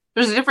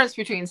 There's a difference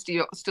between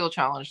steel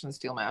challenge and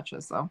steel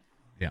matches, though.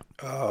 Yeah.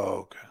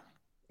 Oh, okay.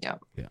 Yeah.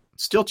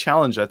 Steel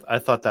challenge, I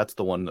thought that's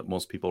the one that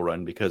most people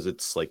run, because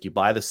it's like you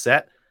buy the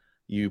set,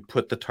 you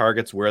put the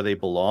targets where they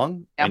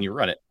belong, and you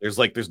run it.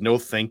 There's no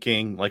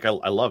thinking. Like I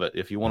love it.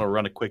 If you want to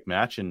run a quick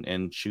match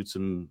and shoot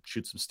some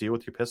steel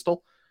with your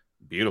pistol,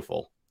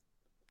 beautiful.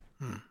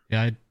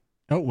 Yeah,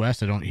 out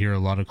west, I don't hear a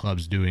lot of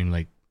clubs doing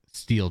like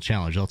steel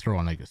challenge. They'll throw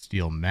on like a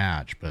steel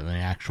match, but an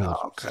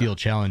actual steel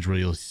challenge where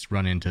you'll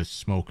run into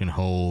Smoke and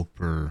Hope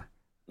or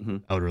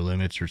Outer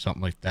Limits or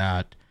something like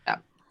that. Yeah.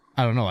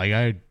 I don't know.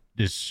 Like,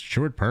 is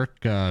Sherwood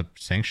Park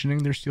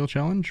sanctioning their steel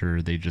challenge, or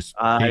are they just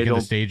taking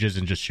the stages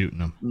and just shooting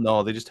them?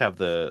 No, they just have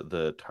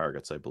the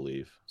targets, I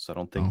believe. So I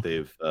don't think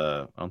they've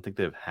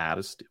had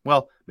a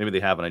well, maybe they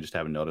haven't. I just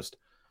haven't noticed.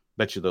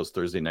 Bet you those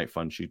Thursday night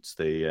fun shoots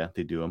they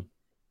do them.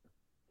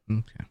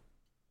 Okay.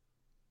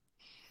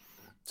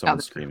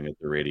 Someone's screaming at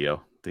the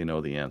radio. They know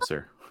the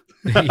answer.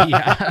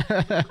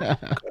 Yeah.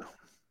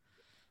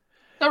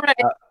 All right.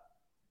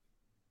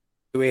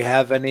 Do we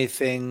have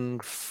anything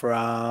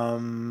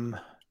from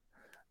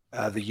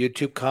the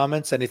YouTube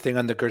comments? Anything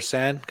on the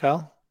Gersan,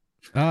 Kyle?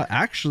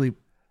 Actually,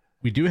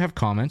 we do have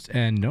comments,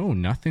 and no,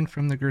 nothing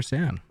from the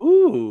Gersan.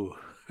 Ooh.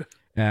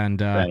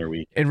 And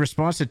in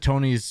response to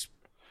Tony's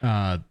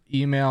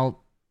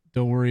email,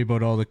 don't worry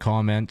about all the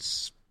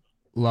comments.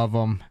 Love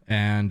them.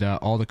 And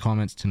all the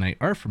comments tonight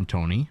are from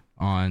Tony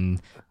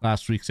on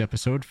last week's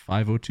episode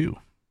 502.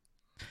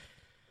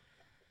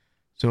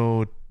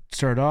 So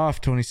start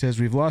off, Tony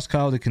says, we've lost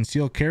Kyle to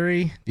concealed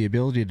carry, the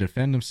ability to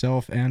defend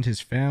himself and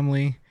his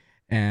family,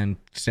 and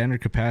standard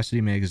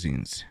capacity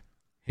magazines.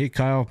 Hey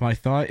Kyle, my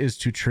thought is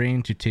to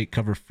train to take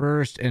cover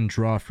first and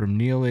draw from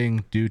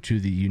kneeling due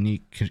to the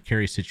unique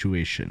carry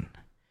situation.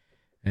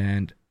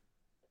 And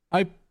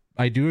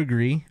I do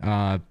agree.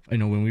 I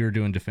know when we were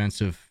doing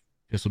defensive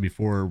pistol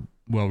before,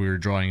 while we were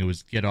drawing, it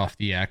was get off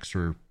the X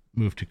or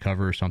move to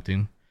cover or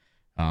something.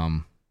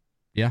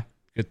 Yeah,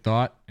 good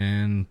thought,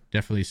 and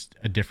definitely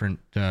a different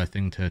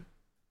thing to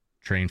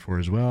train for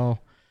as well.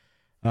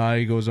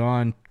 He goes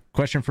on,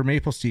 question for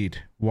Maple Seed: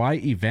 why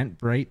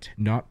Eventbrite,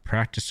 not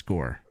practice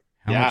score?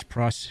 How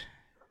much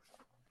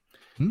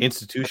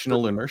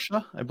institutional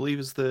inertia, I believe,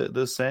 is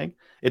the saying.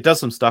 It does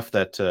some stuff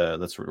that's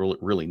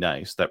really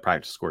nice that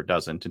practice score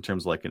doesn't, in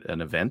terms of like an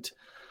event.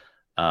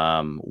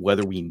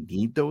 Whether we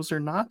need those or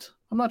not,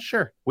 I'm not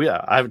sure.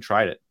 I haven't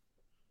tried it.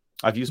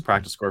 I've used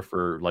practice score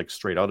for like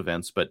straight out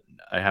events, but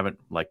I haven't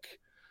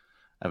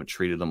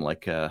treated them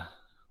like I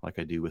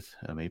do with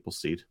Maple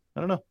Seed.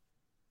 I don't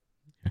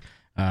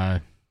know.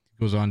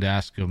 Goes on to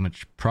ask how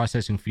much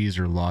processing fees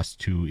are lost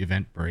to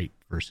Eventbrite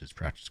versus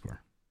practice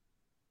score.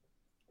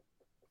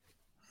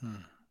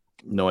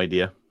 No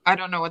idea. I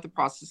don't know what the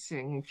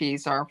processing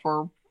fees are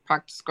for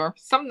practice score.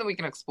 Something that we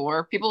can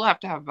explore. People have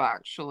to have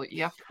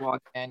you have to log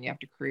in, you have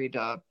to create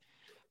a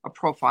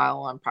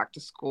profile on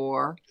practice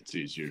score. It's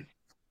easier.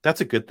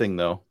 That's a good thing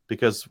though,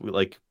 because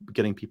like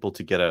getting people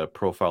to get a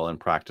profile in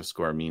practice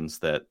score means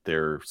that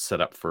they're set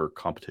up for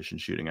competition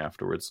shooting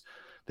afterwards.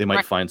 They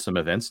might find some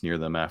events near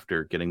them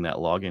after getting that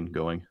login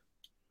going.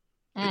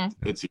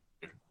 It's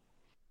easier.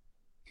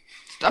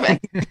 Stop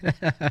it.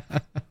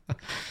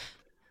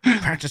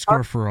 Practice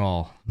score for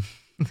all.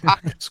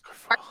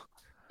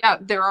 Yeah,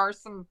 there are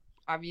some.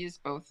 I've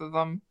used both of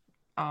them.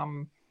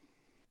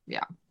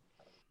 Yeah.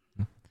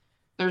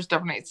 There's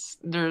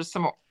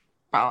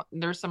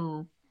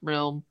some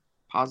real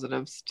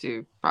positives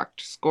to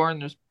practice score,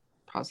 and there's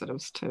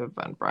positives to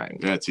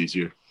Eventbrite. Yeah, it's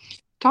easier.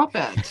 Stop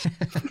it.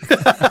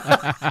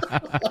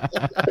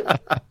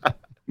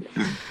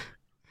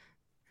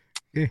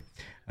 Okay.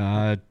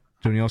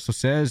 Tony also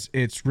says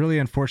it's really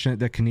unfortunate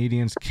that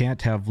Canadians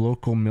can't have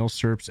local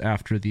milsurps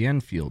after the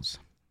Enfields.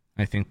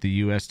 I think the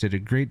U.S. did a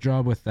great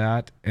job with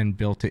that and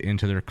built it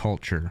into their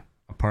culture,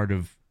 a part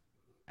of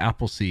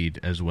Appleseed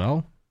as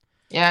well.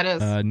 Yeah, it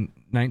is.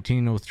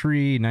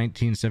 1903,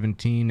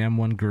 1917,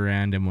 M1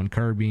 Garand, M1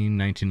 Carbine,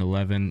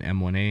 1911,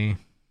 M1A.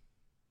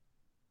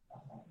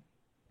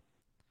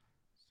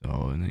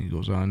 So, and then he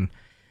goes on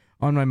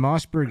my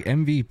Mossberg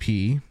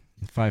MVP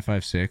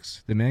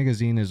 5.56, the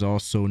magazine is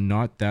also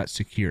not that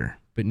secure,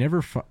 but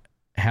never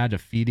had a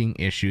feeding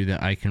issue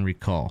that I can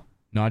recall,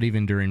 not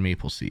even during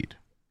Maple Seed.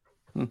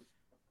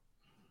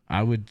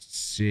 I would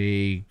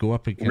say go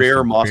up against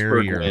rare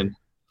Mossberg win.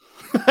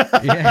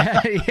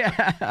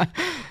 yeah,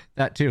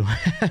 that too.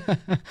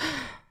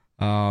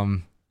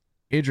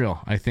 Adriel,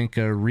 I think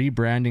a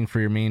rebranding for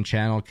your main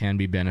channel can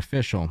be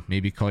beneficial.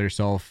 Maybe call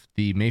yourself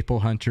the Maple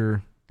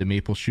Hunter, the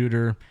Maple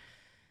Shooter,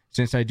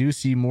 since I do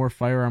see more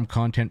firearm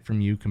content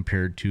from you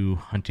compared to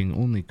hunting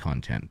only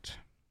content.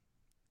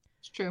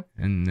 It's true.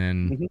 And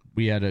then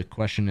we had a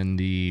question in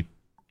the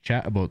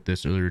chat about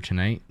this earlier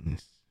tonight.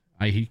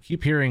 I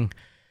keep hearing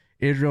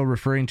Adriel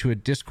referring to a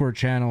Discord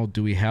channel.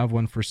 Do we have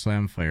one for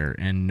Slamfire?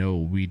 And no,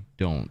 we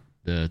don't.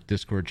 The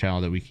Discord channel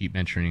that we keep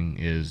mentioning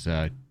is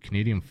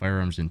Canadian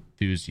Firearms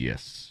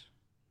Enthusiasts.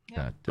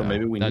 Yeah. So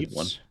maybe we need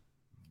one.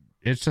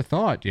 It's a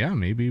thought. Yeah,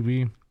 maybe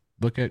we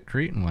look at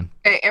creating one.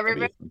 Okay,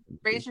 everybody,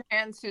 raise your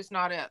hands who's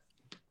not it.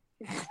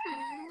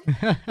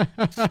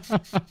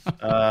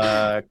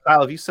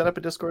 Kyle, have you set up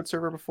a Discord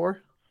server before?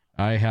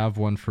 I have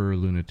one for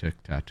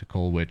Lunatic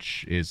Tactical,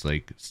 which is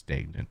like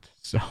stagnant.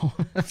 So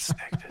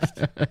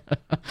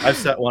I've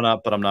set one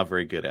up, but I'm not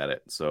very good at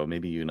it. So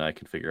maybe you and I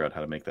can figure out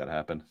how to make that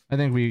happen. I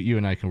think you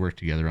and I can work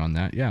together on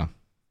that. Yeah.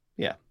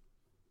 Yeah.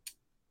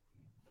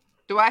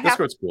 Do I have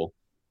Discord's cool.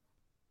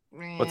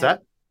 What's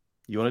that?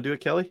 You want to do it,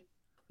 Kelly?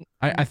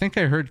 I think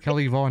I heard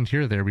Kelly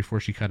volunteer there before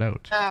she cut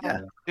out.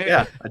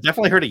 Yeah, I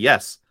definitely heard a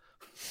yes.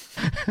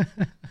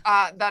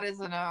 That is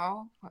a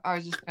no. I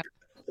was just gonna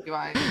do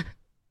I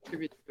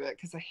contribute to it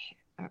because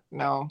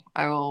no,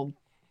 I will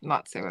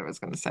not say what I was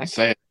gonna say.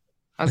 Say it.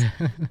 I was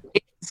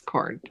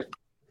Discord.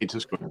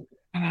 Discord.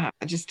 I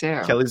just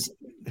do. Kelly's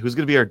who's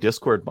gonna be our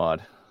Discord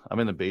mod? I'm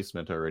in the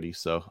basement already,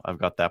 so I've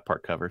got that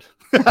part covered.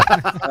 You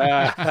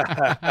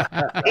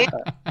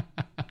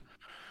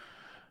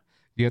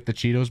got the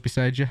Cheetos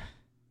beside you?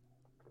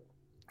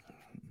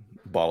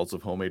 Bottles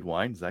of homemade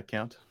wine, does that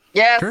count?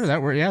 Yes. Sure,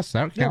 that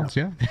counts,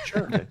 yeah.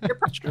 Sure.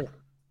 Sure.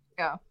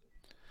 Yeah.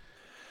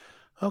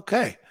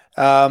 Okay.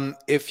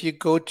 If you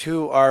go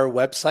to our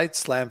website,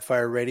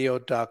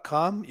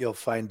 slamfireradio.com, you'll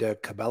find a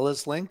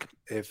Cabela's link.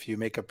 If you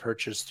make a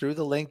purchase through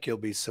the link, you'll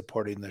be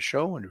supporting the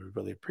show, and we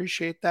really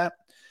appreciate that.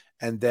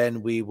 And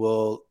then we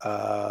will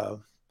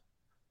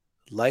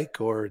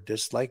like or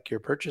dislike your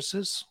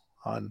purchases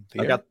on the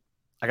air.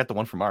 I got the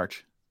one for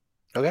March.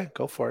 Okay,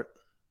 go for it.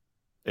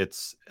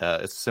 It's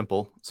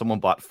simple. Someone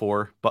bought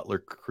 4 Butler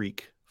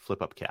Creek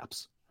flip-up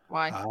caps.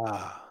 Why?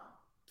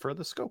 For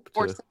the scope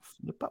Or to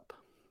flip up.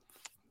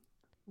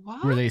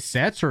 What? Were they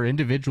sets or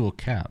individual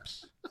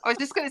caps? I was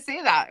just gonna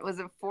say that. It was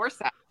a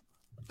 4-set.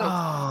 So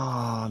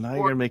Now you're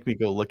going to make me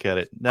go look at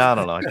it. No, I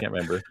don't know. I can't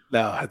remember.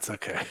 No, it's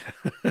okay.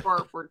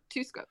 for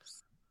 2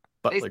 scopes.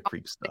 Butler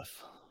Creek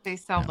stuff. They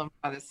sell them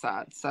by the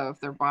set. So if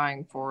they're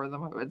buying 4 of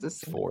them, it would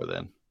just 4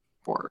 then.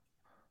 4.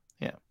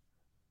 Yeah.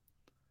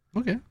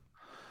 Okay.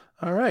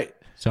 All right.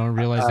 Someone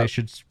realized they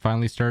should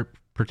finally start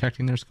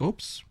protecting their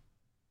scopes?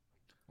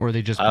 Or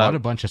they just bought a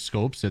bunch of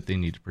scopes that they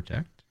need to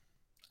protect?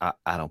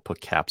 I don't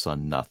put caps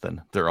on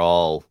nothing. They're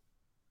all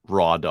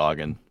raw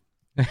dogging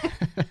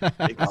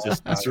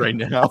existence right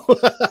now.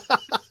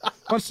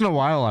 Once in a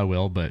while I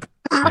will, but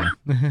yeah.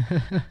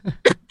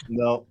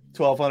 No,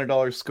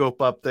 $1,200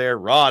 scope up there,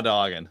 raw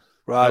dogging.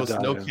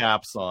 No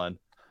caps on.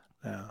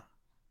 Yeah.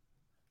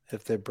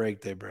 If they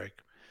break, they break.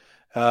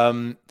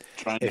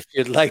 If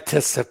you'd like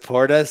to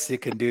support us, you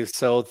can do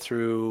so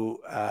through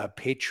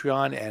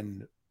Patreon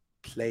and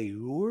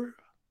Playur.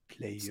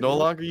 It's no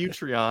longer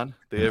Utreon.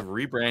 They have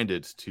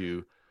rebranded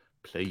to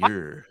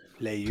Playur.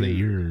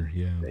 Playur,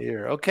 yeah.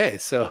 Playur. Okay,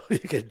 so you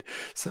can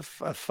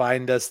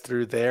find us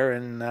through there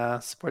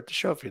and support the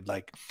show if you'd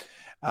like.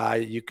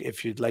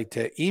 If you'd like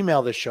to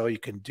email the show, you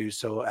can do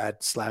so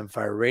at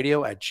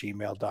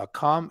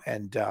slamfireradio@gmail.com,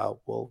 and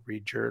we'll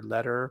read your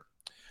letter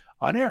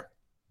on air.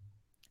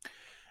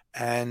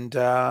 And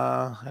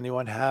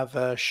anyone have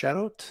a shout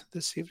out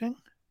this evening?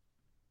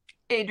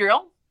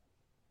 Adriel?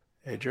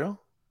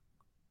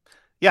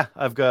 Yeah,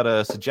 I've got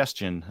a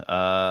suggestion.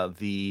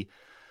 The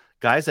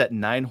guys at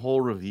 9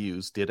 Hole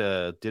Reviews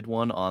did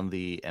one on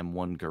the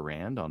M1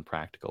 Garand on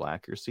practical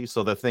accuracy.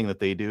 So the thing that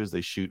they do is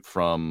they shoot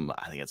from,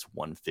 I think it's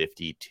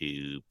 150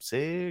 to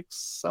 6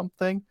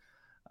 something.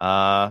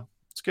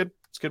 It's good.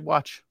 It's a good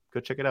watch. Go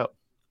check it out.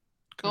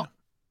 Cool.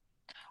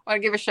 I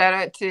want to give a shout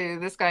out to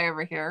this guy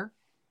over here.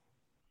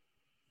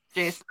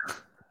 Jason,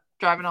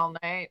 driving all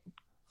night,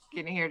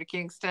 getting here to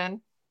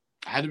Kingston.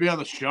 I had to be on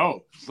the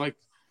show. It's like,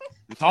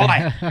 it's all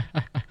I.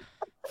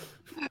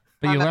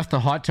 But you left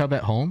the hot tub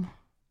at home?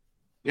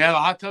 Yeah, the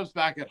hot tub's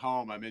back at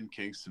home. I'm in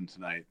Kingston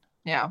tonight.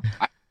 Yeah.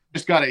 I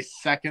just got a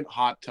second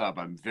hot tub.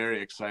 I'm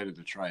very excited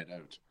to try it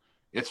out.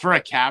 It's for a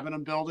cabin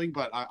I'm building,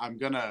 but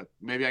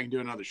maybe I can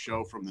do another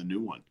show from the new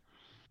one.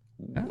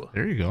 Yeah,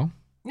 there you go.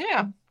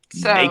 Yeah.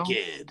 So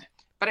naked.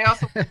 But I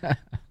also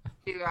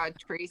to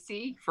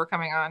Tracey for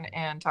coming on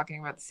and talking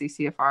about the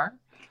CCFR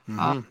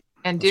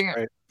and doing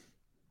it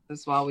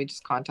as well. We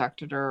just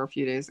contacted her a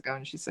few days ago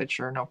and she said,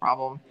 sure, no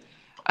problem.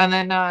 And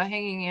then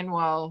hanging in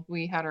while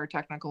we had our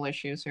technical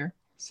issues here.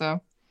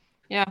 So,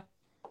 yeah.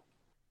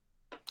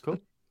 Cool.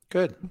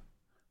 Good.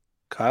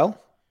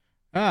 Kyle?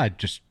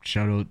 Just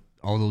shout out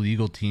all the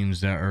legal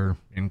teams that are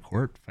in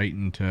court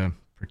fighting to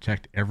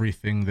protect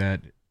everything that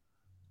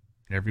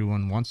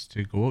everyone wants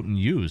to go out and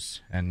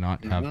use and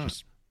not have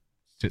just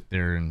sit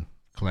there and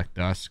collect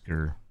dusk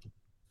or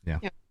yeah.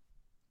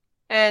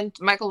 And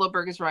Michael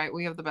Loberg is right.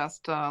 We have the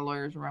best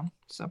lawyers around.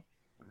 So.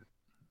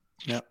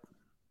 Yep.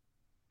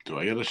 Do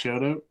I get a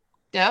shout out?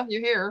 Yeah,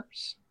 you're here.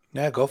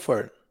 Yeah, go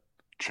for it.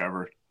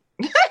 Trevor.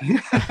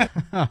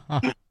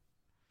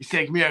 He's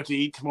taking me out to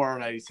eat tomorrow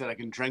night. He said I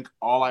can drink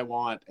all I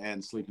want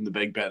and sleep in the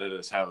big bed at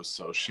his house.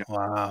 So shit.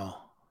 Wow.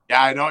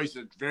 Yeah, I know. He's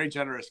a very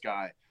generous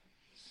guy.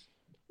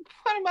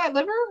 What am I,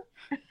 liver?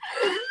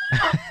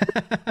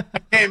 I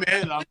came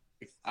in.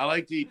 I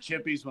like to eat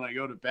chippies when I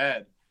go to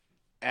bed,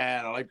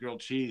 and I like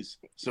grilled cheese.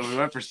 So we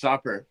went for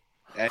supper,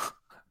 and she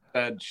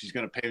said she's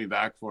going to pay me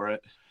back for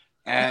it.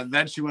 And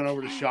then she went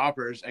over to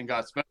Shoppers and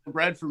got special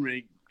bread for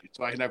me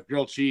so I can have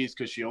grilled cheese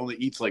because she only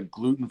eats like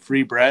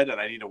gluten-free bread, and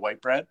I need a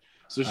white bread.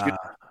 So she's going to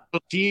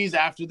have cheese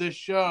after this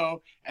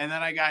show, and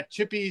then I got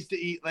chippies to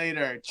eat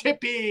later.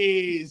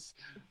 Chippies!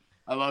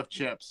 I love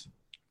chips.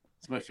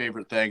 It's my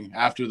favorite thing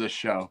after this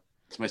show.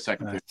 It's my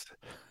second favorite.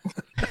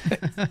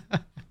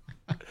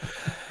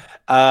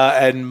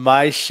 And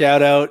my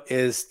shout out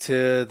is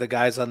to the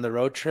guys on the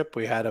road trip.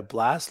 We had a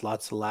blast,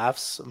 lots of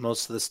laughs.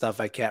 Most of the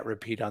stuff I can't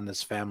repeat on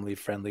this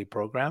family-friendly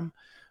program,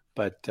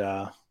 but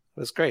it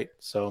was great.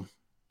 So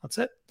that's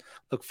it.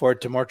 Look forward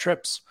to more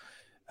trips.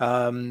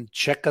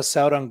 Check us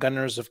out on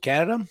Gunners of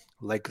Canada.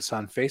 Like us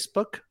on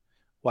Facebook.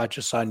 Watch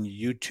us on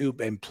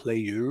YouTube and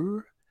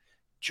Player.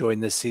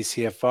 Join the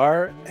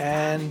CCFR,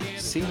 and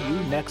see you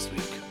next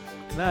week.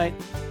 Good night.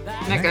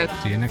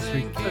 See you next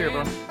week. See you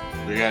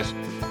guys.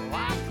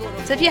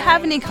 So if you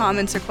have any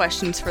comments or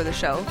questions for the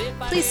show,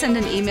 please send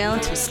an email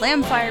to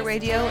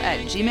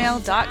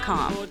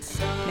slamfireradio@gmail.com.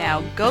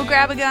 Now go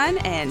grab a gun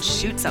and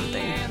shoot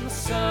something.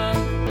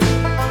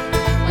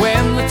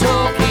 When the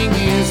talking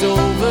is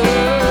over,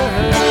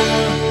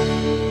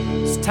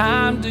 it's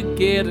time to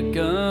get a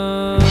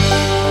gun.